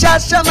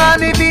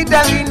 Shashamane beat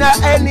down in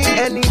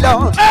any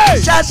law. Hey.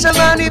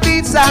 Shashamane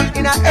beat sound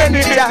in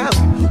any jam.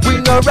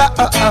 We no rap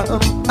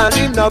and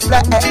we no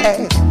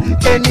play.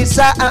 Any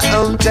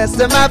sound, just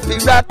a mafia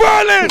rap.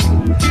 Berlin.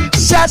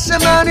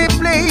 Shashamane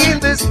playing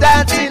this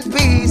dancing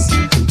piece.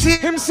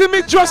 Him see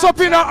me dress up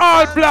in a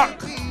all black.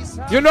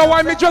 You know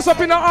why me dress up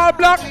in a all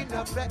black?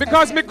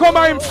 Because me come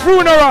in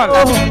funeral.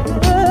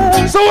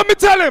 So what me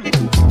tell him?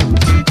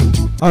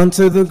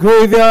 Unto the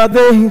graveyard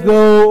they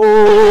go.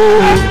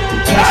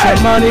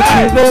 Shashamane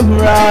keep them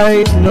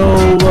right.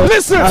 No,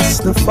 listen. That's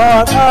the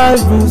fault I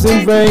rules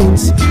and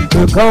reigns.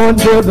 We're going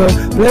to the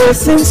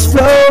blessings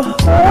flow.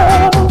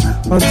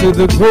 Unto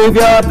the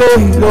graveyard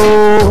they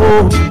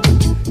go.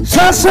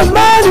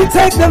 Shashamane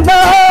take them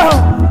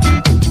down.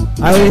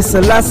 I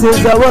Selassie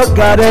is our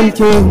God and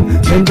King,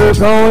 and we're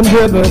going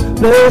where the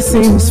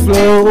blessings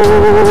flow.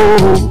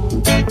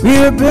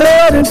 We're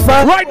blood and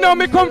fire. Right now,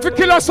 me come for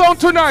kill a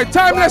sound tonight.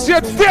 Timeless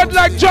yet dead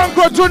like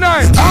Jungle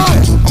tonight.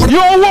 You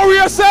all worry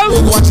yourself?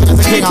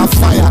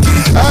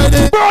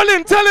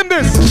 Berlin, tell him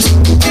this.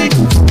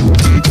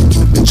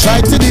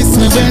 Try to diss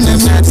me when I'm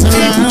not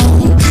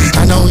around.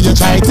 I know you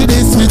try to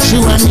diss me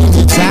true, I'm in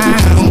the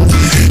town.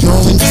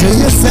 Knowing to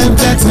yourself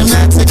that I'm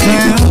not a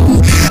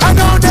clown. I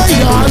know that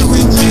you're all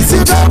with me,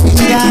 so going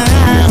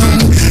down.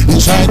 You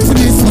try to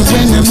diss me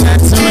when I'm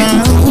not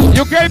around.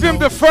 You gave him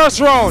the first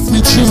round.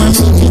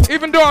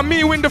 Even though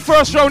me win the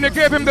first round, you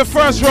gave him the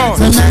first round.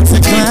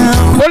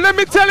 But let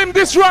me tell him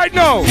this right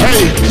now.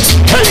 Hey,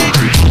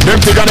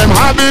 them figure them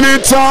having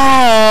it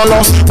all,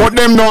 but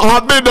them not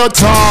having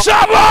it all.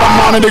 I'm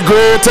one of the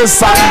greatest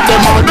side.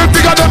 Them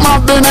figure them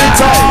having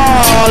it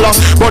all,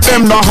 but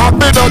them not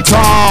having it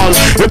all.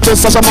 It is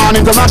such a man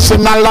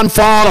international and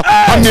fall.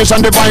 A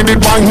nation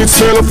divided by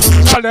itself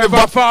shall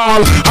never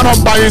fall. And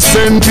up by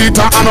St.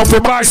 Peter and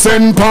up by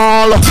St.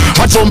 Paul.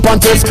 I jump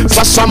and test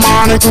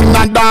Shashamane in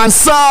a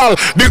dance hall.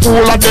 The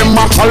whole of them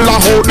a holler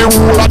out, the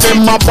whole of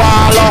them a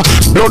ball.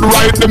 Blood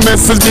write the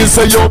message, me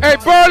say yo. Hey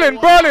Berlin,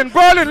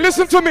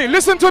 listen to me.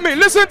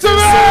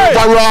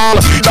 Overall,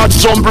 that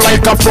jump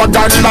like a frog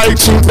and like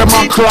shoot them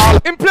a crawl.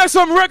 In play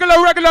some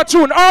regular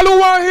tune. All who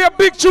want hear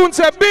big tune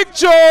say big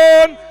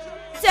tune.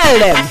 Tell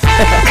them.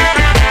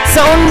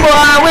 Sound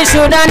boy, we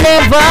shoulda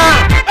never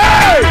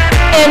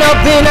end up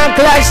in a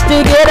clash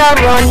together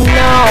run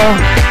now.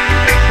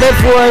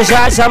 Before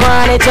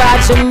Shashamane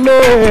touch a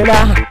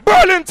murder.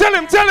 Berlin, tell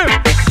him.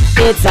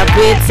 It's a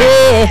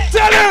pity.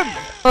 Tell him.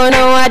 Oh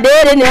no, I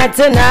did it here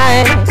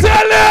tonight.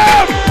 Tell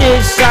him!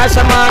 It's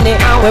Shashamane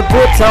and we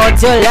put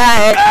out your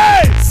light.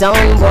 Hey!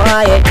 Sound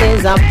boy, it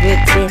is a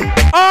pity.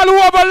 All who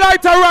have a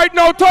lighter right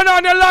now, turn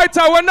on your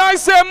lighter. When I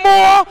say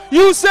more,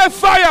 you say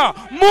fire.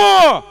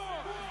 More!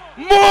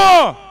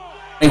 More!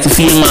 To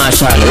feel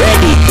Marshall.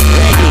 Ready.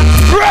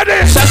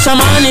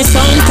 Shashamane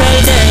sound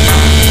tell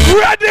them.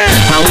 Ready.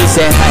 And we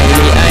say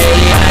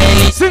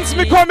highly. Since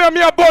me come here,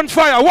 me a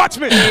bonfire. Watch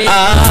me.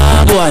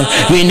 Ah boy,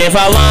 we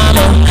never warm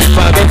up,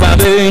 forever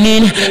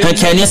burning.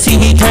 Can you see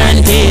the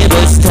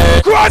turntables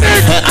turn?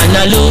 Chronic. And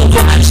I look,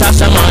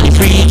 Shashamane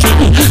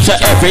preaching. So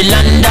every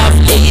land of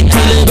hate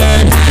will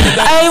burn.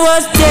 I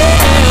was there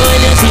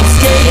when the ships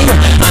came,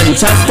 and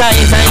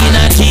chastised in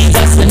a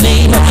Jesus'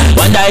 name.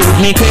 One day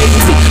with me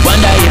crazy, one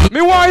day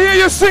me want to hear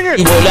you sing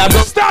it.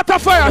 Start a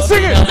fire,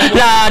 sing it.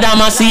 Lord, I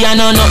must see I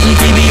know nothing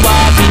to be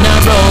walking a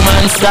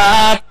Roman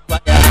start a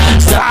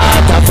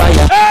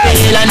fire.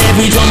 Hail and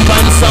every jump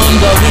and sound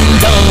going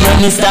down when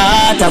we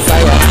start a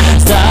fire.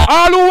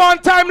 All who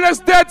want timeless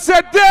dead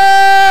say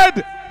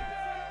dead.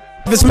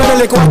 This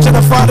melody watching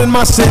the father and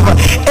massive.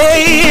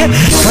 Hey,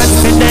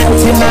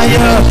 confident in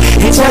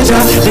you. Treasure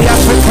the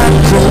African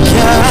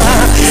culture.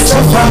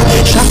 So far,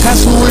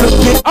 Shaka's who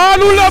look.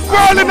 All who love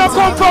Berlin and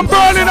come from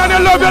Berlin and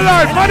they love your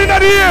life. Man in the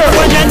ear.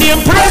 When your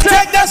name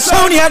protect the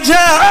sound your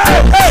jaw.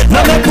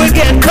 Now make we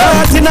get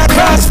caught in a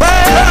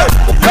crossfire.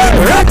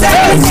 Protect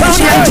the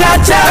sound your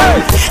jaw.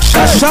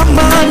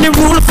 Shashamane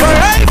rule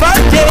forever.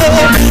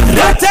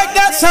 Protect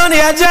the sound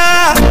your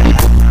jaw.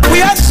 We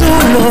are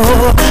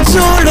solo.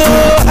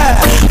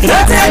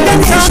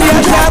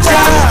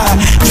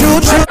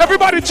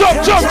 Everybody jump.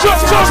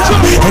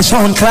 It's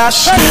sound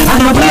clash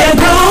and I play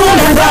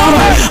down.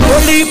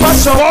 Only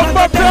pass on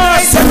my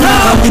place.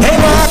 Hey,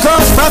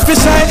 Marcus,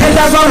 prophesy and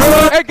I go.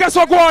 Hey, guess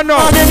what going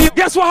on?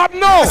 Guess what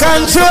happened now?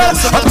 Control.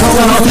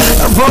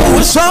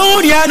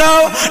 Sound, you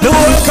know. The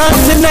whole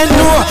continent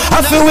know.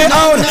 I feel we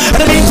out. And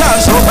the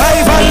meantime,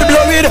 survival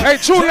blow it. Hey,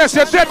 Tuneless,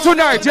 you're dead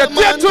tonight.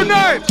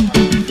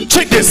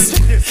 Check this.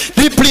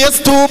 The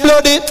place too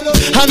bloody,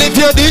 and if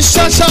you're this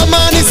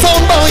Shashamane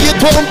sound boy, it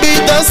won't be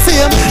the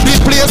same. The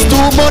place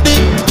too muddy.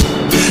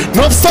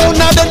 No sound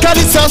now, the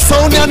cause a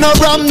sound you no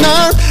ram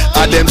now.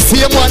 And them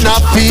same one a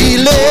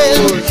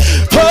feeling.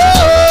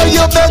 Oh,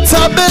 you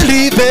better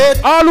believe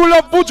it. All who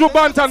love Buju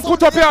Bantan,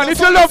 put up your hand. If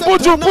you love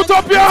Buju, put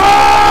up your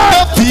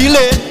hand. Feel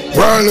it.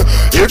 Well,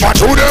 if I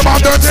told them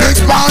I'm the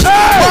 6 pounds,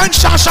 when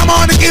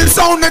Shashamane kill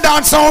sound, the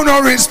dance sound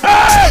or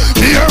respect.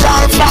 Here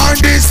I'll find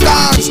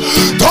distance.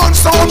 Don't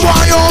sound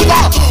boy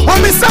over. When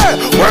me say,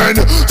 when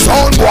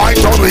sound boy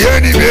turn the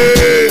enemy,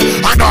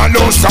 and all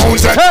those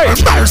sounds that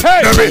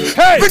mercenary.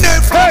 We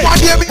name from one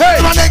year, we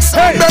never next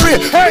berry.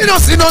 We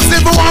don't see no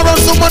civil war or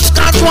so much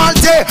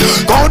casualty.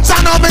 Guns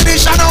and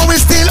ammunition, and we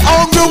still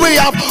hungry. We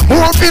have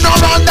more in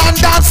around than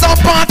dance a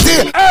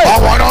party. I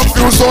want a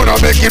few sound to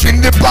make it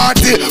in the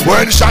party.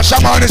 When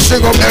Shashamane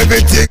string up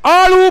everything.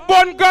 All who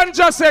burn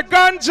ganja say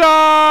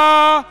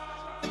ganja.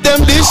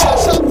 Them dish.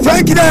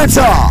 Frankie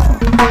Dancer.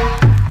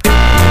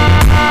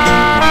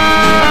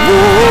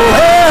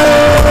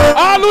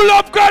 All who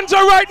love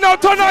ganja right now,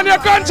 turn on your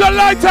ganja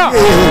lighter.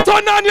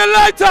 Turn on your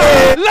lighter.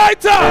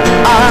 Listen.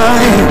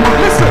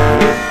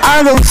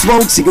 I don't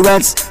smoke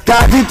cigarettes.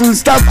 Got it to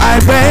stop. I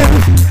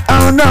breathe.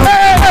 Oh no.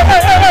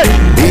 Hey.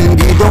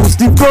 Bingy don't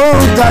sleep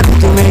cold. Got it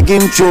to make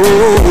him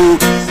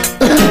choke.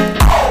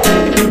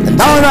 And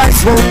all I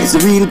smoke is a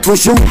real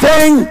pushing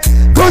thing.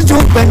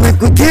 Pushing thing make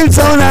we kill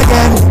sound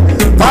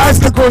again. Pass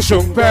the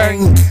pushing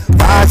thing.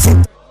 Pass it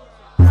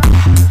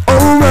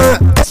over.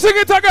 Sing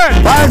it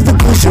again. Pass the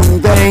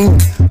pushing thing.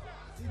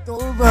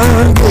 Over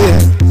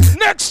again.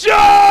 Next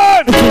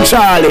John.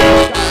 Charlie.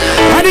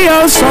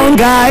 Adios, sound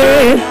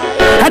guy.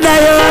 I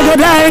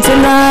die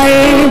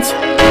tonight.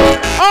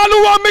 All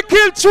who want me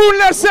kill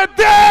Tuneless say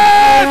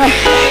dead.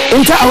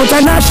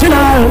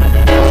 International.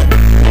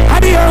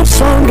 Adios,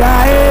 sound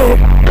guy.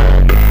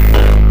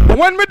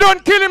 When me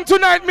don't kill him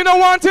tonight, me don't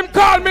want him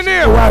call me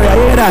name. Warrior,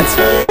 hear that?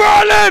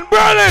 Berlin.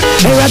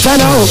 Hey, what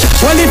I know?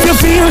 Well, if you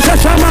feel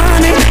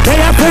Shashamane, they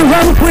have to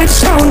run with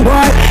sound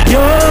boy. You're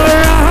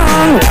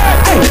wrong.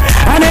 Hey,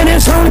 and any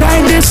sound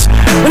like this,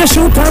 when I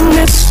shoot on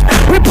this,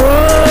 we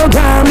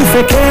program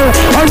for kill.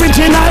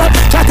 Original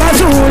Chaka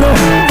Zulu.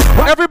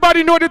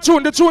 Everybody know the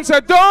tune. The tune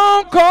said,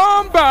 don't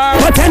come back.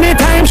 But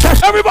anytime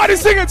Shash, everybody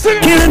sing it.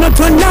 Killing up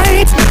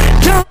tonight,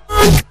 don't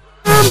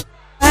come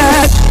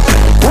back.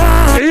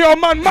 Yo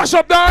man, mash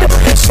up that.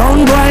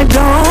 Sound boy,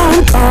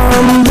 don't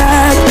come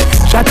back.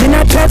 Shot in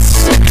a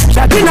chest,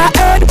 shot in a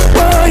head,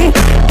 boy.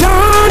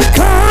 Don't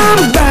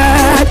come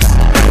back.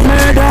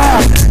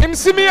 Murder. Him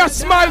see me a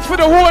smile for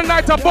the whole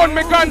night. I burn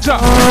me ganja.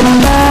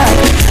 Come back.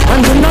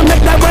 And do not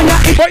make that when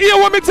I. But here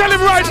what me tell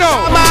him right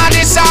now. Man,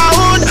 it's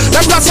sound.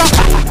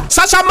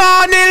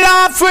 Shashamane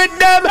laugh with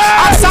them.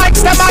 And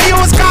sykes them I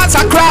use cause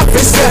I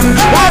crawfish them.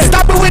 Won't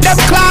stop me with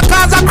them clock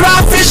cause I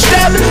crawfish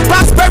them.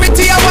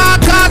 Prosperity I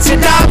want cause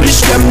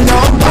establish them. No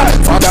bad.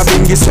 Father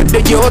Bingy said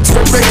the youth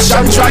for rich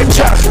and drive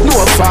jack.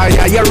 No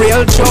fire, your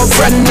real true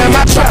friend them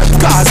a trap.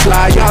 Cause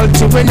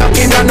loyalty we not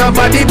in on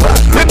nobody but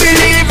we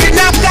believe in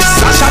a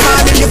God.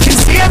 Shashamane you can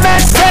see him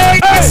at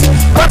face,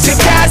 but you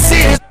can't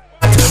see it.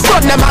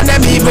 But them and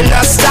them evil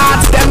start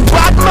them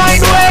bad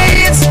mind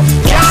ways.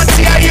 Can't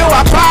tear you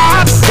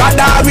apart. God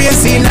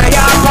always in a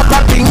yard.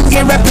 Papa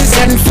Bingy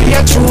represent for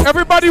your truth.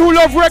 Everybody who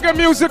love reggae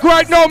music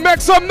right now,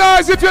 make some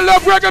noise if you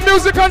love reggae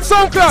music on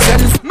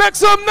SoundCloud. Make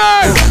some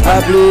noise.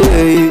 I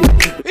play.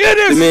 It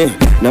is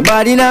me.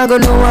 Nobody not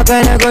gonna know what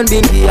kind of gun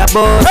Bingy a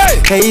boss.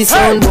 Hey,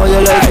 son, boy,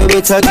 you like you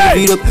better give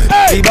it up.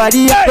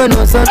 Everybody gonna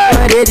know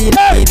something they didn't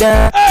need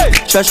that.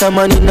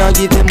 Shashamane not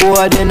give them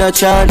boy then a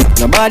chance.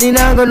 Nobody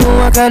not gonna know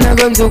what kind of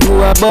gun to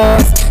go a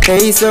boss.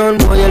 Hey, son,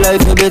 boy, you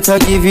like you better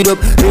give it up.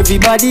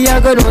 Everybody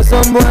gonna know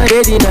some boy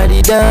they didn't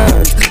the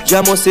dance.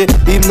 Jamo say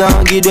him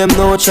not give them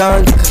no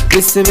chance.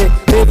 Listen me,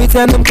 every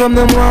time them come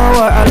them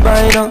war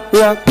albino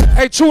rock.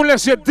 Hey,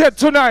 Tuneless, you're dead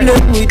tonight.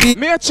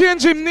 May I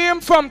change him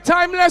name from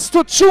Timeless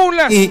to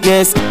Tuneless?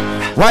 Yes.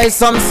 Why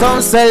some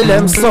songs say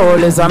them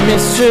soul is a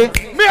mystery?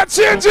 May I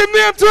change him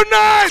name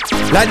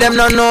tonight? Like them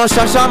not know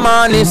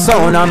Shashamane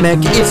sound and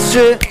make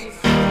history.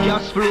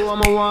 Just flow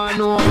my one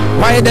know.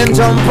 Why them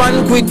jump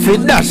on quick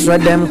fit dash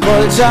with them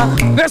culture?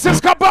 This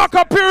is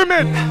Kabaka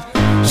Pyramid.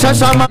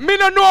 Shashamane. Me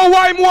no know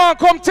why him want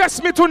come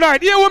test me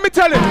tonight. Hear what me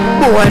tell him?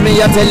 Boy,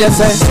 me I tell you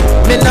say,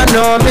 me no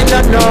know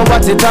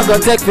what it a go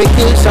take to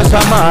kill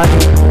Shashamane.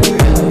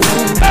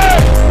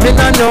 Me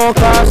no know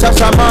cause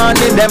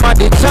Shashamane them are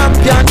the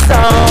champion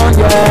sound,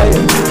 yeah.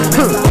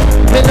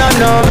 Me no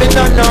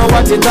know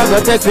what it a go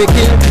take to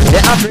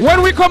kill.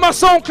 When we come a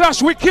sound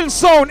clash, we kill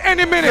sound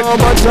any minute.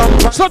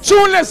 So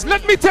Tuneless,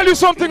 let me tell you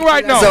something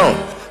right now.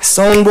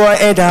 Sound boy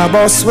head a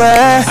boss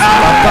where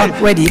Papa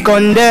where the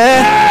gun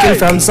there. Kill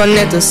from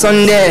Sunday to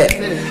Sunday.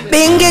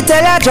 Bingy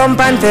tell a jump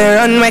and fair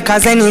run way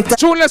cause anytime.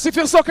 Tuneless, if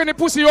you suck any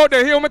pussy out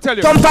there, hear me tell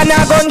you. Jump and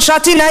a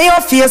gunshot in your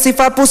face if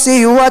a pussy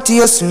you what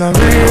you no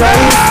real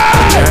life.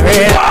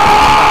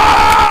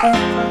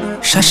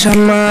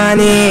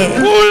 Shashamane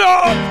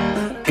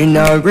in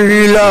a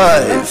real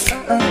life.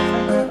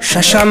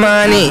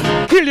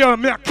 Shashamane kill you,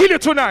 me kill you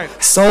tonight.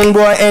 Sound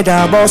boy head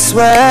a boss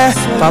where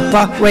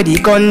Papa where the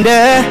gun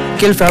there.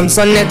 Kill from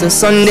Sunday to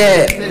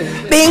Sunday.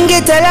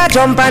 Bingy tell a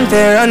jump and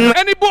fair run.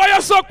 Any boy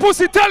you suck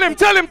pussy, tell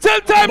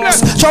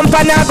Timeless. Jump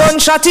and a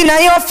gunshot in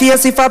your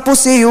face if a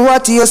pussy you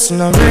what you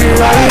no real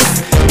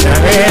life.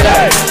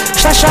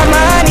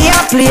 Shashamane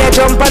a play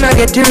jump and a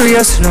get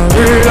serious no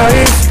real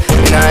life.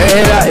 In a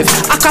real life.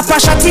 A cap a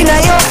shot in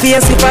your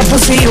face if a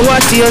pussy you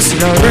what you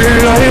no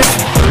real life.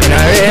 In a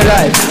real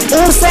life.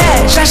 Who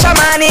said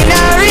Shashamane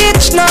not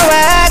rich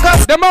nowhere go?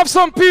 Them have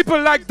some people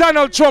like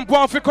Donald Trump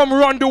want to come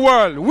run the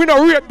world. We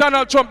don't rate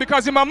Donald Trump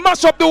because he might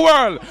mash up the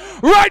world.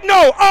 Right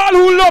now, all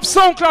who love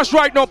Sound Clash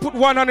right now, put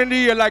one hand in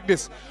the air like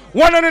this.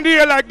 One hand in the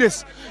air like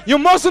this. You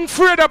mustn't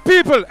afraid of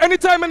people.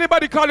 Anytime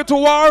anybody call you to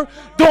war,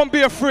 don't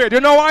be afraid.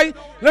 You know why?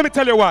 Let me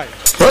tell you why.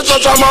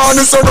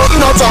 Shashamane so nothing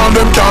at all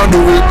them can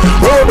do it.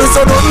 Roby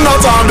so nothing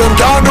at all them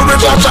can do it.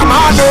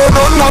 Shashamane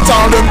nothing at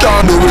all them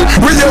can do it.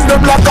 We use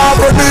them black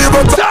carbon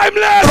but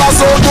Timeless.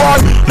 That's all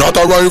one. Not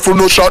a rifle,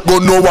 no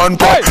shotgun, no one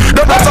pop.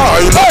 Them not a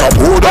highlight, a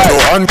powder, no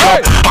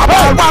handcuff.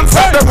 About one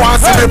set, them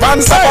want see the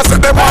pants up. I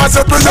said them want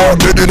set we know.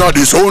 They did not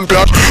this own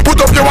clash.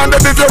 Put up your hand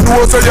if you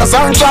know say your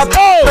song shot.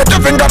 Let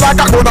your finger like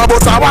a gun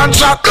about a one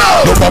shot.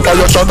 No papa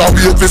your shot a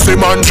wait for see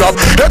man drop.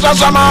 The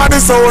Shashamane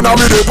sound a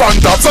with the pan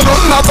top. So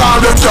nothing at all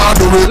them can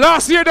do it.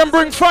 Last year them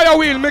bring Fire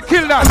Wheel, me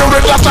kill that.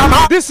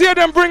 This year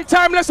them bring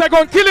Timeless, I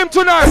gon' kill him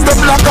tonight.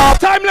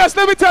 Timeless,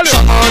 let me tell you.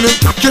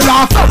 Kill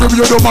off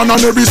every other man on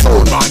every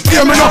sound, man.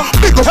 Hear me now,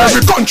 big up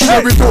every country,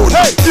 every town.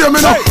 Hear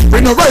me now, we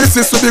no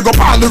racist, so big up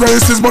all the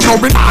races, but now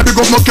we not big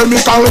up no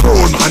chemical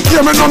road, man.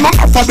 Hear me now, none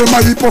of them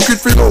my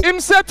pocket for no. Him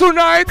said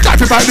tonight,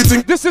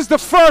 this is the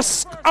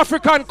first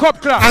African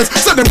Cup class.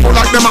 So them pull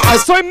like them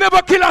eyes. So him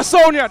never kill a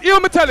sound yet. Hear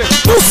me tell it.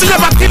 Pussy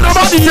never kill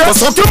nobody yet.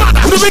 Suck your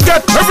mother. Do we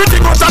get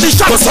everything out of the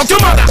shot? Suck your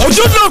mother. Oh,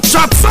 you love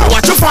shots, so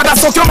watch your father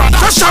suck your mother.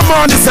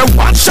 Shashamane say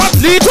one shot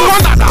lead to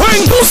another.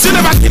 When pussy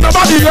never kill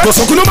nobody yet.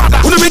 Suck your mother.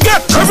 Do we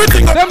get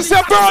everything? Them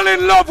say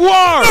Berlin love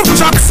war.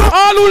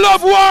 All who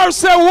love war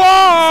say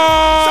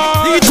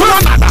war. Lead to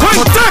another. When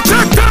take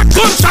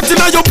gunshot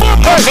in your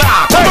bumbo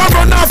clap. Come on,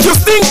 run off your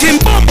stinking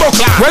bumbo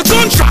clap. When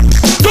gunshot,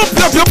 dump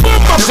up your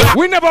bumbo clap.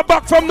 We never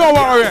back from no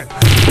war yet.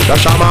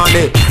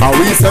 Shashamane, and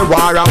we say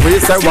war, and we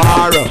say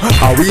war,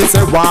 and we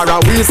say war,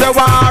 and we say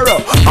war,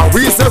 and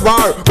we say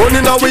war.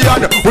 Running away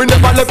and we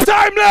never left.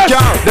 Timeless.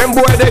 Them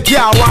boy they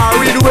can't war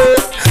with we.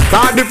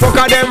 Cause the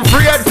fucker them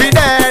afraid fi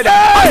dead.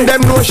 And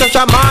them know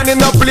Shashamane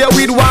no play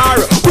with war.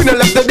 We no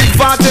left the big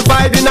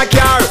 45 in a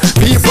car.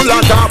 People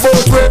are talk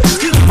about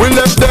we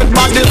left them dead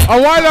body. A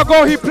while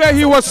ago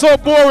he was so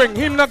boring.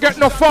 Him not get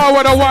no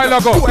forward a while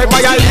ago.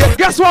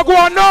 Guess what go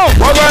on now?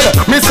 Oh well,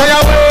 me say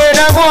away,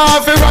 they go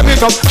off and wrap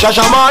it up.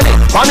 Shashamane,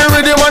 and the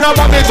rhythm wanna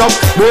wrap it up.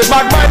 Make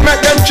bad mind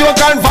make them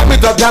choke and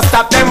vomit up. Just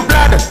stop them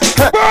blood.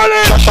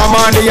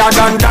 Shashamane, ya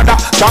dan dada.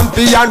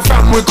 Champion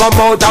from we come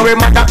out and we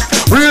matter.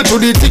 Real to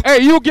the tick. Hey,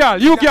 you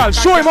girl,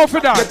 show him how for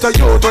that.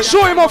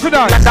 Show him how for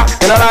that.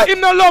 Him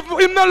no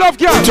love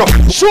girl.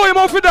 Show him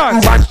how for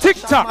that.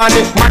 TikTok,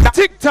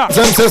 TikTok,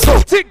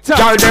 TikTok,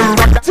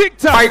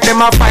 TikTok, fight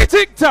them a fight.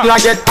 TikTok,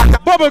 like it.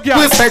 Bubble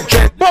girl,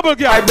 bubble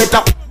girl, I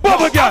better.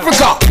 Bubble girl,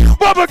 Africa,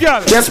 bubble girl,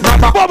 yes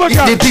brother, bubble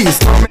girl, the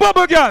peace.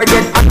 Bubble girl,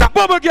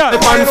 bubble girl,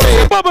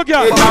 bubble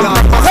girl,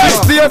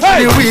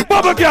 hey,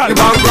 bubble girl,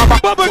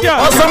 bubble girl.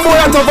 Oh, some boy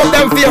on top of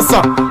them face,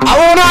 sir. I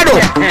wanna do.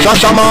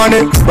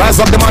 Shashamane, rise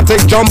up them and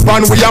take jump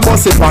and we a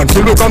bust it man.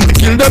 Till we come to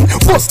kill them,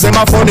 bust them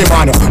a funny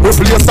man. We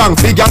play a song,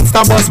 big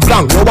gangsta bust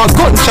blank. No a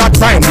gunshot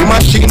time, the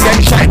machine them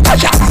shine.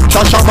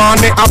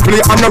 Shashamane, I play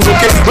on the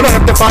rookie. We don't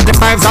have the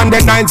 45s and the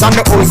 9s and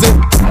the Uzi.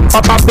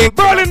 Papa big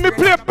Berlin, me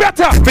play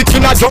better.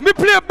 Me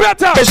play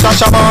better.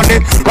 Shashamane,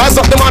 rise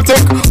up them and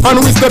take and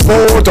we step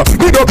out.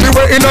 We don't be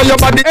way in your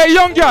body. Hey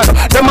young girl,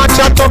 them a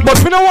chat up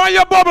but me no want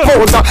your bubble.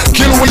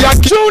 Kill we a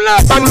kill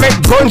and make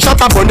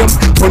gunshot upon you.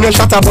 When you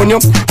shot upon you,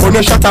 when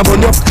you shot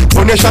upon you,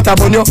 when you shot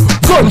upon you,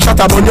 gunshot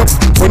upon you,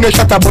 when you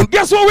shot upon you.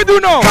 Guess what we do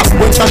now?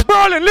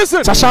 Berlin,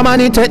 listen.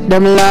 Shashamane take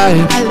them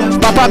live.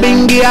 Papa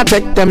Bingy I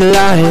take them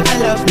live.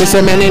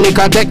 Mr. Menelik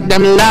take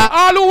them live.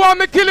 All who want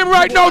me kill him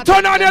right now,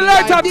 turn on your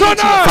lighter, turn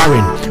on.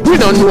 We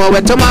don't know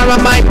what tomorrow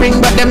might bring,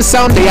 but them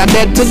sound they are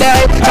dead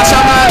today.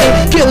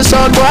 Shashamane kill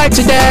some boy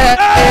today.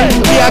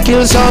 Yeah,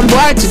 kill some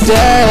boy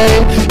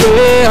today.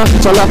 Yeah,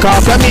 so look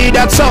after me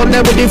that sound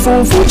there with the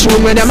full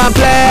tune when them a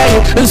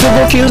play. And so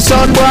go kill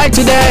some boy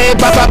today.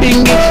 Papa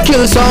Bingy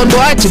kill some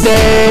boy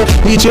today.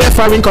 DJ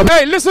Farin come.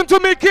 Hey, listen to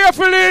me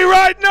carefully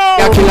right now.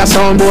 Yeah, kill a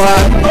sound boy.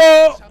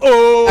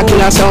 Oh.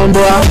 Kill a sound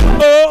boy.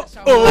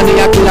 And he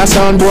kill a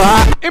sound boy.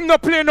 Him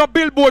not play no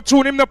billboard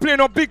tune, him not play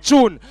no big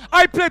tune.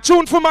 I play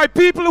tune for my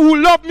people who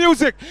love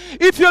music.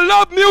 If you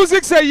love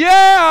music, say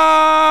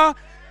yeah.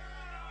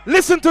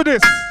 Listen to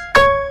this.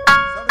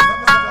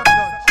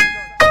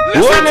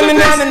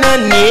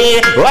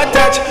 What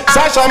touch?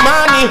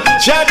 Shashamane,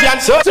 champion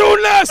so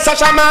tuneless.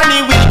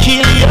 Shashamane will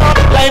kill you.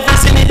 Life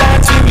is in the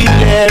dance, we will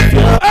left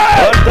you.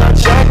 What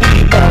touch?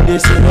 Shadi body,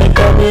 say me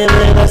come here,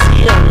 let us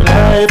see your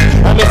life.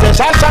 I me say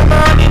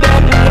Shashamane,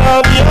 them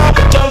love you.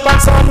 Jump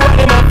and sound, what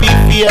them a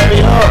fear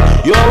you.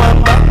 You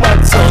want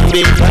bad song,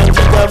 big time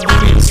to have the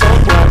real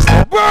song.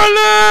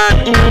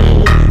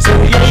 Berlin. So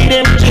yeah,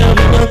 them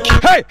jamming no kill.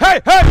 Hey.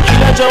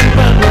 Kill a jump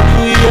and no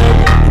do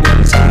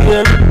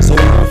so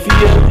you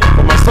feel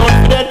from my son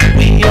that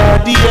we are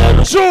the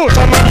end. Sure.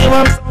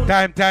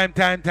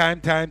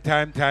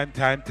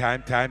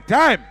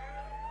 Time.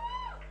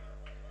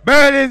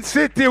 Berlin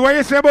City, what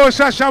you say about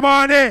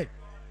Shashamane?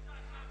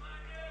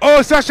 Oh,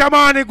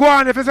 Shashamane, go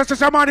on. If it's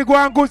Shashamane, go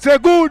on, good, say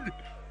good.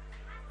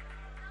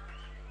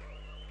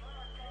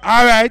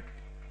 All right.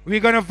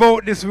 We're going to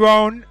vote this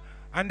round.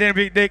 And then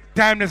the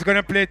time is going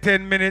to play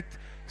 10 minutes.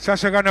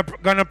 Sasha gonna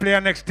play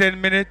the next 10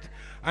 minutes.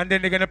 And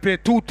then they're going to play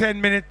 2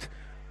 10-minute.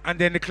 And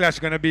then the clash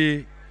going to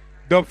be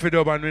dub for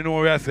dub. And we know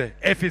what I say.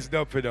 F is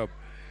dub for dub.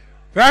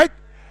 Right?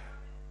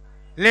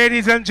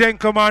 Ladies and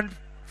gentlemen,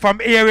 from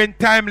here in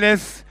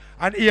Timeless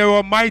and here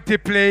on Mighty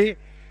Play,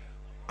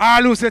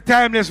 all who say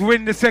Timeless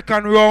win the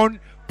second round,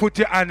 put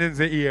your hand in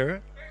the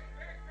ear.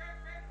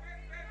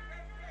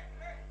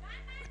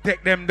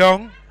 Take them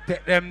down.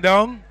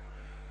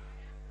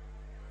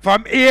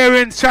 From here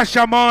in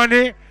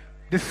Shashamane,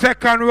 the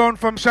second round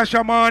from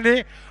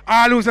Shashamane,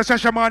 all who say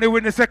Shashamane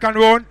win the second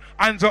round,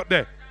 hands up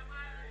there.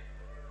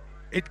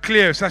 It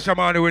clear,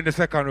 Shashamane win the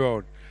second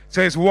round.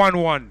 So it's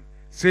 1-1.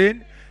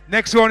 See?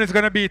 Next round is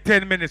going to be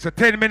 10 minutes. So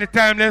 10-minute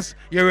Timeless,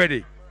 you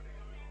ready?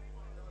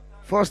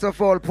 First of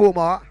all,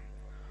 Puma,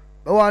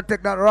 I want to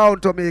take that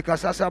round to me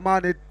because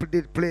Shashamane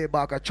did play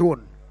back a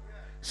tune.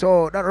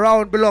 So that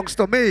round belongs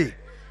to me.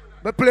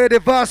 I play the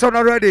verse on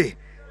already.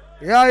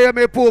 Yeah, hear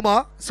me,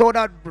 Puma. So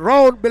that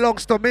round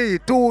belongs to me.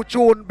 2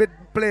 tunes been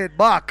played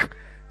back.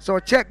 So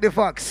check the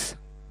facts.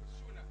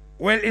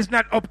 Well, it's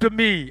not up to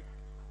me.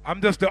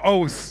 I'm just the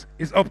host.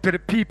 It's up to the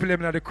people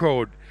in the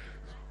crowd.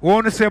 What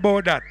want to say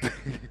about that?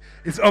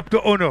 It's up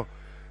to Uno.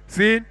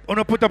 See?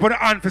 Uno put up on the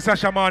hand for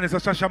Shashamane, so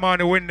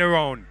Shashamane win the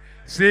round.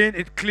 See?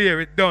 It's clear,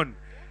 it's done.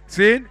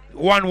 See?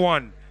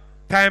 1-1.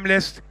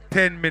 Timeless,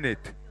 10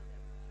 minutes.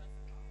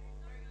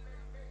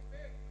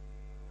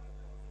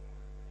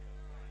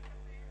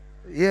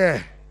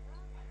 Yeah.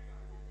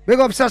 Big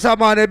up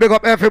Shashamane, big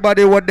up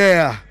everybody who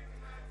there.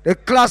 The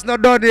class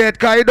not done yet,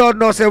 because you don't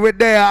know say we're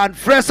there and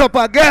fresh up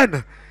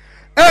again.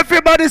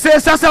 Everybody say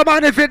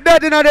Shashamane, if you're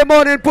dead in the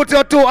morning, put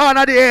your 2 hands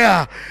in the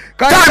air.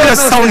 Timeless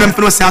sound them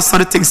for no say I saw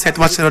the thing set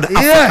watching the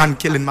African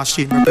killing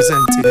machine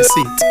representing the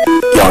seat.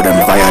 Yo,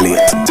 them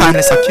violate.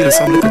 Timeless a kill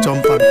some little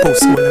jump and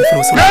post all them for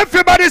no say.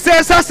 Everybody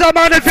say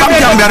Shashamane if you from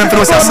Gambia them for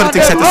no say I saw the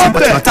thing set to see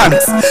watching the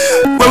Timeless.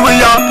 Well we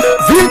are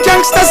real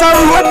gangsters are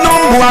road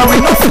no boy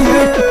we no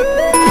fear.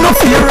 No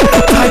fear,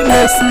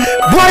 Timeless.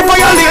 Boy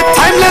violate,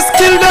 Timeless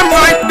kill them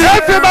right there.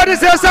 Everybody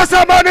say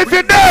Shashamane if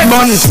you dead.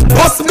 Man,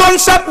 bust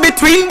gunshot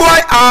between boy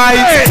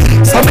eyes.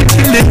 Some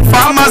killing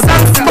farmers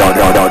and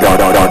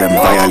them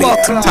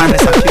violate.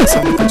 Timeless a kill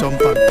some little jump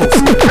and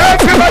post.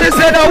 Everybody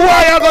say the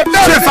wire got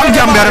done. Straight from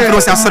Gambia them for no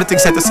say I saw the thing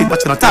set to see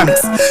watching the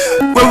Timeless.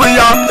 Well we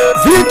are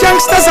real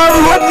gangsters are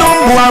road no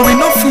boy we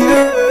no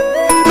fear.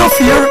 No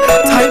fear,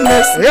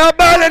 Timeless. Yeah,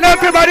 Berlin,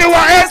 everybody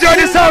want to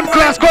enjoy the sound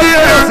class. Come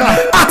here.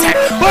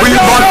 We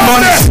got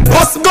money.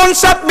 Bust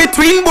gunshot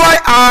between boy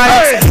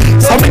eyes.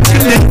 Some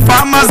killing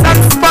farmers and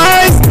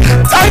spies.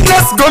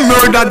 Timeless gun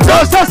murder.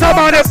 Just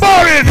Shashamane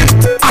boring.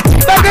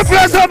 Let me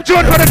play some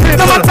tune for the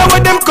people. No matter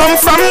where them come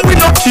from, we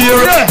no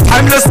care.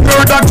 Timeless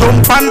murder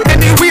jump on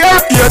anywhere.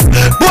 Yes,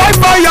 boy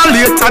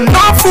violate and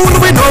no fool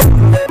we no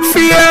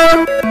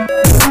fear.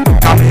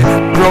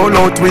 Roll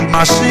out with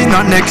machine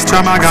and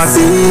extra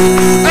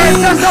magazine. Hey,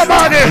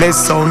 Shashamane. Let's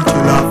sound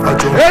killer for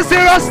jump. Hey, see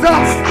Rasta.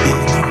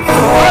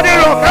 Body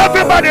rock,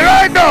 everybody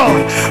right now.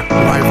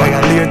 Why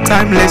violate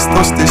Timeless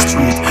touch the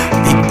street?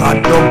 Big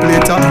bad don't play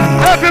to me.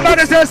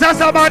 Everybody says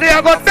Shashamane,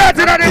 I got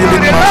 30 on the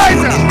body right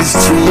in the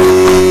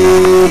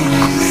street.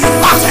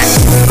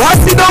 God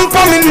sit down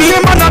for me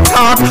name and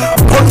attack.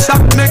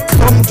 Gunshot make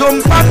some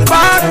jump and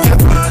back.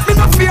 Me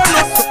no fear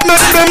no.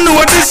 Make them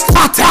know this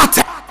hot.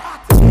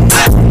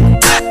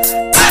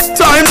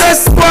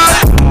 Timeless squad.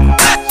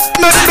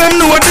 Make them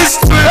know this.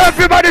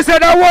 Everybody say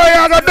that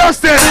warrior got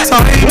dusted.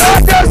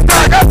 Timeless.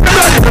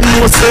 Everybody them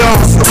know say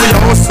hustle, we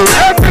hustle.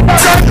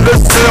 Everybody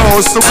let's say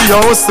hustle, we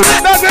hustle.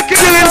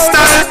 Killing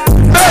style.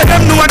 Make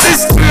them know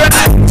this.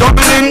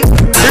 Juggling.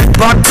 Big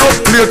bad dub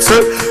plates.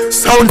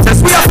 Sound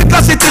test. We have to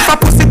clash it if a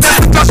pussy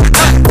test. We clash it.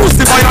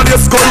 Pussy violate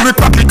skull. We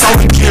crack it out.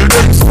 We kill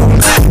them.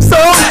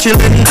 Sound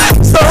killing.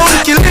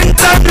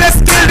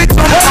 Timeless kill the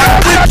jump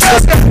and we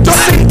just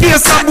in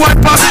case a boy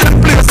pass them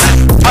place.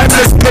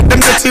 Timeless make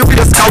them get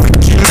serious. How we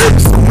kill them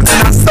soon.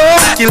 And a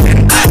sound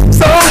killing.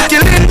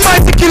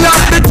 Mighty kill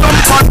off the jump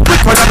and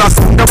quick. When other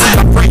sound that we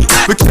are free.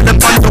 We kill them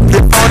on the play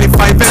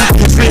 45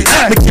 MP3.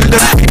 We kill them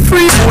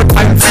free more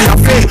time free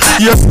and free.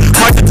 Yes,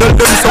 mighty tell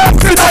them so.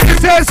 Everybody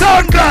say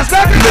sound class.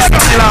 Let's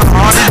kill our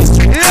heart in the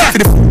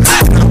street.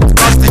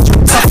 Cause the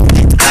jukes are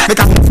feet.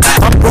 Make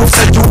a proof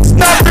say jukes.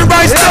 Not the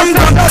rise them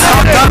down.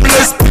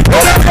 Timeless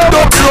people.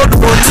 Don't blood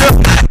run you.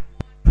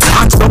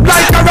 Hands up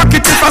like a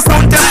rocket if a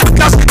sound test we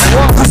clash.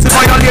 Pussy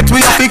violate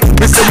we have it.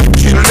 We say we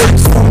kill them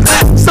soon.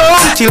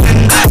 Sound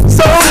killing.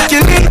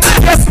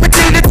 Yes, we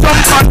kill the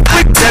jump and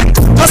quick them.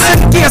 Just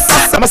in case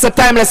of I'm a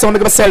Timeless sound,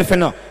 big up myself, you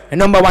know. The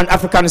number one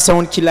African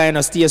sound killer, you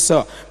know, stay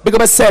so. Big up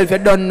myself, you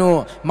don't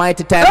know.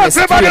 Mighty Timeless,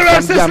 everybody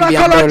rest this like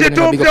Cology,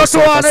 don't be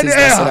so on in the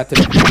air.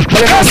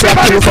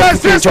 Everybody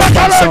rest this like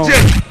Cology.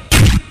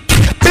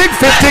 Big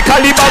 50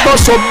 caliber go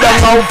shove down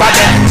over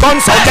them.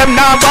 Guns out them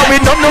now, but we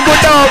don't know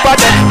good over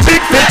them.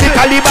 Big 50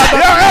 caliber.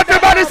 Yeah,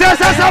 everybody says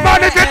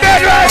Shashamane if you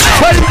dead right.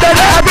 Well, then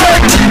again.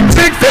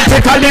 Big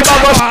 50 caliber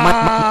go.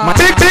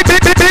 Big.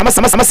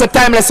 I'm a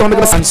Timeless sound,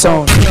 big up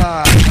sound.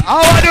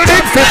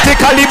 Big 50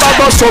 caliber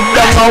go shove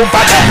down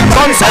over them.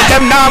 Guns out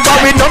them now, but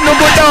we don't know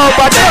good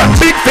over them.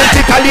 Big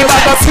 50 caliber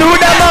go slew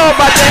them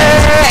over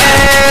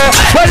there.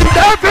 Well,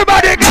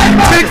 everybody get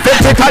back. Big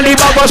 50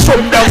 caliber go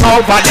shove down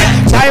over them.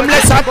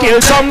 Timeless a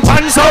kill some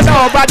fans out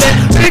over there.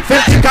 Big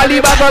 50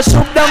 caliber go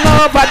shoot them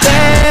over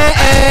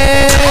there.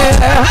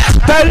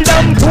 Tell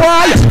them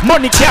boy,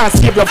 money can't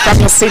save you from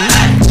your sin.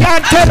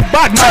 Can't tell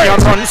bad man you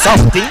run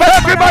something. But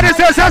everybody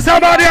says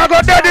somebody I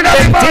got dead in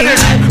everybody.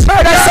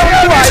 Murder some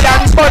boy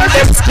and burn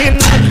them skin.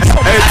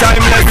 Hey,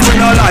 Timeless we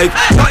no like.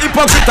 No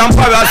hypocrite and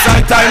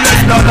parasite.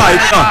 Timeless no like.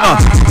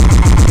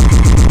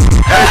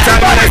 Hey,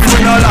 Timeless we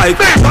no like.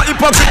 No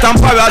hypocrite and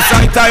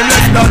parasite.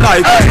 Timeless no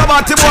like.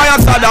 About the boy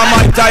and sad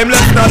my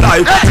Timeless no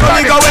like. No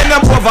nigga when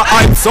them over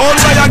hype. So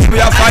why you give me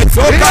a fight.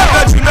 So can't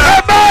let you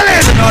know.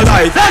 No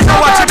like.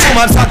 Now watch it come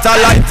and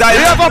satellite.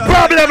 We have a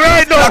problem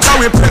right now. That's how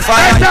we prefer.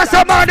 Hey,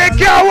 Shashamane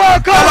can't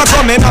work out. Never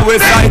come in our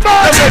side.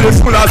 The middle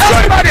school of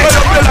stripe. Well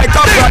up we like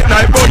a bright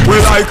night. But we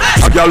like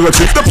a girl we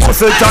keep the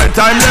pussy tight.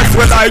 Timeless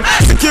we like.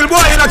 The kill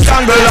boy in a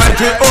candle light.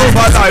 We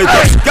overlight.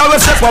 Girl we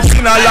step up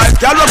in a light.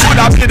 Girl we could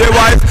have be the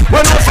wife.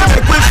 When we say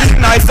make we feel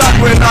nice that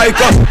we like.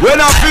 When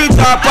I feet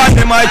up on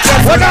the mic.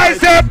 When I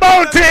say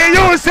bounty,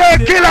 you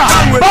say killer.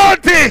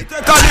 Bounty.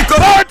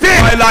 Bounty.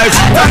 My life.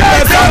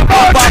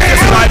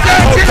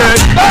 Okay.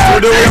 So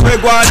the way we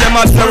go on them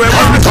at the way.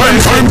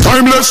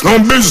 Timeless, no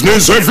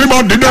business,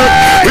 everybody there.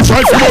 We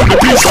try to hold the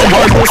peace of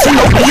mind, we'll see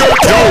up the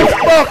earth, yo.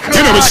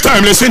 You know it's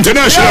Timeless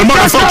International,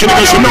 motherfucking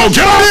nigga, you know,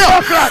 get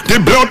there. The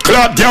blood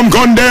clot, damn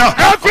gun there.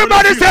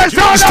 Everybody says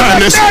so. It's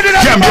Timeless,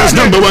 Gambia's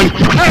number one.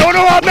 I don't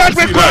know what that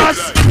with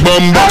us.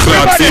 Bumbo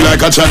clot, feel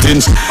like a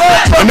chattings.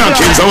 And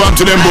knockings, I want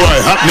to them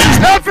boy, happenings.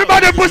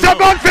 Everybody push a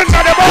gun finger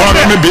on the boy. War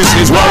on me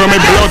business, war on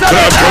me blood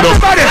clot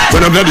product.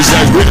 When I'm bloody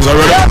size greens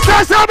already.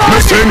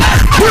 Listen,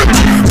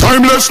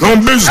 timeless no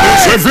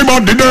business,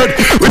 everybody dead.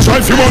 We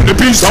try if you want the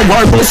peace and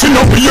why busting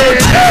up the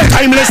earth.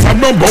 Timeless have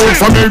no bowl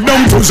from here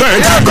down to Z.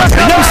 Got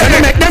them say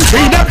they make them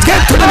tree that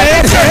get to the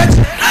head.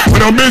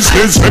 When I'm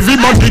business,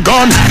 everybody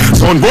gone.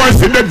 Son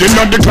boys they dead in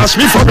the class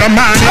me for a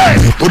man.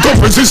 Put up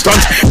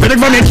resistance, they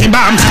never make him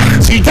bam.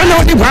 See you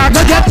know the world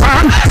will get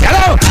bam.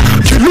 Hello,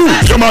 kill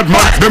you mad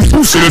man. Them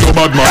pussy little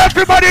bad man.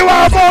 Everybody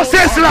want more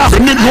Sisla.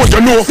 When you know,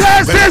 you know.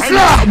 Say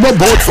Sisla. No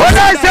boat for when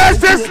I say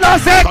Sisla,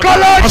 say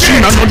Cologne.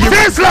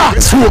 Sisla.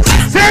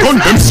 Don't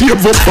them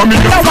save up for me.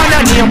 No one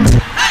a name.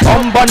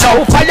 Bumbo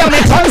now, fire me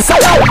pulse out.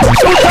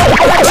 Shoot out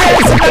for the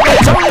place in the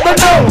jungle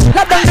now.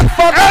 Let them the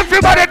fuck.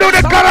 Everybody do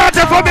the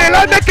karate for me.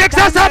 Let me kick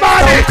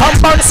Shashamane. Come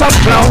on some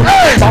clown.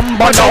 Hey.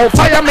 Bumbo now,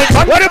 fire me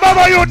gun. What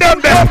about you them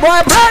there?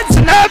 Boy, friends.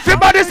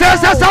 Everybody says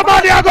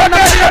Shashamane. I'm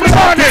gonna tell you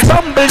morning.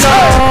 Bumbo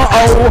now.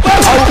 Oh,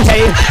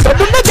 okay. But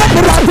do not get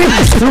the ratty.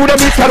 Through the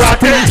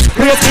karate.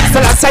 Great things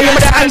that I say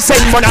with the ice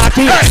and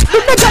monarchy. Do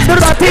not get the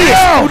ratty.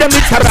 Through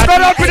the karate.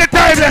 Not up with the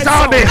timeless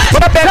army.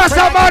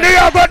 Shashamane,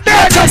 I'm gonna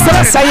tell you. Just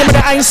I say with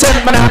the ice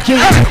and monarchy.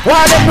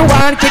 Why them you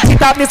want kick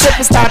it up, me say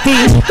for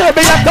starty.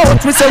 Turble like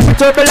goat, we say we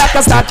turble like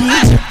a starty.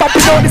 Pop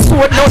it on the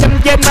sword, now them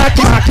get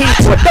marky.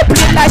 What they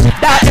play like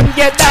that, them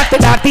get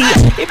dirty.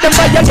 If them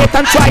violate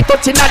and try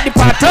touching at the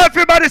party.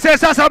 Everybody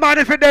says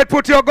Shashamane, if you dead,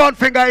 put your gun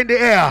finger in the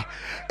air.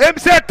 Him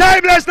say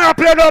timeless now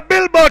play no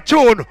billboard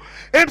tune.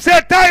 Him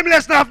say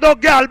timeless now have no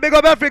girl. Big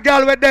up every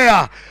girl with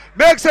there.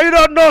 Make sure you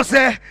don't know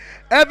say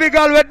every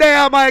girl with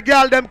there, my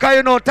girl, them can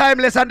you know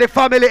timeless and the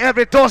family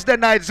every Thursday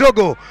night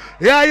Zogo.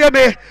 Yeah, you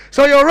me?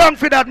 So you're wrong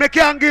for that. Me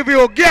can't give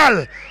you a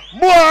girl.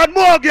 More and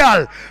more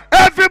girl.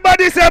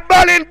 Everybody say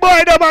Berlin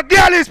boy, them a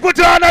girl is put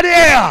you under the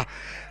air.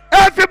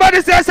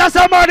 Everybody say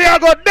Shashamane I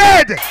got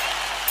dead.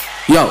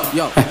 Yo,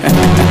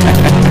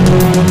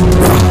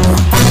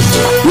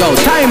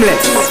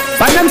 timeless.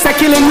 But them say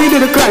killing we do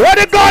the crime. What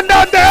the gun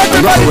down there?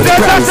 Everybody say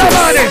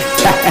Shashamane.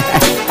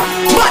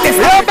 But this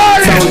sound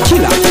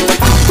killer.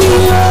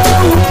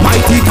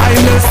 Mighty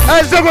timeless.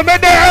 And so go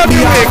make there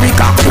every week.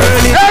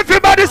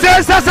 Everybody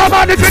says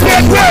Shashamane to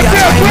get wait.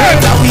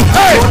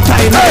 Hey.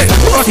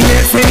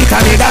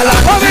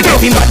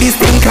 Everybody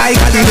stink like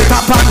a little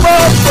papa.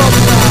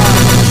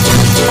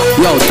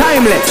 Yo,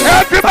 timeless.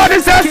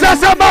 Everybody says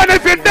Shashamane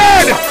if you're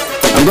dead.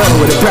 I'm going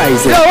with the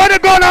prize. Yo, what the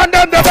gun on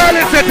them the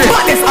Berlin city?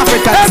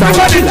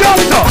 Everybody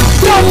jumps up.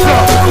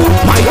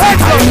 Mighty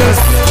timeless.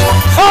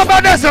 Oh,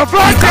 but there's a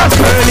front desk.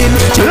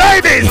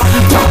 Ladies,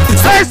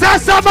 say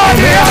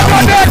Shashamane,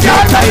 I'm going to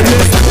get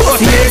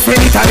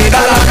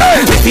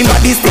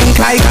Everybody stink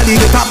like a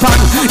little papa.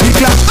 The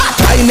club hot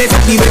timeless,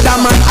 the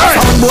weatherman.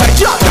 Some boy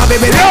drop the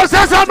baby. Yo,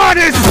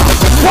 Shashamane,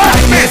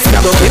 watch me.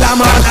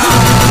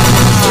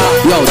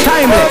 Yo,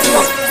 timeless.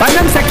 But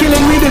them say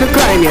killing we do the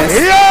crime, yes.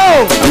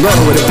 Yo, I'm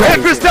going with the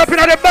prize. every step in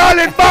the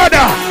Berlin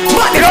border.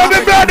 You know me,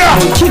 brother.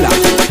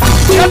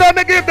 You know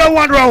me give them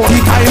one round.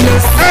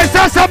 Hey,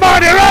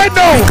 Shashamane, right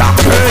now.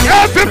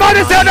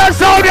 Everybody say that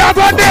sound you have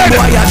got dead.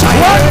 One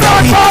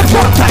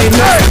more time.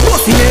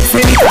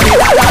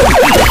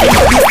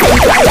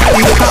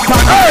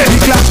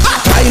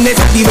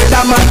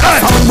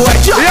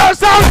 Yo,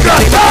 sound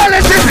good.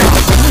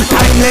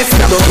 Timeless,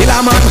 never kill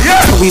a man.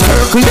 So we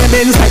circle them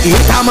in like the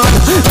hitter man.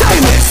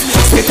 Timeless,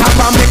 sit up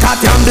and make a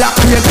damn black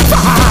crate.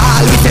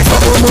 Fall, we say so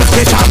almost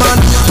get a man.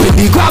 When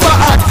the grabber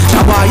hot, the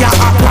wire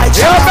up like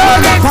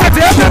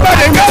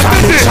everybody get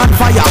busy. Shot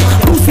fire,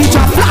 pussy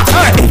chop flat.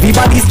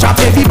 Everybody's chop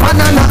every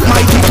banana.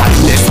 Mighty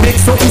timeless, make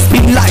something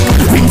spin like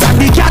wings and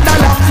the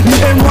Cadillac. The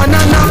M1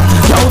 and a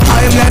yo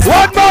timeless.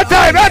 One more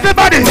time,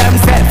 everybody.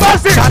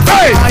 Bust it,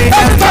 hey,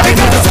 everybody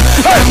get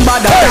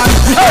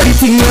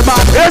everything you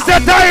bad. It's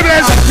the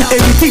timeless.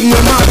 Everything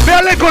you mad.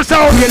 Very good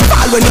sound.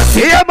 When you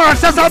see yeah, man,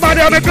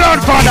 Shashamane, I'm a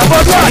grandfather.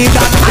 But what?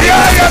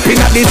 Yeah. In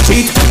the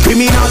street,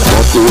 criminal.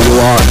 Fuck who you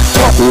are,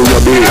 fuck who you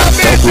be,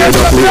 fuck who you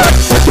play,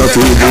 fuck your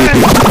TV.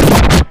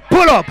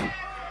 Pull up.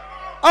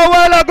 A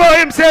while ago,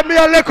 him said me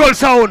a little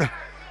sound.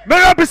 Me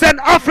represent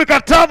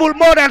Africa, travel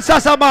more than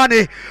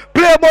Shashamane,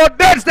 play more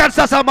dance than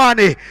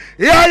Shashamane.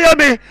 You hear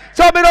me?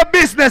 So me no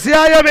business, you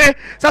hear me?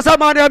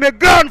 Shashamane, I'm a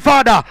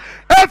grandfather.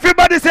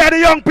 Everybody say the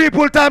young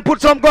people time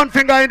put some gun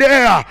finger in the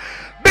air.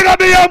 Big up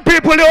the young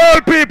people, the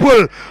old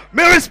people.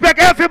 Me respect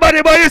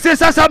everybody, but you see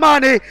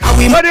Shashamane,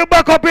 when you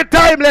back up with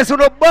timeless, you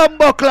know,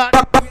 bumbo clock.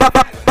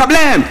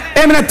 Problem,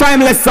 even a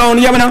timeless sound,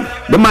 you know,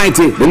 the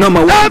mighty, the number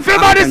one.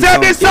 Everybody say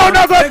this sound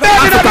I got dead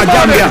in Africa,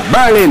 Gambia,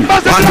 Berlin.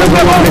 I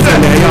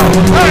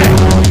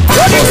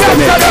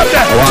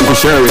want to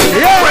share it.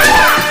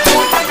 Yeah.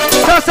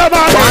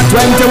 Shashamane.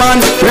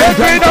 121. If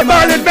you're in the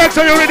Berlin, make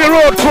sure you read the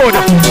road code.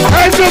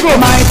 Hey, Zugo.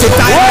 Mighty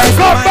timeless.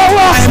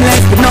 Timeless,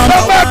 the number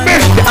one.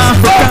 The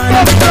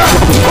African.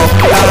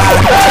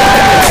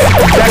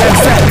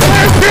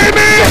 See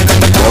me?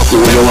 Fuck who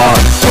you are,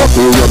 fuck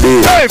who you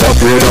be, fuck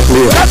who you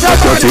play, fuck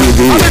your TV.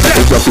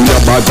 If you feel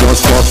bad,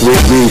 just fuck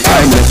with me.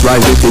 Timeless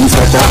rise the things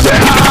fuck up there.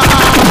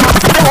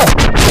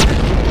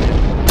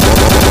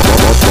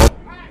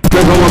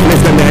 Everyone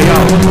bless them there.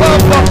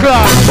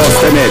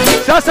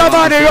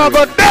 Shashamane, you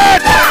go dead.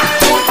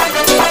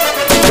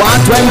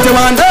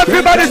 121.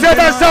 Everybody say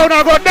that sound, I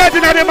go dead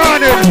in the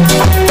morning.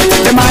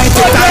 The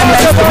mighty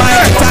timeless,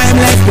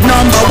 the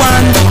number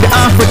one, the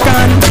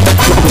African.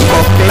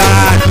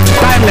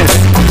 Timeless,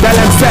 tell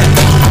them set.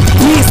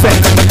 He said,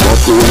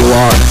 fuck who you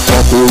are,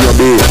 fuck who you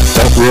be,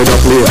 fuck where you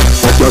play,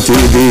 fuck your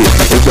TV.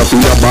 If you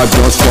feel bad,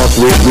 just fuck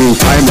with me.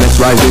 Timeless,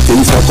 rise it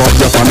in, fuck up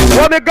your family.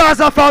 What the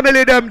Gaza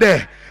family them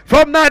there?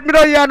 From night, me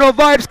don't hear no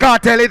vibes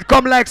cartel. It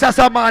come like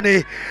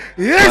Shashamane.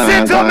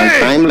 Listen to me.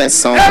 Timeless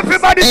song.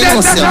 Everybody say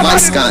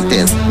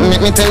Shashamane.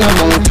 Make me tell you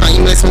about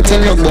timeless. Me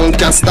tell you about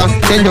Casta.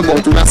 Tell you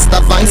about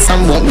Rasta Vice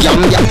and about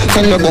Yam.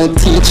 Tell you about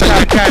teacher.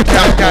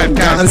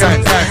 Gaza.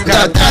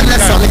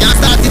 Timeless song. You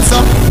start it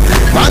so.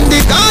 From the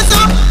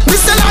Gaza, we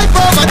still life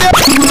over there.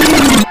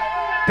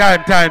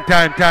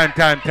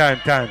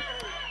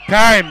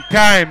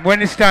 Time.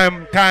 When it's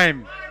time.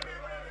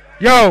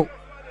 Yo,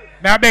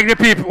 may I beg the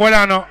people, hold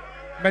on now.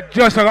 But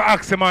just to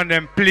ask them on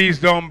them, please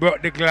don't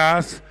break the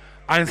glass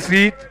and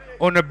sit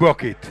on the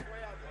bucket.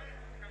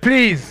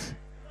 Please.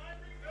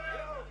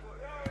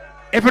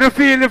 If you don't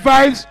feel the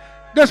vibes,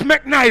 just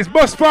make nice,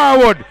 bust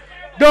forward.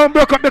 Don't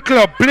break up the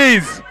club,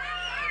 please.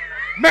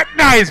 Make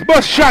nice,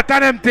 bust shot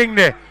and them thing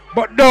there.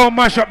 But don't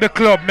mash up the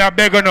club, I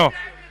beg you now.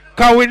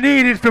 Because we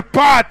need it for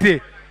party.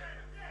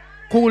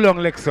 Cool on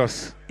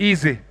Lexus.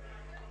 Easy,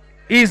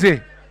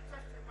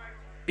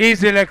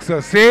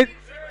 Lexus. See it?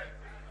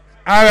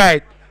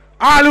 Alright.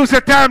 All who say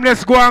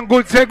timeless go and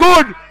good, say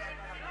good.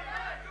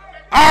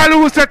 All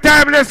who say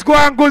timeless go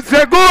and good,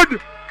 say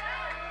good.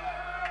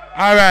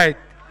 Alright.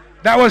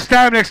 That was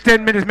timeless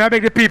 10 minutes. May I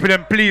beg the people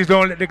then please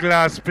don't let the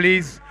glass,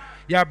 please.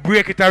 Yeah,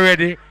 break it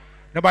already.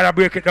 Nobody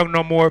break it down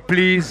no more,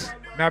 please.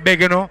 May I beg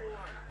you know.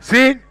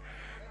 See?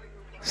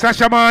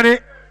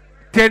 Shashamane,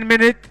 10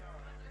 minutes.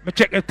 Me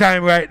check the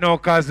time right now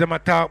because them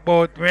talk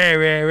about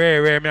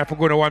where. Me have to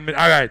go to 1 minute.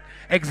 Alright,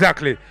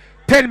 exactly.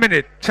 10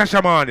 minutes,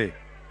 Shashamane.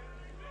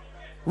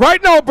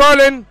 Right now,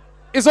 Berlin,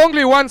 is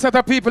only one set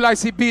of people I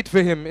see beat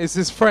for him. It's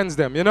his friends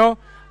them, you know?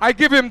 I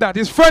give him that.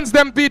 His friends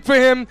them beat for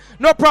him.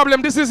 No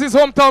problem. This is his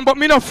hometown, but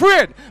me not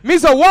afraid.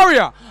 Me's a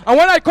warrior. And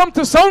when I come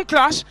to Sound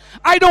Clash,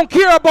 I don't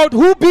care about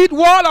who beat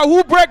wall or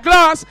who break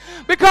glass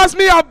because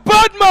me a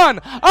bad man.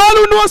 All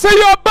who know say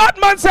you're a bad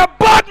man, say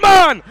bad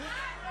man.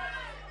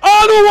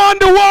 All who want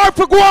the war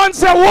for go on,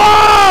 say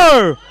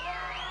war.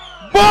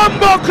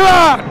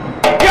 Bumbleclad.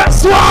 Get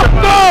swapped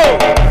now.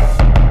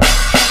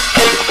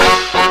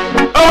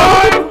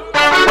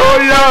 Oh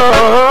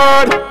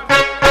Lord.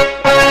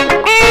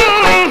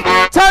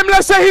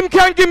 Timeless say him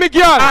can't give me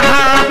girl.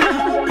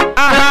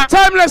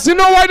 Timeless, you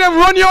know why them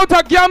run you out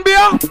of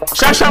Gambia?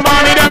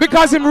 Shashamane them.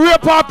 Because him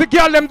rape off the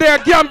girl them there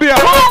Gambia.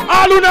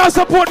 All who not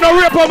support no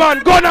raper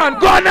man. Gun on.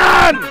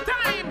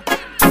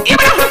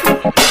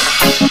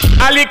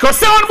 Aliko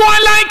sound boy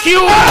like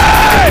you.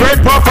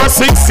 Rape off a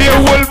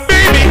 6-year-old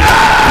baby.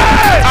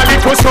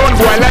 Aliko sound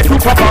boy like you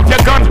pop up your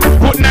gun.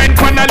 Put 9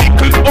 on a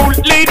little old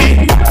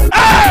lady.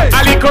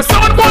 Aliko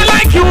sound boy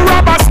like you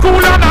rob a school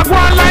and a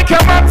one like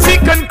a man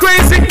sick and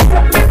crazy.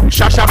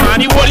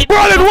 Shashamane Wally.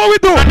 Brother, what we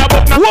do?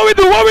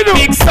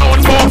 Big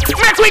sound boy.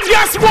 Make we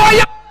gas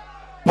boy.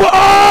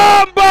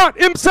 But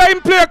him say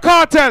him play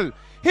cartel.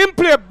 Him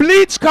play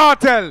bleach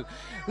cartel.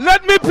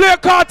 Let me play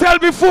cartel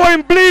before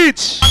him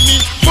bleach.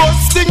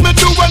 First thing me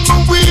do when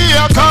me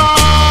wake up.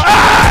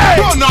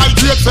 Don't I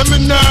get them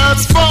in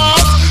nerves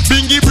fast.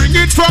 Bingy bring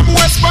it from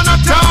Westbourne a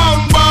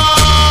town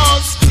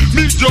boss.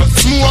 Me just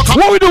smoke.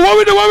 What we do?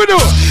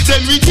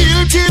 Then we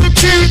kill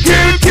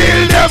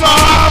them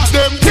off.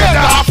 Them dead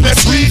off the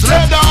streets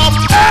red off.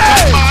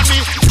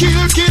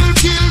 Kill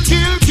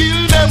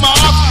them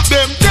off.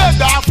 Them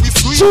dead off the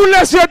streets. Too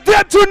less you're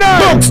dead tonight.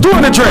 Bugs,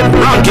 200,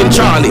 Rankin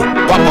Charlie,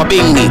 Papa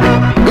Bingy.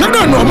 I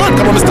don't know, man,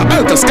 come on, Mr.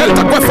 Elter,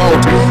 Skelter, Quef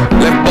out.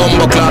 Left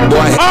Bumbleclad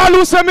boy. All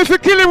who say me fi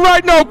kill him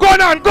right now, go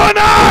on.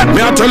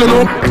 Me I tell you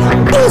no,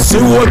 pussy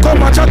will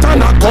come and chat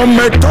and come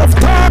make tough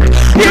talk.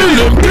 Kill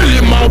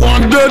him, I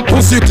want dead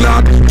pussy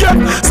clad. Yeah,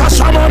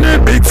 Shashamane,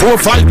 big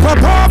 4-5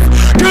 pop off.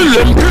 Kill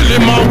him,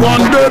 I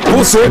want dead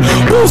pussy.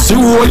 Pussy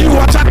will you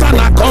watch chat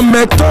and come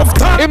make tough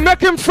talk. It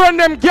make him friend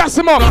them, gas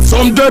him up.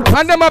 Some dead.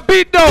 And them a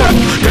beat down.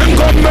 Them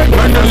come make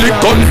when the lick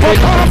gun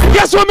pop off.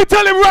 Guess what me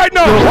tell him right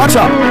now? Watch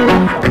out.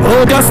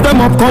 Oh, gas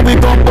them up, come we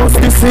come bust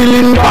the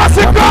ceiling. Pass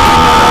it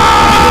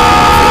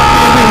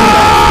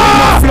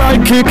Fly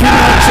kicking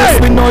out chest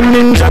with no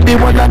ninja. The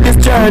one that is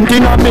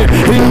chanting on me.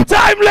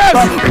 Timeless.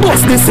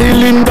 Bust the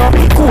cylinder,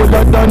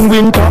 colder than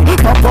winter.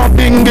 Papa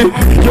Bingy,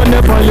 you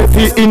never left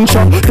the inch.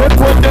 Take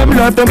what them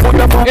left them put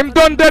them. Him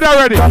done dead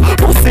already.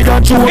 Pussy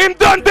got you. Him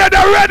done dead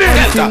already.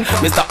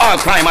 Mr. All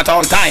Crime at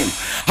all time.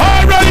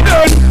 Alright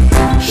then.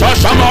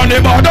 Shashamane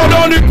mother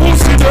down the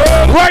pussy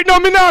them. Right now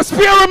me now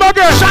spear him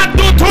again. Shot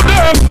to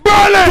them.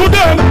 Berlin. To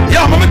them.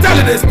 Yeah, I'm tell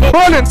you this.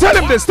 Berlin, tell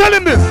him this.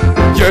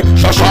 Yeah,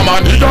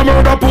 Shashamane the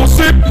murder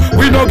pussy.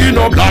 We no give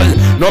no lie.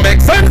 No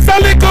make sense a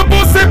little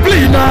pussy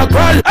please not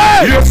cry.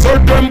 Hey. Yes sir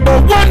them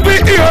but when we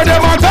hear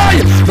them a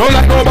die. No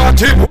like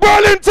nobody.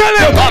 Berlin, tell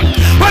him.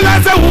 Well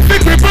I say who fi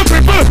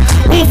cripple.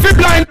 Who fi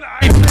blind.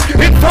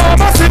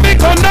 Informer see me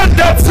gun at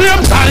that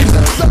same time.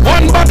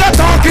 One bag of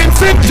talking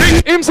same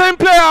thing. Him same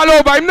play all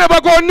over. Him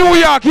never go New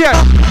York yet.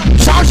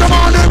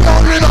 Shashamane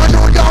rolling on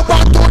New York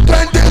back to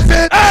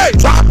 25th. Hey,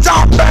 drop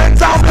top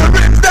bands out the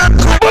rims them.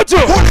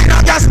 Pull in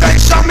a gas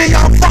station, me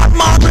and fat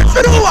man with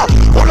the door.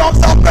 Pull up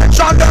the bench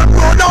and then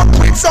run up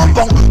with some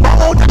bunk.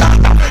 Out the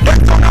data, then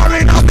turn her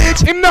in a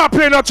bitch. Him not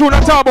playing a tune. I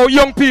talk about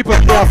young people.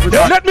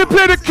 Let me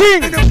play the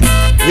king.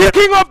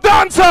 King of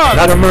dancers.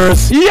 God of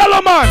mercy.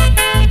 Yellow man.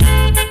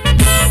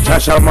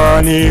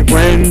 Shashamane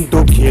went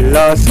to kill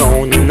a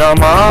sound in the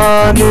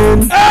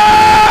morning.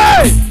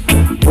 Hey!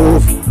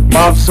 Poof,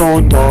 buff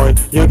sound boy,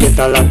 you get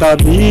a lot of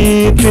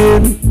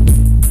beating.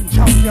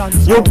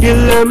 You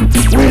kill them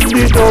with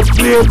the top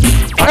plate.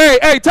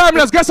 Hey,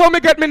 Timeless, guess how me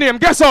get me name?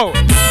 Guess how?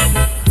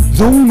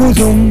 Zungu,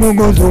 zungu,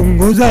 go,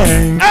 zungu,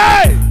 zeng.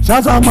 Hey!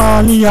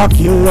 Shashamane, I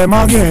kill them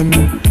again.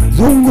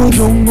 Zungu,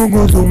 zungu,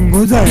 go,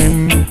 zungu,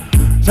 zeng.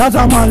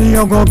 Shashamane,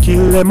 you go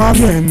kill them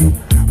again.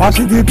 Pass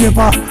me the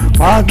paper,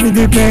 pass me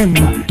the pen.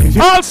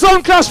 All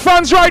Sound Clash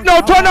fans right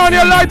now, turn on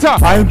your lighter.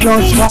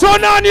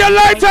 Turn on your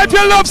lighter if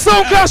you love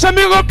Sound Clash and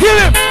me go kill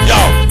him. Yo!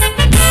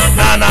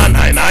 Na na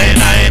na na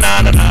na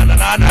na na na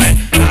na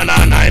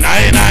na na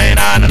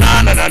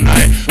na na na.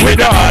 With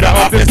the order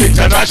of the six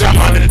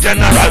Shashamane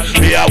general,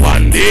 we are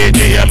one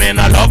DJ. I mean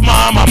I love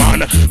mama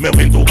man. Me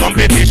win two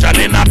competition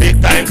in a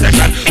big time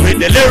session with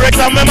the lyrics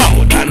on my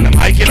mouth and the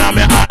mic in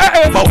my heart.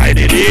 But why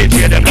the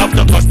DJ them love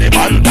to cuss the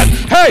band?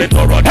 Hey,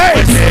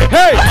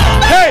 hey.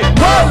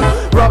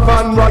 Rough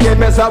and rugged,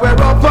 me say we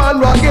rough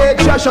and rugged.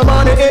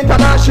 Shashamane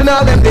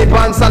International, them the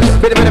pants and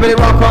bit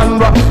rough and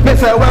rugged. Me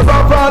say we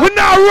rough and. We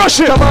now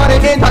rushing.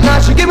 Shashamane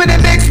International, give me the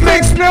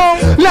mix now.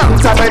 Long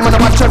time I'm on a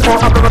match for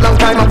a long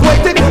time I've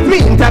waited.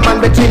 Meantime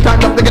and between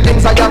time of the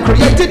things I have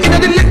created in the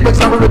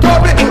lyrics I'm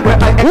rhetoric.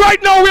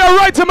 Right now we are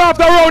right him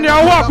after around here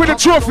and walk with the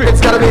trophy.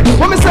 It's gotta be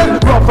when me say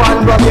rough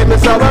and rugged, me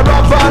say we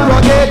rough and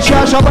rugged.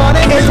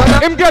 Shashamane International.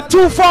 Him get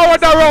too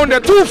forward around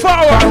there, too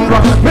forward.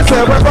 Me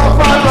say we rough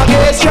and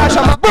rugged.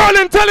 Shashamane.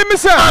 Berlin, tell him me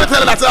say. I'm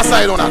telling that to the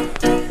side on that.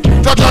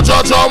 Jump on,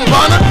 jump on, jump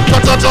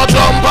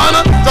on,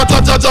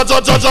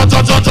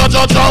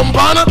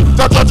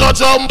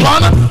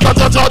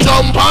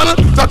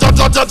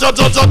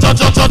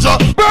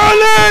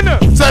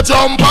 Berlin! Say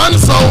jump on,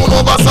 sound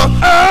over so.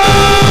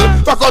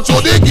 Back out to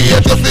the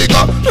gate, you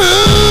figure.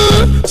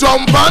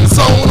 Jump on,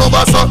 sound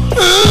over so.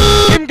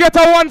 Him get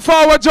a one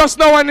forward just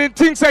now and he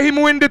thinks that him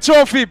win the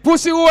trophy.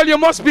 Pussy hole, you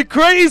must be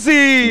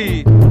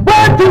crazy.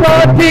 What you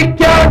want, you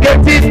can't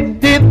get it.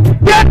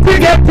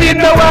 Get in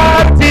the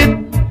want it.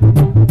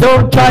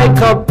 Don't try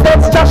come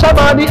test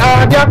Shashamane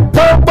on ya.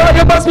 Don't boy,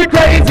 you must be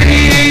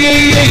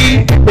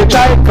crazy. Don't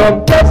try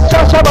come test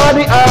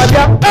Shashamane on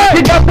ya.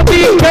 You got to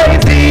be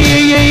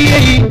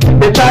crazy.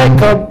 Don't try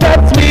come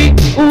test me.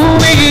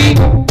 Ooh-wee.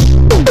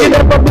 You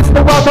never miss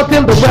the water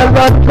till the well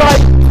run dry.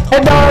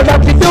 And all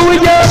that you do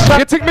in your.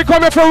 You think me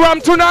come here for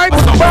ram tonight?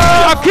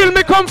 I kill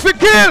me come for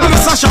kill.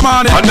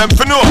 Shashamane and them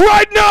for no.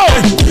 Right now.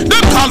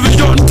 Them call me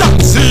young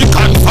taxi,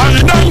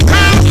 confine and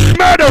kill.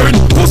 Murdering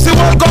pussy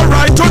will go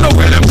right to the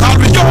way them call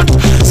me young.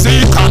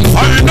 See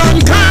confine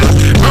and kill.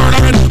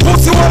 Murdering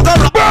pussy will go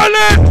right.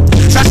 Berlin.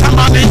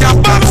 Shashamane your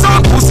box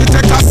on pussy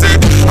take a seat.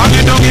 And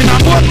you don't in a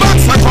boat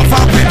box like a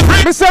fucking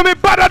brick. Me say me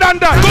better than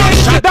that.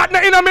 That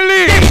not in a me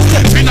league.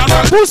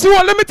 Pussy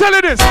hole, let me tell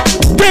you this.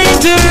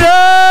 Dangerous.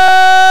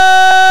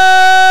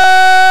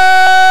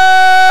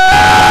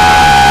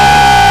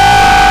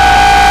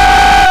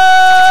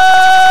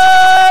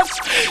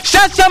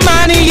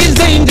 Shashamane is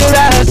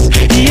dangerous,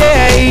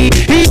 yeah,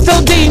 he's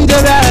so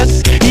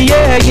dangerous,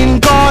 yeah, in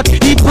God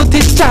he put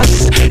his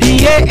trust,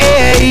 yeah,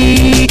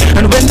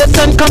 and when the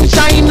sun comes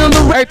shine on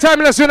the hey,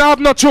 Timeless, you don't have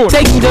no tune.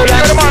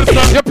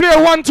 Dangerous. You play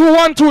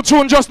 1-2-1-2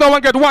 tune just now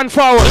and get one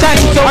forward,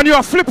 and you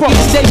a flipper.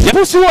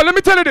 Pussy hole, let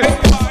me tell you this.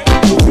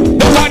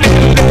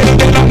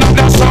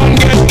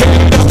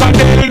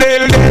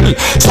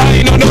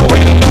 Sign on the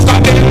wind,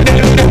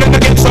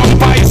 get some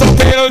pies up,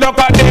 build up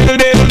a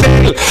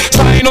dill.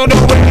 Sign on the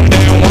wind,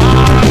 they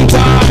want.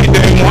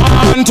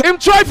 Him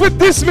try for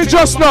this me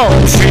just now.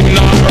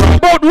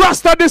 About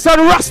Rasta this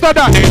and Rasta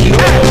that.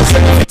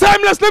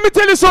 Timeless, let me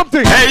tell you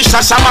something. Hey,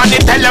 Shashamane,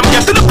 tell them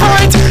get to the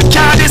point.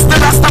 Can't this the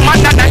Rasta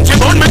man and then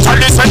keep on me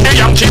chalice when the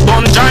young keep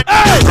on join.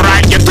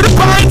 Right, get to the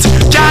point.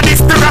 Can't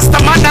this the Rasta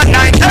man and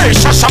night. Hey,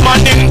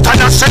 Shashamane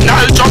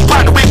International, jump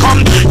on, we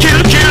come kill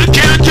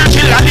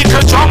a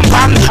little jump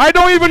on. I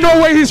don't even know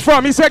where he's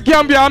from. He said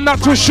Gambia, I'm not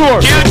too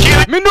sure. Kill.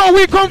 Me know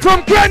we come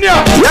from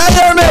Kenya. Yeah,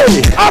 hear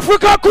me.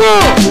 Africa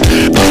crew.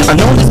 I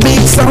know this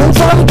big sound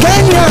from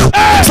Kenya.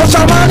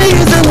 Shashamane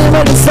is the name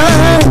of the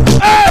sound.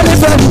 And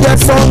if I get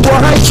some boy,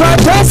 I try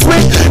test me.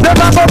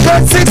 Never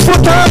forget 6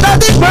 foot under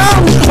the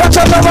ground. Watch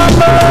out, never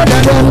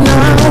murder them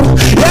now.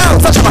 Yeah,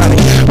 Shashamane,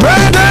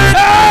 murder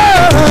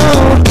now.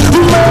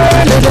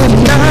 Murder them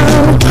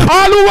now.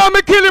 All who want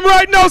me kill him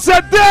right now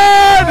said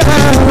dead.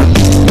 Hey.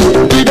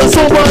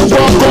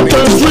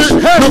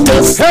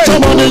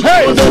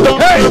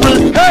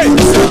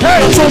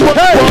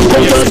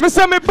 Me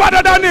say me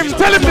better than him.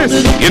 Tell him this.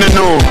 You don't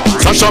know,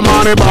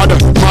 Shashamane bad,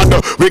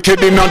 mad,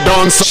 wicked in a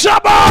dance.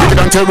 Shabba! Wicked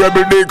and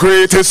terrible, the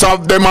greatest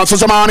of them. And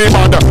Shashamane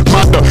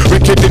mad,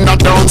 wicked in a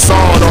dance.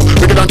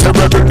 Wicked and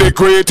terrible, the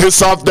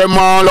greatest of them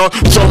all.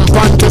 Jump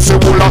and kiss the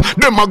wool.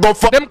 Them a go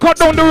for. Them cut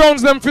down the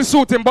rounds them for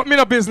suit him, but me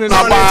no business.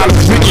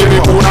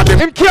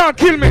 Him can't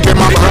kill me.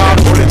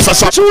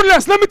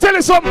 Tuneless, let me tell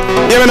you something.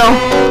 Yeah, me now.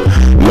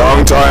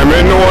 Long time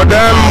me know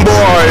them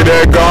boy,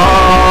 they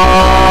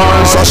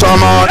gone.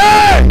 Shashamane.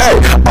 Hey,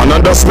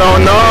 another snow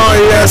now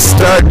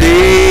yesterday.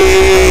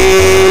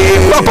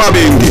 Papa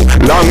Bingy.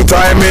 Long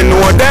time me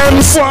know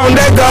them sound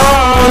they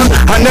gone.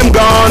 And them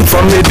gone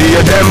from the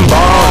day them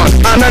born.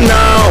 And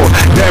now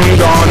them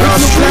gone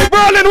astray.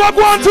 Berlin, what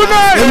go on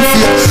tonight?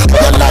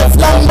 Your life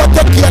long but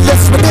you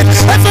careless with it.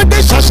 Every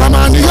day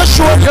Shashamane you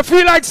sure. You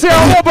feel like say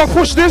I over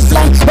push this?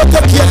 Long but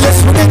you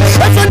careless with it.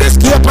 Every day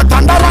escape a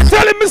thunder and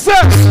tell him me say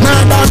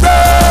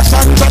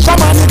murderation.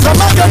 Shashamane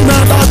come again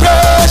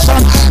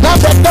murderation. Now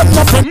get them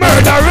nothing.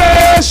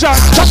 Murderation.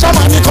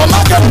 Shashamane come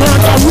again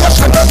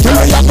murderation. Till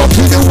we have to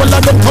kill the whole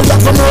of them. Come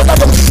back to murder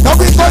them. Now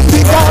we gon'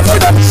 be God for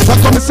them.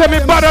 Say me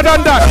better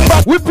than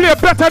that. We play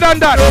better than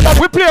that.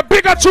 We play a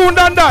bigger tune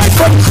than that.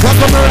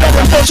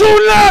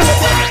 Tuneless.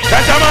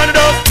 Shashamane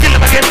dog, kill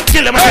him again,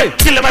 kill him again,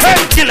 kill him again,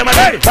 kill him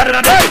again. Kill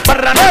him again,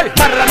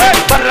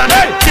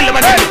 kill him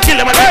again, kill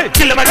him again,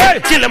 kill him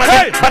again, kill him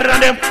again.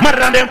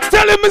 Murder them.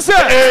 Tell him me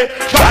say,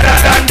 better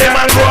than them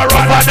and go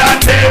rougher than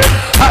them.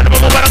 All the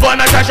people gonna go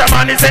and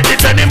Shashamane said the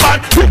training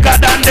man quicker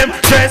than them,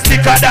 just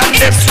thicker than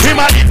them. Him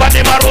a leaf and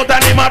him a root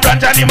and him a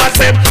branch and him a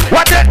stem.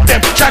 What let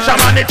them?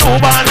 Shashamane too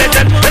bad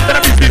legend. Instead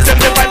of business them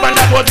they fight and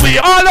that was we.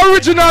 All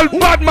original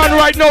bad man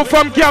right now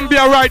from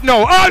Gambia right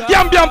now. All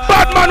Gambian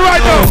bad man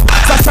right now.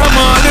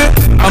 Shashamane,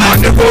 I'm on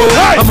the go.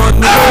 I'm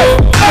on the go.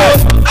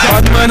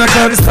 Bad man I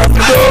can't stop me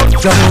though.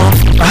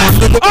 I'm on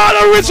the go. All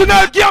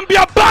original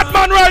Gambia bad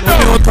man right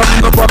now.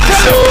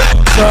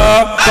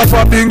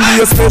 Papa Bingy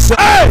is special.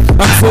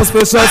 I'm so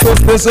special, so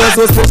special,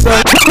 so special.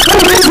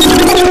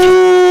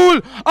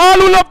 All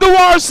who love the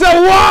war say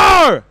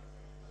war.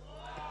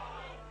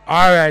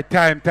 Alright,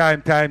 time.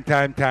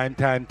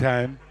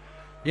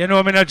 You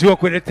know me not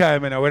joke with the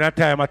time, you know. When I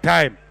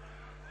time.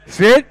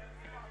 See it?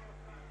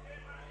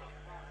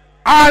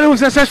 All who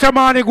say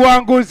Shashamane go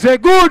and good say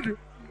good.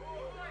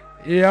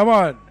 Yeah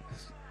man.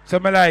 So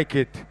me like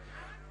it.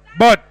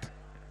 But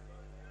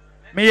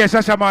me hear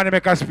Shashamane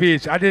make a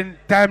speech.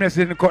 Timeless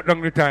didn't cut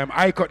down the time.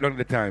 I cut down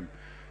the time.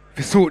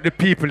 To suit the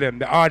people them,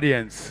 the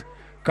audience.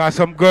 Cause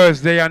some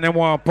girls they and them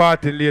want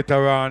party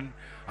later on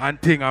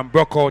and thing and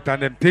broke out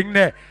and them thing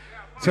there.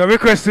 So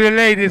request to the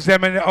ladies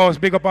them in the house,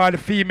 big up all the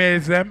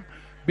females them,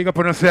 big up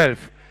on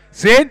yourself.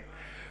 See?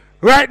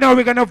 Right now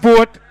we're gonna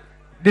vote.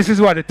 This is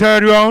what, the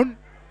third round?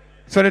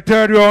 So the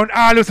third round,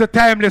 all who's a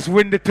timeless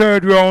win the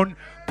third round,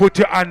 put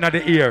your hand on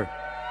the ear.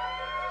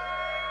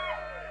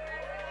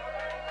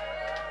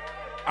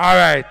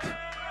 Alright.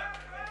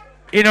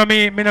 You know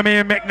me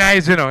make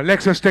nice, you know.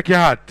 Lexus, take your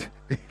hat.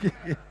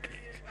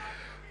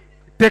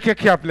 Take your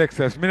cap,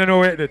 Lexus. Me don't know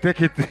wait there.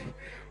 Take it.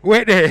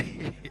 Wait there.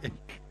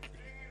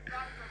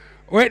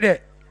 Wait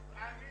there.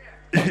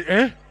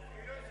 Eh?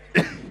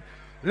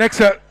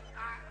 Lexus.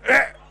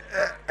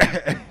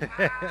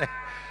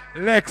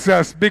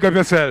 Lexus, big up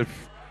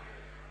yourself.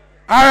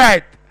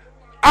 Alright.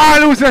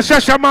 All who's a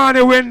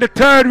Shashamane win the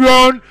third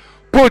round,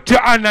 put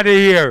your hand on the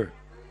ear.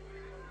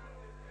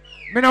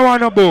 Me no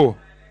want no boo.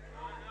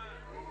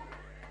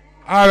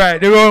 Alright,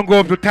 the round go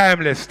up to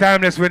Timeless.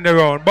 Timeless win the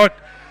round. But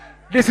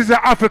this is an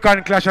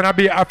African clash, and I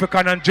be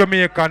African and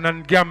Jamaican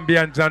and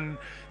Gambians and,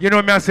 you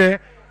know me I say,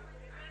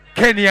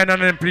 Kenyan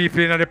and them people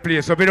in the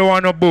place. So we don't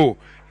want no boo.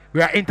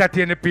 We are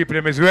entertaining the people.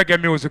 It's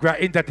reggae music. We are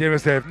entertaining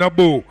ourselves. No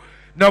boo.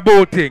 No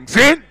boo thing.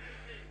 See?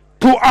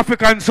 Two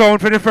African sound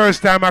for the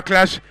first time a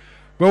clash.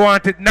 We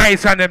want it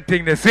nice on them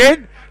thing. See?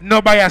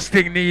 No bias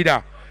thing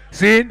neither.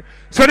 See?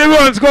 So the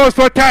rounds goes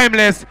for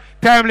Timeless.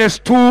 Timeless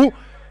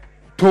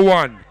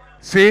 2-1.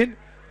 See?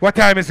 What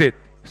time is it?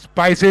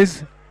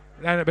 Spices?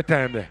 Line up the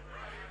time there.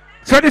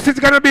 So this is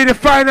going to be the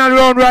final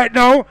round right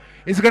now.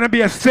 It's going to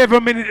be a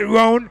 7-minute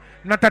round,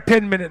 not a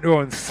 10-minute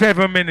round.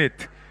 7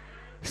 minute.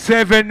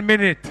 7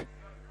 minute.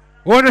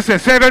 What to say?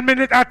 7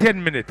 minute or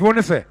 10 minute? What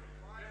to say?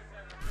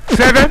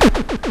 7?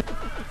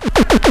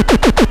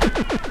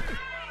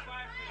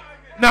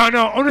 No,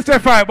 I want to say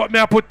 5, but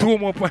I put 2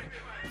 more,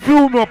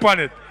 few more on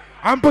it.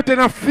 I'm putting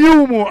a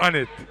few more on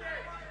it.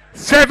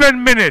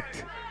 7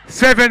 minute.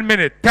 7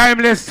 minute.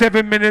 Timeless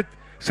 7 minute.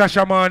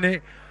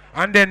 Shashamane.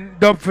 And then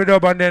dub for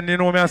dub and then you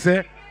know what I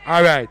say?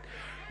 Alright.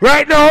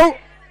 Right now,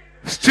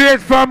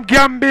 straight from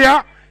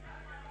Gambia,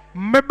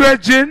 my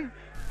brethren,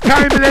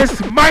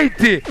 Timeless,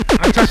 Mighty.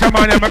 And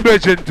Shashamane my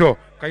brethren too.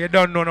 Because you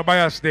don't know no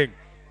bias thing.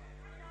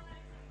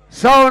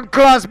 Sound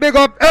class, big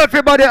up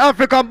everybody.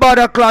 African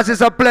border class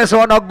is a place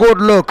on a good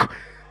look.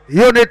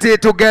 Unity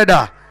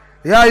together.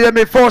 Yeah, hear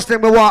me first thing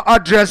me want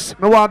address.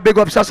 Me want big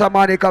up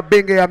Shashamane because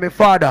Bingy and my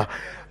father.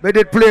 Me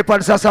did play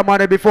upon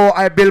Shashamane before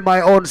I build my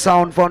own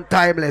sound from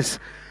Timeless.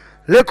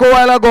 Look a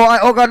while ago, I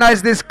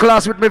organized this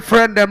class with my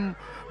friend them.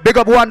 Big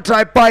up One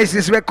Tribe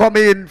Pisces, we come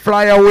in,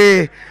 fly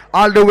away,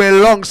 all the way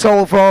long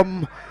so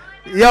from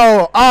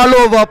Yo, all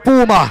over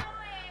Puma.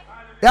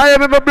 Yeah, I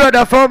remember,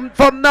 brother, from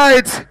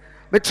night,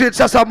 we treat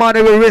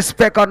Shashamane with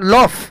respect and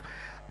love.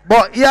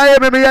 But yeah, I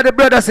remember, yeah, the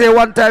brother say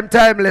one time,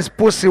 timeless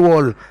pussy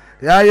wall.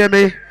 Yeah, you hear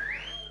me?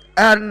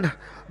 And me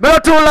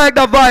not too like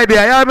the vibe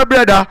here, yeah, my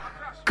brother.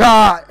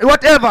 Car,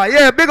 whatever,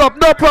 yeah, big up,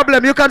 no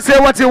problem. You can say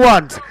what you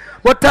want.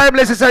 But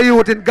timeless is a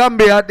youth in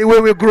Gambia, the way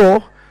we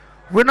grow.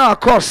 We're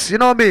not cuss, you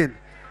know what I mean?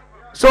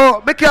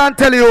 So, me can't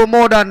tell you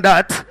more than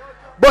that.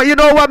 But you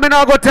know what, me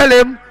not go tell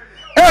him?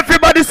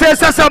 Everybody says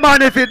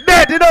Shashamane if he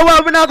dead. You know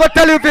what, me not go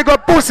tell you if he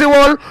got pussy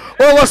wall or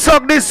go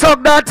suck this,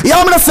 suck that.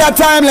 Yeah, I'm gonna say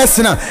timeless,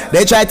 you know.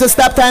 They try to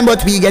stop time,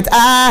 but we get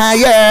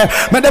higher.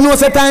 But them know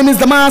say time is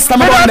the master.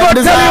 Me not go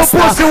tell you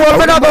pussy wall,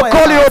 me not go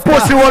call you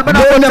pussy wall, me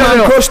not go tell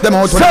you. Push them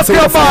out. Suck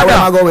your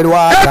mother.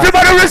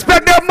 Everybody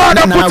respect their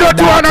mother, put your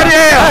two on the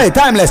air. Hey,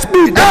 timeless.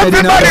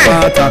 Everybody.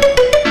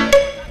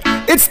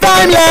 It's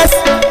timeless.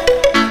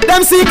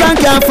 Them seek and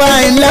can't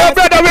find love.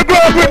 Brother, we grow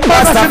up with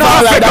mothers in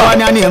Africa.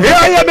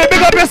 Yeah, me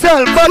big up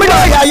yourself. Mama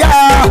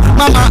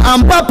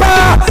and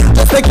Papa,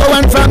 just take your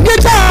one from your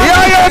child.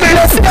 Yeah, me.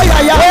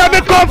 Where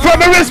me come from,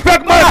 me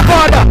respect my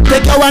father.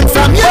 Take your one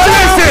from your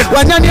child.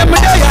 When you name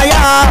me,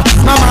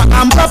 Mama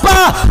and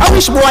Papa, I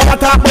wish boy that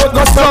talk about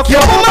go suck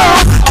your mama.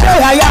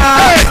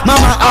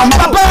 Mama and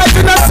Papa,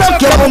 you not suck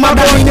your mama,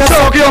 but you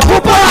suck your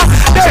papa.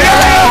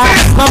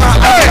 Mama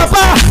and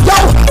Papa, yo,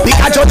 pick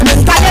a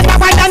judgment, I never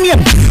find a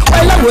name.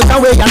 Well, I was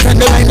away and then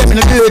the line them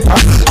in the later.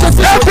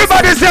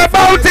 Everybody say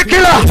bounty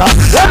killer.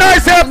 When I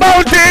say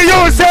bounty,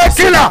 you say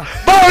killer.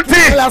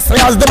 Bounty.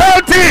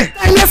 Bounty.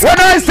 When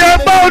I say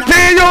bounty,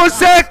 you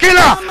say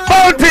killer.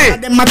 Bounty.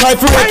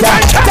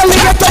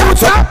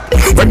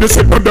 When you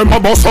sit with them a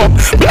boss up,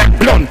 black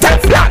blunt,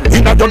 Teflon,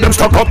 you know them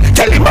stuck up.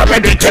 Tell him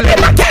already, tell him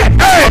again.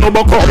 Hey,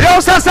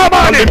 yo,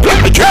 Shashamane.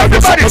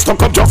 Everybody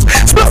stuck up just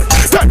spurt.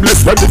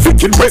 Timeless when the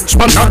freaking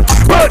Frenchman and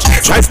bird.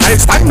 Try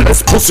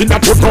timeless pussy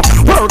that would go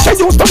work. I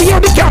used to hear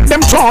the cat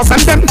them chores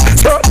and them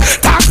skirt.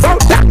 Talk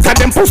about that and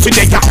them pussy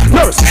they got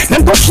nurse.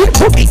 Them go shit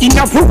booty in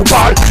a blue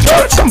ball.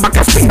 Church come back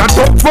and spin a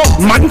dog for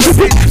man to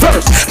be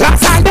first. Last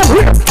time them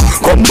rip.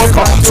 Come back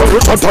up, so you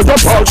touch your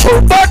ball.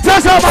 So but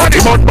Shashamane,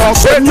 but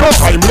boss in your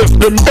timeless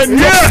them then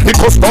yeah.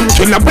 Because some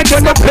killer when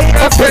they no play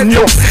a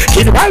venue.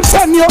 Kid wild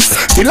send you,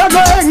 still a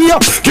go hang you.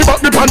 Give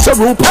up the pants a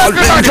rope all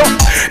then you.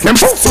 Them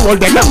pussy all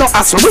them no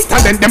ass with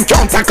and then them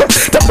can't tackle.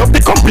 Them love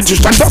the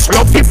competition, just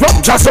love the from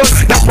jostle.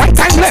 That's why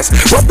timeless.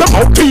 Rub them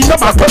out in the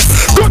battle.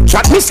 Good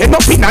chat me say no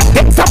pin and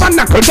them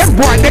tabernacle. Them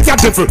boy they got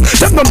devil.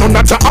 Them no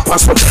not your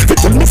apostle.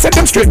 Tell me say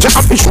them straight you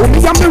have to show me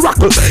a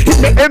miracle.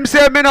 Him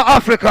say me no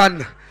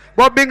African,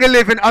 but being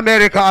live in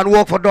America and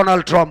work for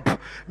Donald Trump.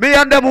 Me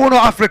and them who no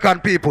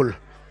African people.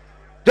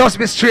 Just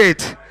be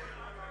straight.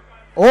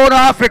 Oh no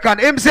African.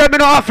 Him say me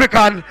no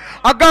African.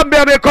 A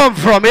Gambia me come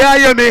from. You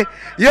hear me?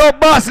 Your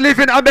boss live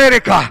in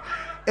America.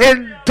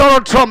 In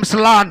Donald Trump's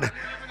land.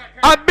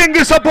 And Bing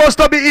is supposed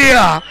to be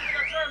here.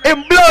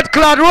 In blood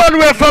clot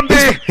runway from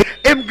the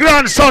him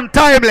grandson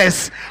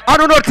timeless. I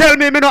do not tell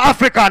me no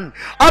African.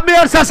 I'm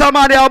here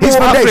Shashamane are His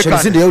more foundation African.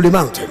 is in the holy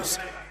mountains.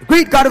 The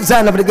great God of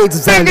Zion over the gates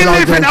of Zion. Bing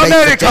live in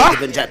America.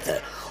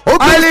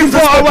 I live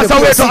 4 hours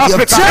away to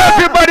Africa.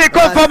 Everybody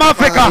come from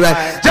Africa.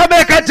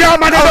 Jamaica,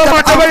 Germany, no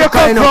matter where you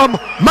come from.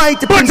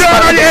 Put your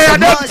hand on the air.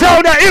 Don't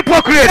sound a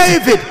hypocrite.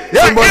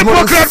 You're a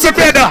hypocrite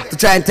together.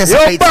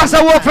 Your boss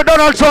I work for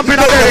Donald Trump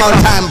in America.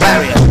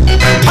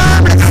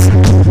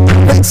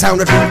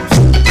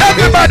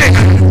 Everybody.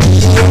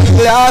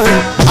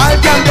 I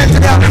can get to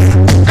them.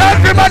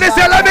 Everybody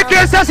say, let me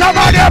kiss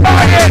somebody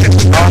about it.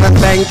 I wanna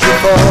thank you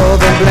for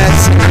the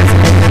blessings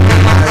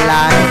in my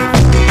life.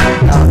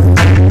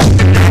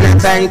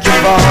 Thank you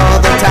for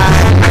the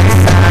time and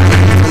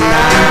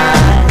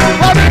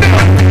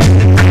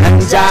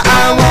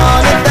I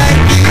wanna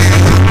thank you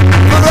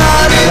for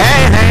all the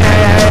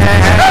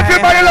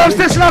everybody loves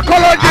this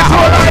ecology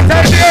too right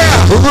there.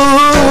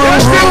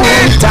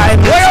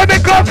 Where they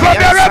come from,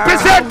 they're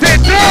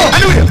represented too.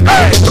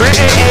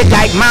 Hey,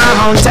 like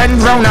mountain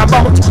round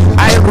about,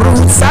 I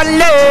roots and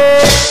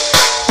live.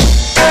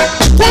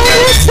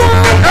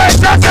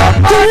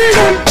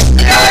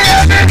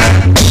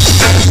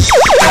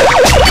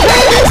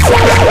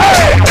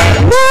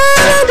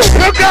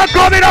 You can't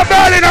come in a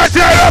Berlin and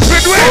tear up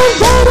with me.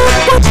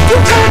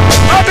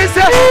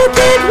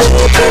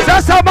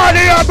 That's somebody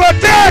you're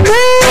dead.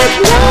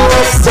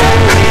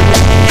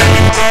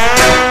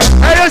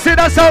 Hey, you see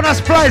that sound as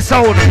fly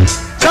sound.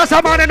 That's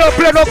somebody don't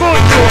play no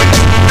good tune.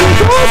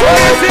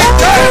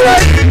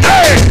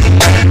 Hey.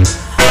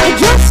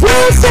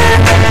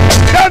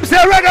 Them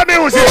say reggae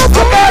music.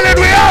 For Berlin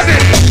we have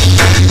it.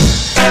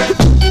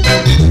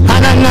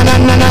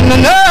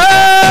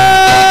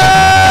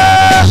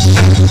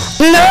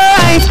 No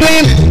ice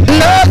cream,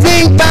 no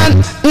pink pan,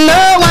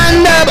 no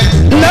one dub,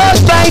 no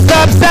spice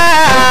up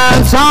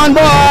sound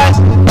boy.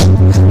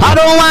 I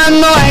don't want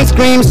no ice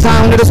cream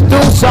sound, it is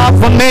too soft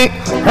for me.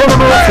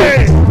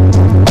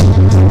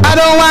 I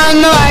don't want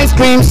no ice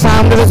cream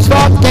sound, it is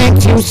soft,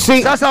 can't you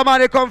see? That's how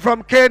man come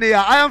from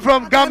Kenya. I am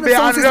from Gambia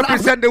and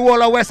represent the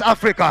whole of West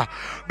Africa.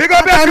 Big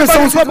up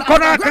everybody from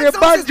Conakry,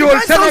 Banjul,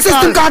 Sound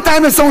system, got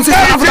timeless sound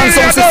system, African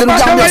sound system,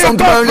 Gambia sound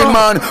to Berlin,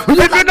 man. If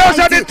you know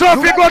the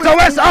trophy, go to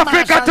West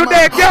Africa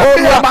today,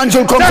 Gambia.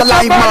 Banjul comes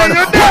alive, man.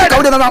 Right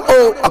out there,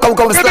 oh, I come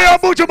right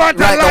up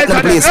the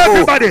place,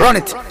 oh, run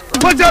it.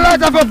 Put your light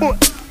up a boot.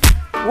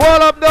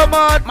 Wall up the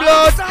mad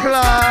blood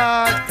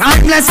clot.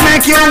 Timeless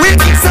make you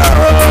weak, so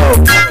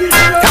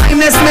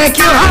timeless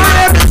make you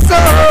hard, so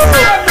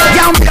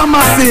Gambia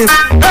massive.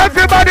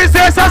 Everybody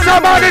says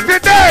somebody is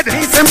dead.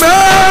 It's a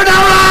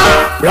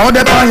murderer. Round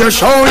upon your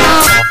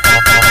shoulder.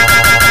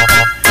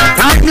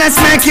 Timeless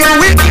make you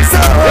weak, so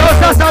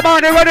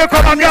somebody when you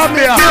come on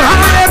Gambia.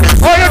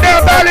 Oh, you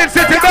there Berlin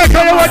City, make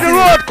sure you want the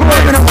road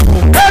closed.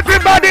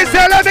 Everybody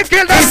say let me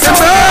kill that. It's a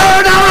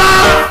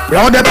murderer.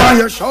 Round upon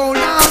your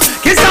shoulder.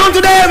 Kill sound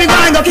today, we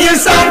going to kill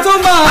sound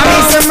tomorrow. And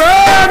it's a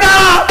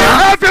murder.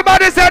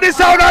 Everybody say the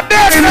sound of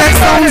death. In the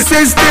sound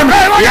system.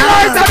 You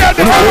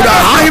know the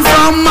high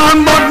from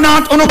man, but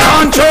not on the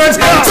conscience.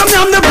 Some of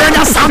them the brain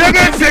are something.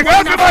 Let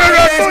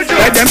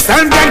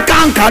themselves get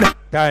conquered.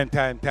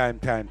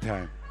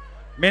 Time.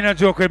 Me not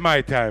joke with my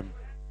time.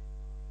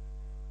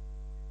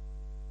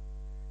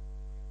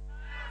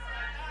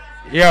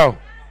 Yo,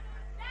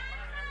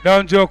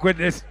 don't joke with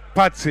this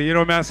Patsy. You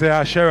know me I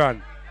say,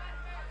 Sharon.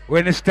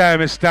 When it's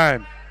time, it's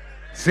time.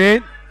 See?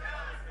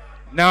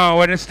 Now,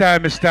 when it's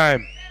time, it's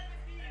time.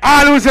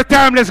 All who's the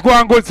timeless go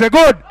and good, say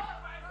good.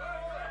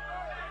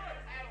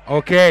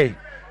 Okay.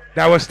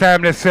 That was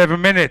timeless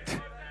 7 minutes.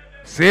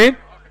 See?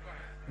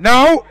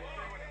 Now,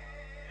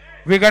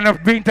 we're going to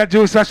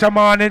introduce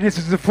Shashamane. This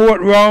is the 4th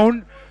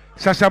round.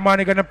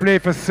 Shashamane going to play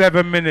for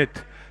 7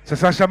 minutes. So,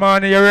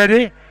 Shashamane, you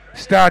ready?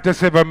 Start the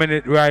 7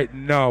 minutes right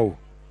now.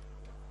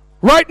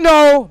 Right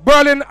now,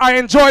 Berlin, I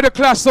enjoy the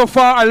class so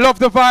far. I love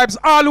the vibes.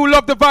 All who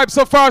love the vibes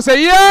so far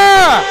say,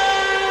 yeah!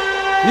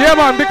 Yeah,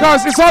 man,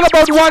 because it's all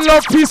about one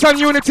love, peace, and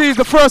unity. It's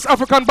the first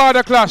African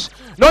border clash.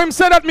 Now, him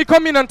say that me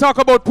come in and talk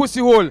about pussy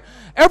hole.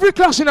 Every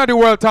clash in the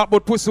world talk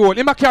about pussy hole.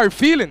 He might carry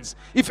feelings,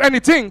 if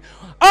anything.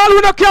 All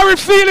who not carry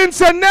feelings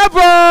say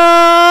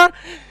never!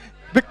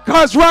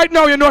 Because right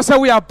now, you know, say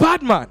we are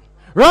bad, man.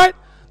 Right?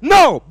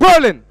 No,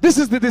 Berlin, this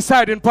is the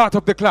deciding part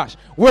of the clash,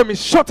 where me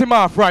shut him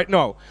off right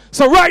now.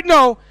 So right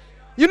now,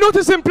 you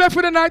notice him play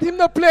for the night, him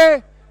not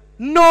play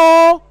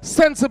no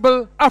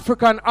sensible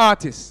African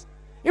artist.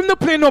 Him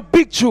not play no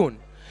big tune.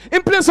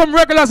 Him play some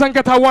regulars and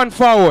get a 1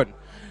 forward.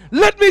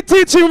 Let me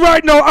teach him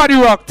right now, Addy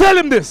Rock. Tell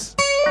him this.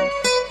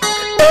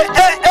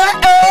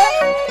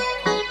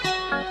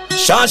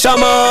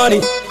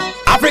 Shashamane,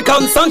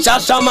 African song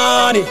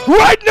Shashamane.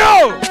 Right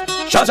now!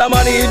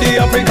 Shashamane, the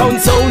African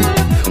sound.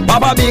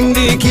 Baba Bing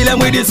the kill him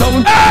with the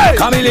sound.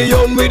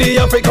 Chameleon with the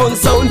African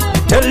sound.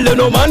 Tell you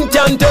no man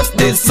can test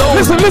this sound.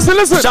 Listen.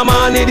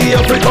 Shamane the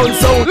African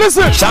sound.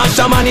 Listen.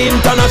 Shashamane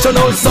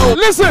international sound.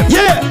 Listen.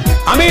 Yeah,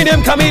 I mean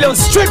them chameleons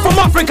straight from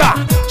Africa.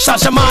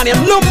 Shashamane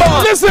number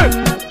one. Listen.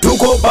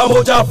 Look up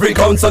about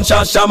African sound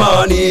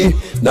Shashamane.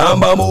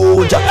 Number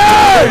moja.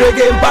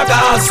 Reggae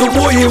mpaka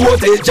asubuhi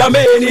wote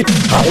jameni.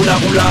 Hauna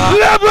kula.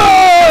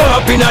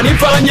 Level. Pina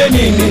nifanye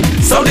nini?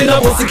 Sound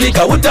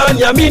inaposikika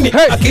utaniamini.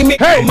 Lakini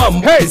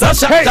mambo za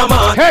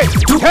Shashamane.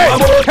 Tuko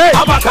pamoja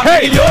hapa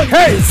chameleon.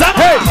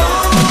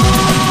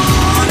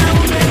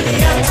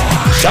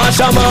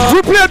 Shashamane.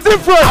 We play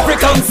different.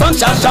 African son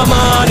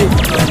Shashamane.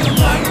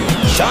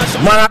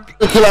 Man, I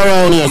kill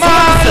around here. My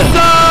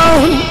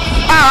son,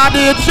 I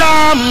the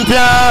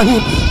champion.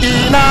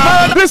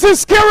 This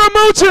is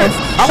Scaramucci.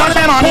 I want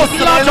them post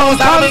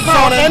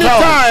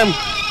anytime.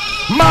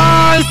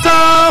 My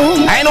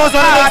son, I know some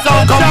of the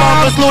come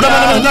on to slow them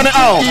in the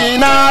hour.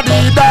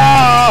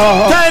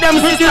 Tell them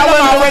sister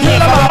when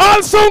you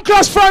all Sound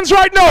Clash fans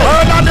right now.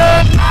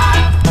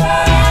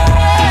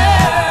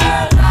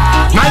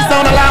 My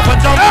son a laugh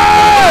and jump.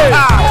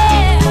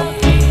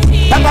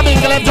 Peppa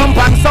Bingle jump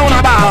and sound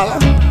a ball.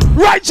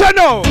 Right, you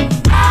know.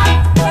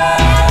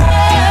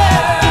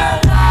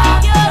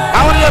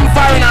 How are them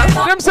foreigner?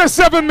 Them say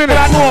 7 minutes.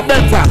 I know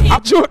better.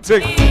 I'm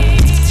joking.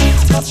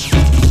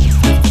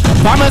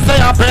 Mama say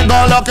I pay go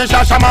lucky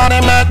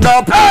Shashamane make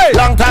up.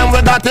 Long time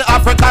we got the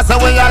Africa so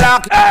we are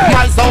lock.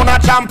 My son a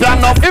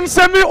champion up. Him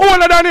say me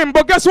older than him,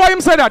 but guess why him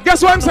say that?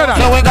 So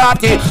we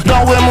got it.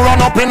 Now him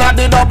run up in at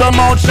the double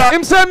mouth shot.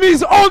 Him say me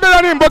is older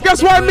than him, but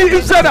guess why me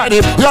him say that?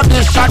 You're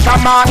this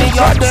Shashamane,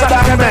 you're dead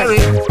and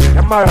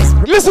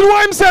buried. Listen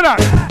why him say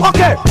that.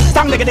 Okay. Be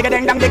in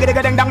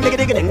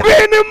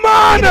the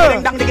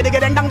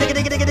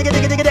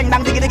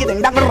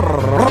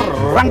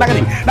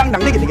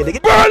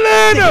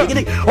Berlin.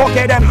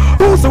 Okay then,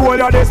 who's who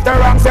you this the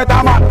wrong set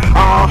of man?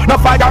 No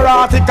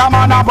figuratic, a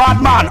man a bad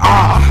man.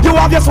 You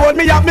have your sword,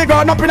 me have me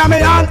gun up in a me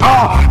hand.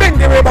 Bring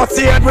the river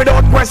seed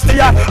without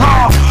question.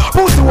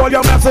 Who's who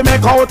you must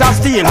make out of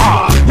steel?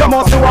 You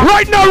must do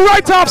right now,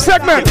 right off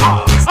segment.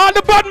 And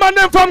the bad man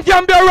them from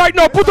Gambia right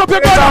now, put up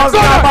your gun. Go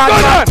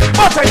on.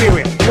 What's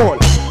anyway?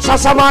 Hold.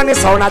 Shashamane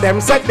sound of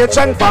them set the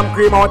trend from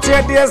cream out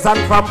your days and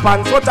from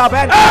pants foot of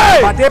bend.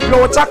 But they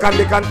blow chuck and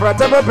the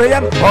convertible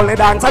BM. Only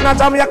dance and a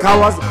Jamaica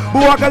was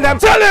buckle them.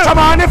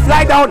 Shamane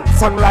fly down,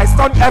 sunrise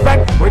down heaven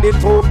with the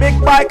two big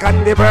bike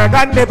and the bird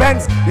and the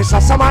Benz. The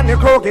Shashamane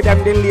crew give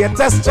them the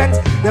latest trends.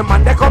 The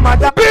man they come at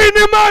that.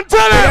 Beenie man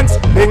tell him.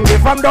 Bingy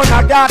from down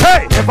a guard.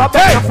 Never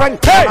be your friend.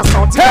 Hey,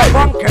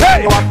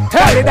 hey,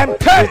 hey, them.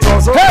 It's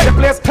also the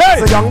place.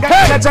 So young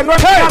guys, legend when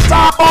we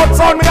talk about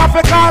sound, me have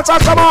to call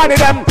Shashamane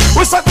them.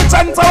 We set the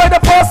chance away the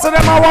post them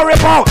a worry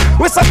about.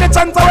 We set the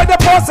chance away the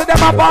post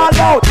them a ball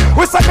out.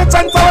 We set the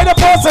chance away the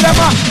post them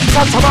a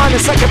Shashamane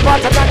second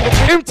part of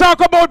that. Him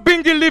talk about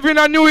Bingy living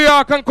in New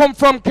York and come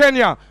from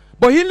Kenya.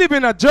 But he live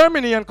in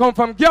Germany and come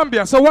from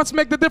Gambia. So what's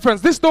make the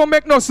difference? This don't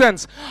make no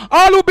sense.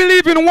 All who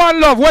believe in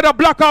one love, whether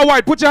black or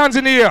white, put your hands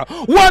in the air.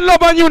 One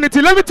love and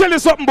unity. Let me tell you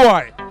something,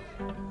 boy.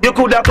 You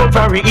could have come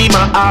from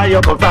Rima, or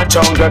you come from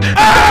Chonga. You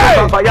come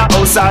from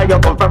Firehouse, or you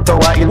come from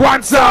Tower Hill.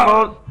 One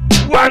sound.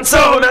 One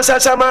sound, a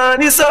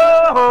Shashamane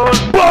sound.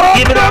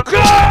 Give it up.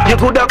 You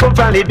could have come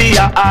from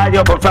Libya, or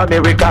you come from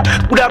America.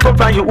 Could have come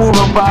from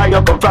Europe, or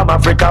you come from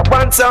Africa.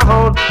 One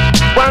sound.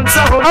 One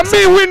sound. And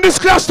me win this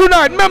class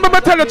tonight. Remember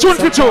me tell you tune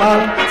for tune.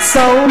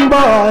 Sound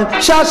boy,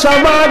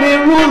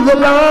 Shashamane rule the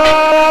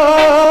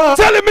land.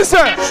 Tell him,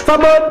 sir.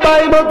 From out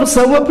Bible,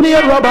 so we play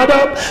rubber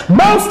up.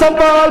 Most of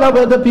all,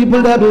 are the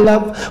people that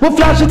love. We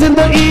flash it in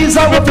the east,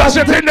 and we flash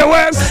it in the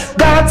west.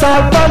 That's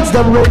our fans,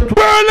 them red.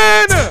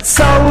 Berlin.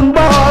 Sound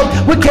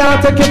boy, we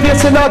can't take your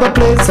place in other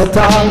place at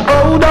all.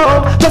 Oh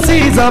no, just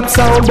ease up,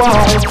 sound boy.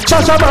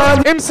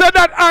 Shashamane. Him said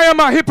that I am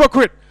a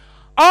hypocrite.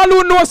 All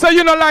who know say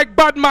you don't like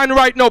bad man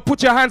right now,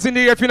 put your hands in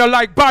the air if you don't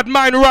like bad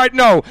man right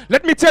now.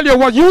 Let me tell you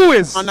what you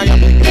is. Let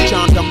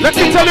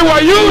me tell you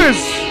what you is.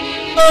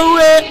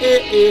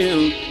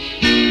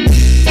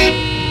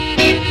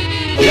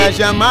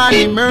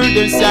 Shashamane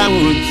murder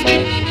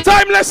sounds.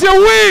 Timeless, you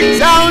weak.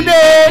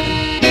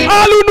 Sounded.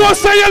 All who know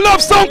say you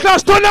love Sound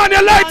Clash, turn on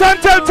your light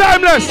and tell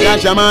Timeless.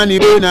 Shashamane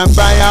burn a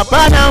fire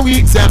upon a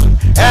weak sound.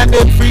 And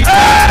they free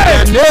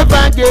time, they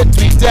never get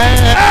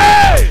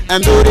returned.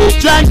 And though they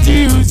try to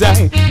use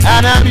I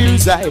and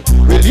abuse I,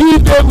 we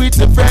leave them with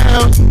the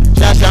frown.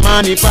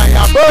 Shashamane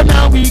fire burn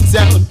a weak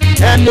sound.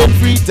 And they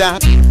free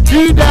time,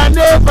 they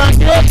never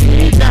get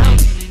it down.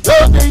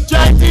 So they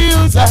try to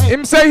use I.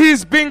 Him say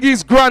he's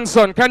Bingy's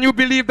grandson. Can you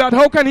believe that?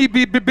 How can he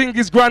be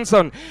Bingy's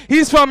grandson?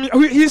 He's from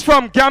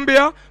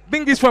Gambia.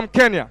 Bingy's from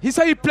Kenya. He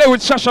said he played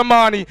with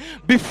Shashamane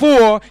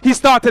before he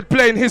started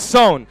playing his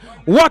sound.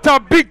 What a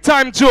big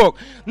time joke.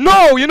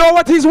 No, you know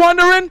what he's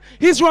wondering?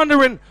 He's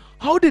wondering,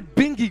 how did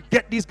Bingy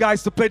get these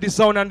guys to play this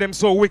sound and them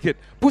so wicked?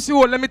 Pussy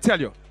hole, let me tell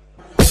you.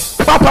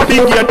 Papa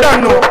Bingy, you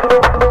don't know.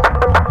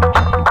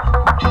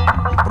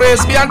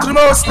 Praise be unto the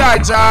Most High,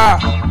 Jah.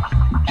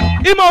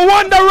 He might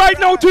wonder right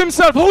now to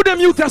himself, how them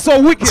youth are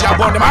so wicked.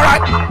 About them,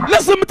 alright?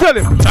 Listen me tell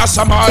him.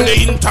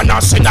 Shashamane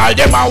international,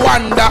 them a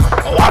wonder.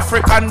 How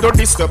African do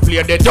this to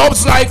play the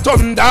dubs like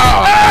thunder.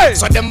 Hey!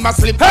 So them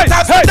must slip the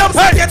dubs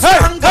get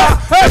stronger.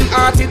 Them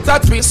art it a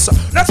twist.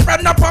 Let's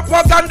spread no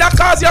propaganda,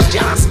 cause you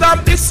can't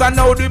stop this. And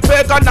now the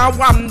pagan a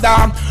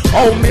wonder.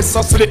 Oh, me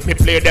so slip me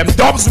play them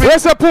dubs with.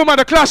 Where's the Puma,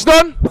 the Clash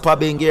done?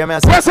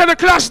 Where's the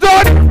Clash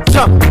done?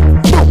 Jump.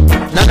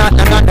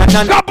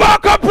 Come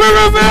back up,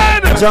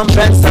 pyramid! Jump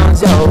and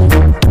sounds, yo.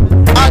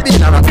 I'll be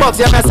in a rock box,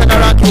 you're messing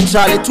around, King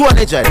Charlie,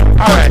 20 J.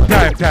 Alright,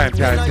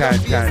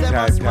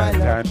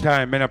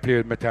 time. Me not play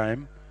with my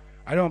time.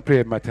 I don't play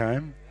with my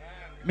time.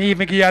 Me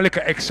even give you a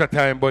little extra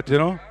time, but you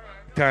know,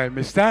 time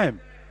is time.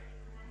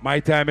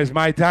 My time is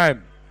my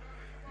time.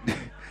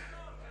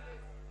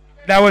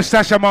 That was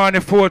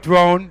Shashamane fourth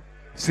round.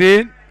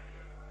 See?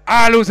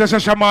 All who say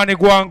Shashamane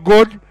go on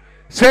good.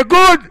 Say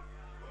good!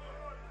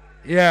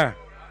 Yeah.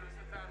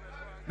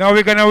 Now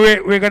we're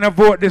gonna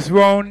vote this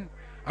round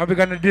and we're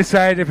gonna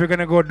decide if we're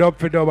gonna go dub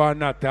for dub or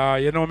not.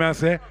 You know what I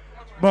say?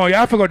 No, you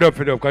have to go dub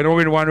for dub because I don't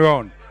win one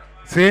round.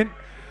 See?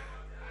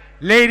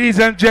 Ladies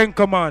and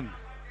gentlemen,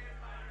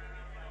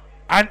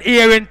 and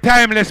here in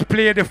Timeless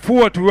play the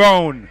fourth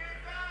round.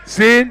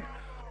 See?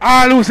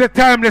 All who say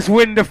Timeless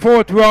win the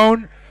fourth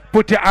round,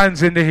 put your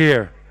hands in the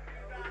air.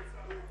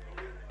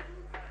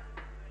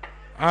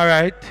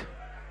 Alright.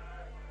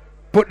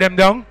 Put them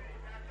down.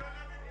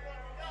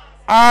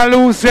 All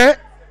who say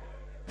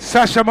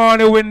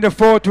Shashamane win the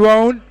fourth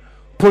round,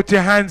 put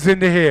your hands in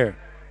the air.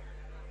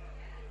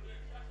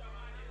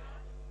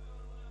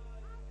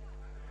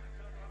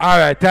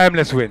 Alright,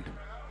 Timeless win.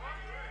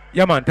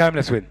 Yeah man,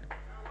 Timeless win.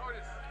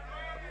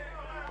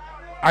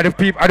 I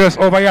just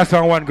over here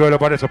saw one girl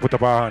over there so put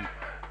up her hand.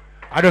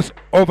 I just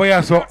over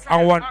here saw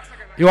one.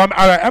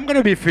 Alright, I'm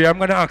gonna be fair, I'm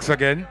gonna ask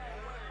again.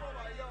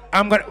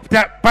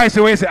 By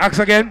the way, say ask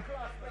again.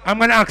 I'm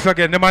gonna ask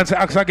again. The man say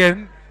ask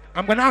again.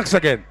 I'm gonna ask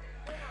again.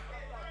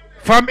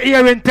 From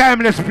here in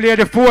Timeless play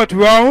the fourth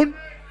round.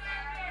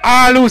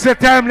 All who say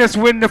Timeless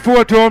win the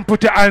fourth round,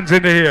 put your hands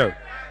in the air.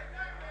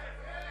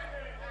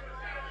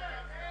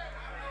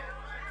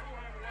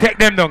 Take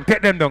them down.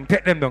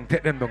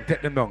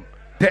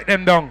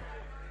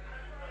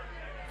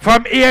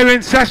 From hearing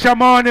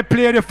Shashamane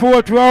play the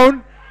 4th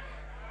round,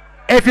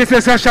 if you say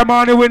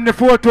Shashamane win the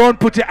 4th round,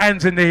 put your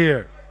hands in the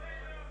air.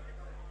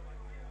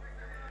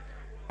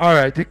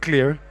 Alright, it's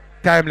clear.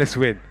 Timeless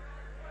win.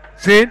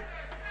 See?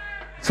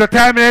 So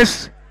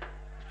Timeless,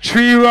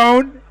 3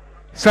 round,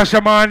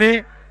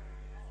 Shashamane,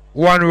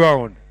 1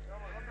 round.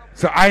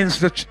 So eins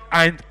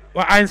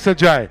to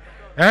dry.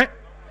 Eh?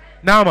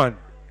 Now man,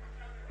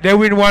 they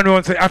win 1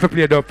 round, so you have to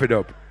play dub for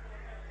dub.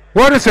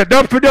 What is it,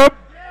 dub for dub?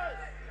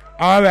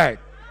 Alright.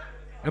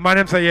 The man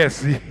them say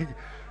yes.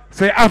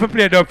 So you have to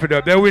play dub for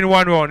dub. They win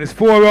 1 round. It's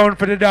 4 rounds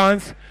for the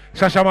dance.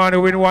 Shashamane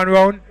win 1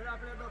 round.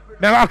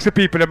 Now ask the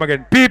people them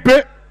again.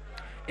 People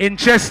in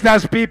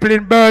Chester's, people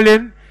in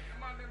Berlin,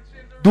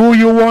 do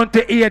you want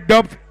to hear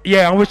dub?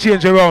 Yeah, and we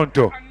change the round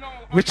too.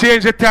 We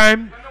change the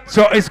time,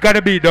 so it's got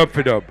to be dub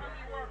for dub.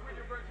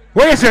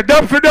 What you say,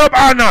 dub for dub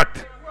or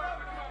not?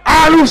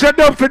 All who said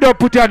dub for dub,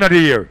 put your hand in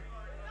the air.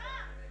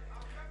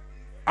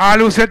 All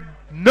who said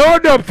no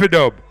dub for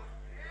dub,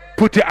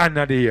 put your hand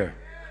in the air.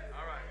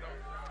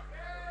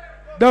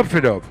 Dub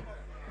for dub.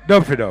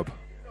 Dub for dub.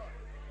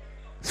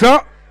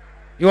 So,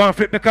 you want to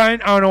flip the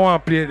coin or you don't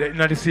want to play in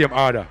the same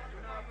order?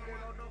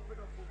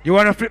 You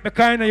want to flip the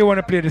coin or you want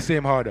to play the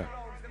same order?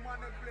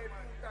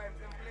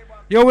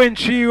 You win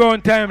 3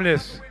 round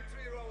Timeless.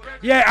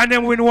 Yeah, and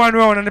then win 1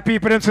 round and the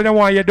people then say they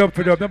want you dub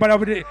for dub. Nobody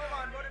with it.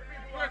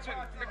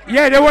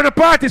 Yeah, they want to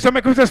party, so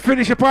make us just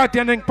finish the party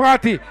and then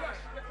party.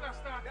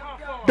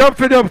 Dub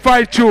for dub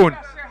 5 tune.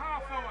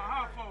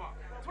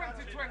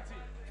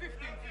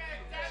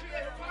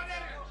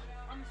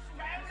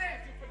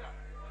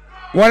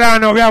 Well, I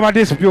know we have a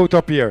dispute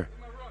up here.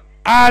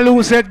 All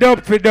who said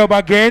dub for dub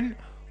again,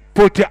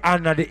 put your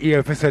hand on the ear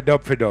if you say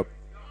dub for dub.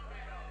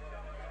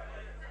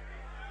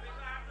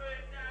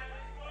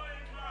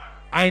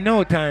 I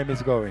know time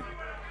is going.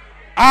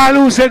 All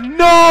who said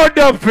no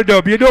dub for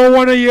dub, you don't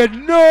want to hear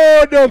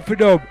no dub for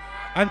dub.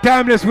 And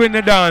Timeless win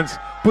the dance,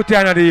 put your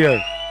hand on the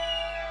ear.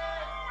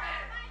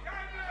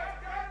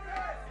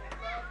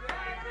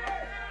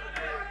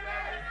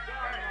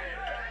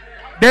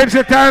 Them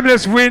say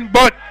Timeless win,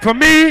 but for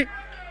me,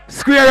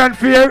 square and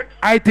fair,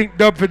 I think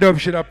dub for dub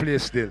should have played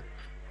still.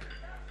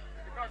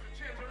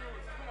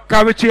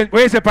 Can we change?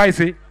 Where is the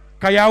Pisces?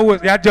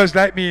 Because you're just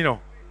like me, you know.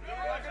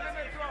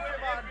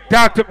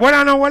 Talk to, what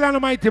I know,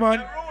 Mighty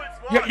man.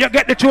 You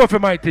get the trophy,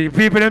 Mighty.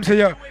 People them say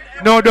you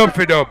no dub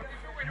for dub.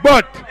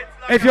 But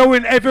if you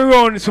win every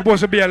round, it's supposed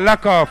to be a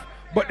lock off.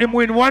 But them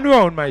win 1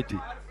 round, Mighty.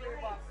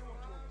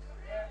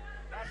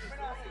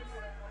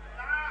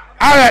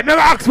 Alright, now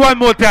ask one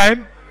more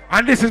time.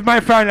 And this is my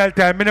final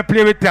time. I'm going to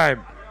play with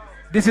time.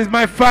 This is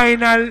my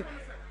final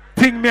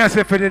thing me I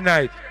say for the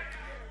night.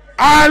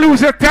 All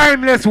who's a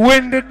Timeless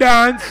win the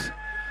dance.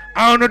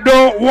 And you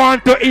don't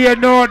want to hear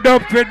no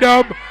dub for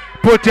dub,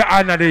 put your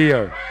hand in the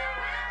ear.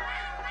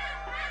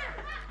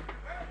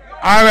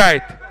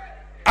 Alright.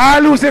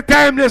 All who's a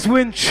Timeless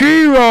win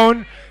 3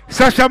 rounds.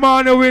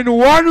 Shashamane win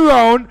 1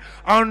 round.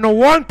 And you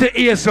want to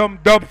hear some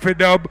dub for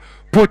dub,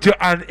 put your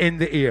hand in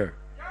the ear.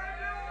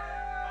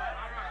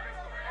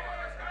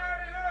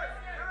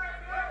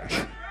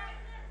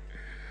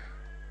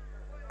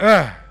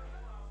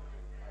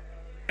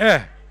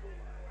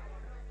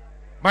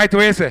 Mighty,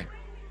 what you say?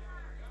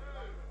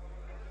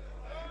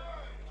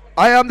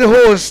 I am the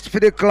host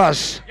for the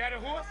clash. You're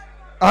the host?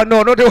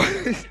 No, not the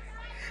host.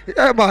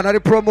 Yeah, man, I'm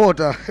the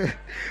promoter.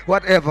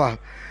 Whatever.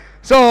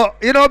 So,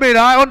 you know what I mean?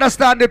 I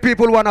understand the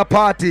people want to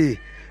party.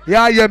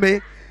 Yeah, you hear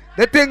me?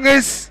 The thing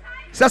is,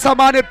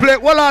 Shashamane play,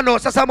 well, I know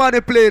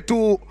Shashamane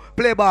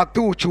play back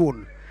 2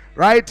 tune,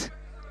 right?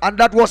 And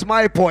that was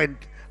my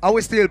point. I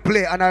will still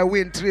play and I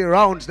win 3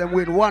 rounds, then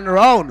win 1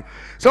 round.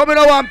 So I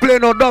don't want to play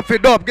no duffy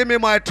dub. Give me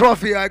my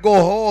trophy, I go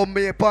home,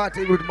 me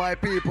party with my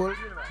people.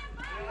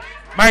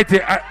 Mighty,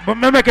 but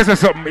me make you say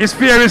something. It's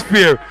fair, it's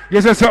fair. You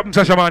say something,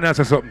 Shashamane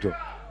say something too.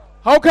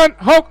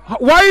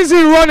 Why is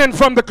he running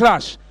from the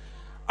clash?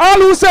 All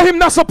who say him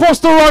not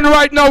supposed to run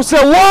right now,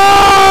 say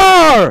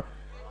war!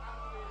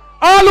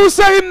 All who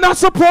say him not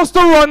supposed to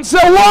run,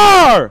 say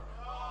war!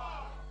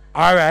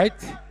 Alright.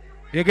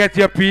 You get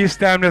your peace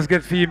time, let's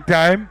get theme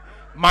time.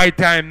 My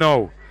time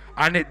now.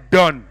 And it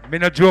done. Me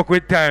no joke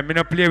with time. Me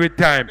no play with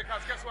time.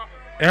 Because guess what?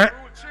 Eh? The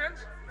rule change.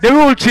 The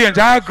rule change.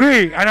 I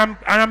agree. And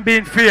I'm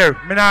being fair.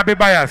 Me not be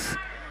biased.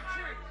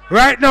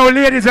 Right now,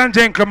 ladies and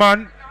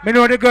gentlemen, me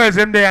know the girls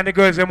them there and the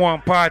girls them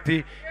want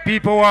party.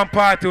 People want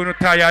party when they're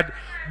tired.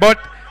 But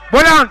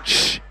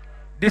shh.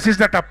 This is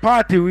not a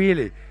party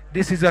really.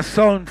 This is a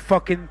sound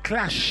fucking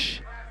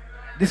clash.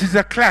 This is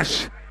a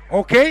clash.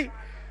 Okay?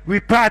 We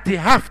party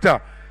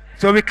after.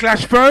 So we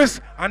clash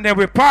first and then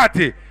we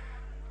party.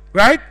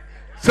 Right?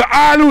 So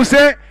all who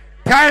say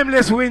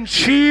Timeless win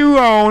 3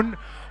 rounds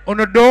and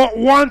you don't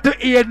want to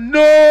hear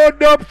no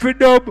dub for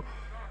dub,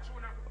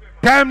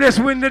 Timeless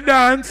win the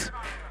dance,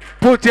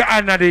 put your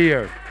hand in the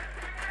ear.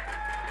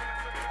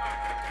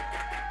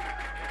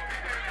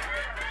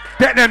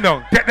 Take them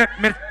down.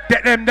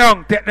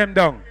 Take them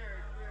down.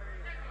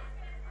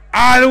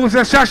 All who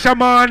say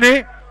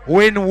Shashamane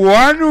win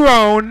 1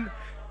 round,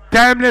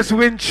 Timeless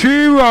win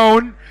 3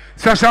 rounds.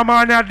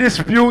 Shashamane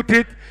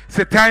disputed,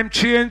 say time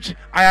change.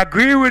 I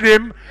agree with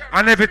him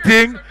and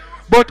everything.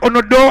 But on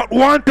don't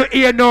want to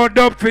hear no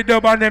dub for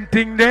dub and them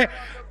thing there.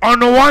 I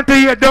don't want to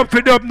hear dub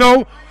for dub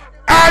now.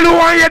 All who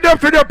want to hear dub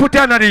for dub, put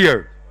another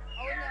ear.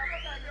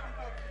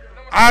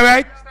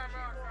 Alright.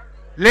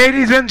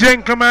 Ladies and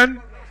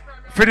gentlemen,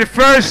 for the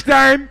first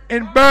time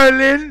in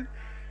Berlin,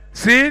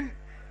 see,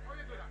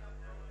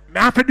 I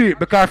have to do it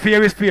because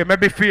fear is fear.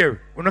 Maybe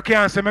fear. You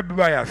can't say maybe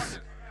bias.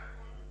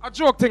 I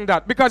joke thing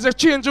that because they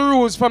change the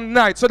rules from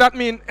night, so that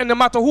means no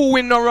matter who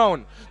win no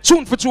round,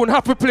 tune for tune,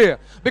 have to play.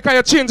 Because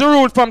you change the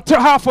rule from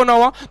half an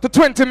hour to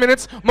 20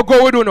 minutes, I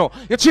go with you now.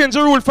 You change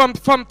the rule from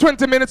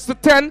 20 minutes to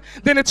 10,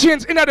 then you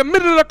change in the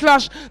middle of the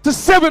clash to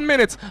 7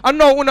 minutes. And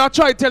now when I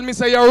try to tell me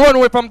say you run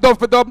away from dub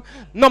for dub,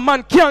 no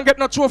man can't get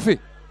no trophy.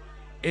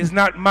 It's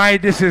not my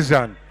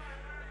decision.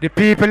 The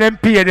people them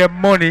pay them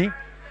money.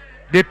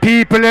 The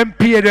people them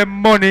pay them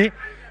money.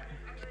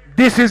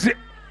 This is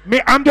me.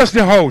 I'm just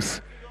the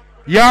host.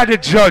 You're the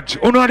judge.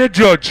 You know the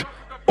judge.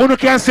 You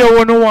can't say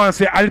what you want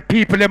to say. All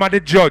people them are the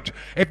judge.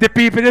 If the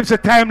people them say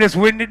timeless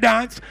win the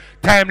dance,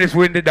 timeless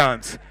win the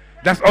dance.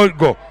 That's how it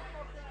go.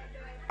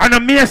 And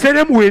I'm me say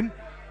them win.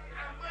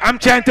 I'm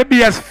trying to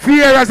be as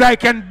fair as I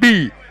can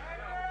be.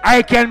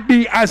 I can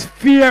be as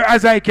fair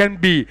as I can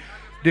be.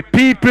 The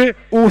people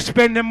who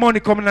spend the money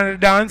coming on the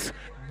dance,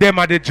 them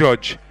are the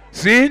judge.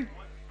 See?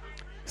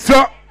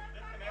 So,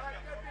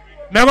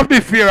 I'm going to be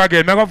fair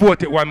again. I'm going to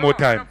vote it one more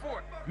time.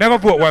 I'm going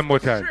to vote one more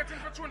time.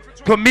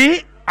 To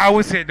me, I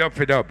would say dub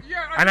for dub.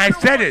 And I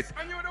said it.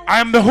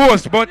 I'm the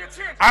host, but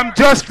I'm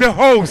just the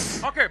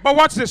host. Okay, but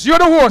watch this. You're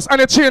the host and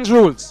you change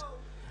rules.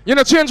 You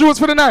know, change rules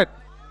for the night.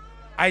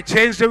 I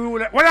changed the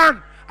rule. Hold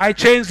on. I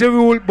changed the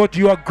rule, but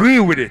you agree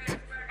with it.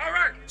 All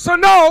right. So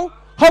now,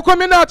 how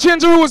come you not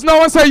change the rules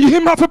now and say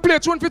him have to play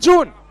tune for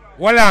tune?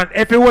 Well, on,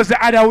 if it was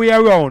the other way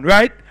around,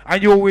 right?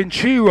 And you win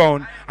 3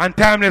 rounds and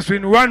timeless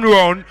win 1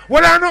 round,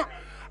 well, I know.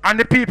 And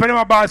the people in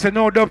my bar say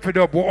no dub for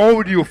dub. How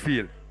would you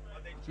feel?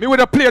 Me would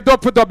have played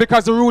dub for dub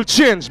because the rule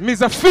changed. Me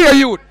is a fair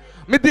youth.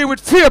 Me deal with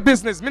fair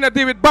business. Me not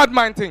deal with bad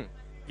mind thing.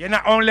 You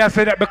not only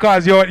say that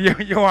because you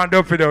want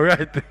dub for dub,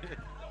 right?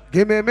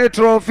 Give me my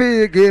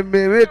trophy. Give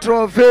me my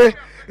trophy.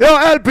 Yo,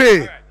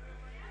 LP.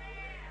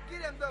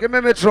 Give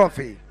me my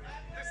trophy.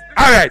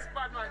 All right.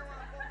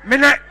 Me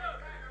not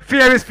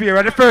fear is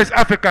fear. The first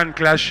African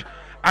clash.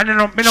 And you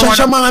know, me no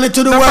Shashamane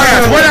to the world.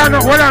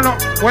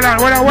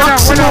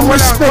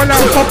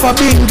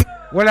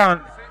 Hold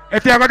on.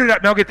 If you're going to do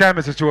that, now get time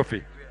as a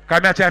trophy.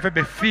 Because I'm trying to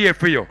be fair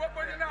for you.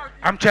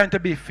 I'm trying to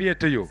be fair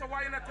to you. So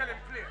why you not tell him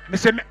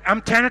play?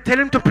 I'm trying to tell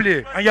him to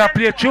play, and you are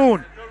play a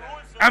tune.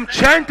 I'm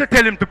trying to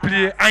tell him to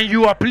play, and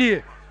you are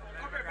play.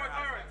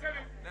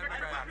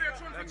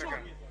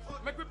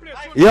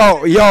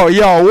 Yo,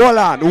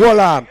 hold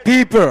on.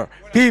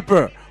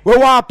 People. We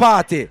want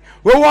party.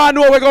 We want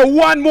to know we go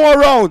 1 more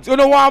round. You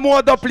know, 1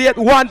 more to play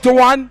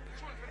 1-1.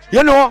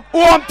 You know,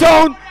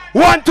 hometown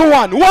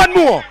 1-1. 1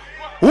 more.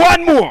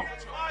 1 more.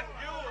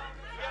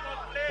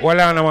 Hold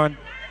on, man.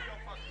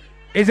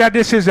 It's a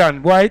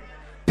decision, right?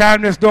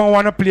 Timeless don't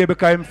want to play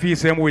because him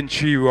feels him win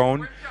 3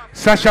 rounds.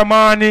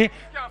 Shashamane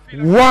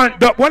want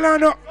dub.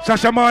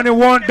 Shashamane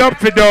want dub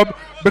for dub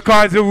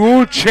because the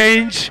rule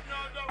change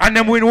and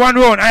them win 1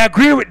 round. I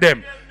agree with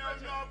them.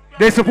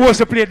 They're supposed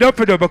to play dub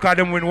for dub because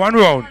them win 1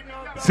 round.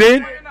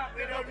 See?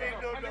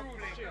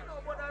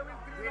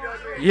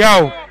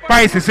 Yo,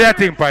 Pisces, say a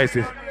thing,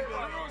 Pisces.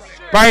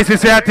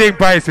 Pisces, say a thing,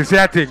 Pisces.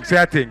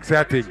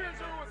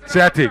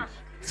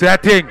 Say a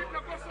thing.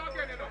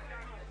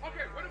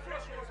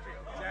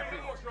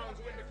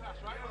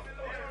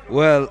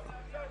 Well,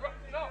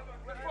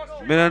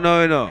 me don't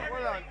know, you know.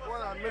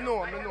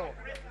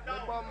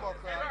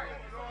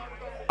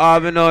 All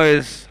we know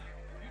is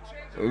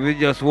we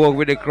just walk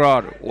with the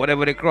crowd.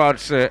 Whatever the crowd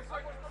say,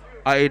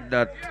 I eat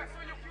that.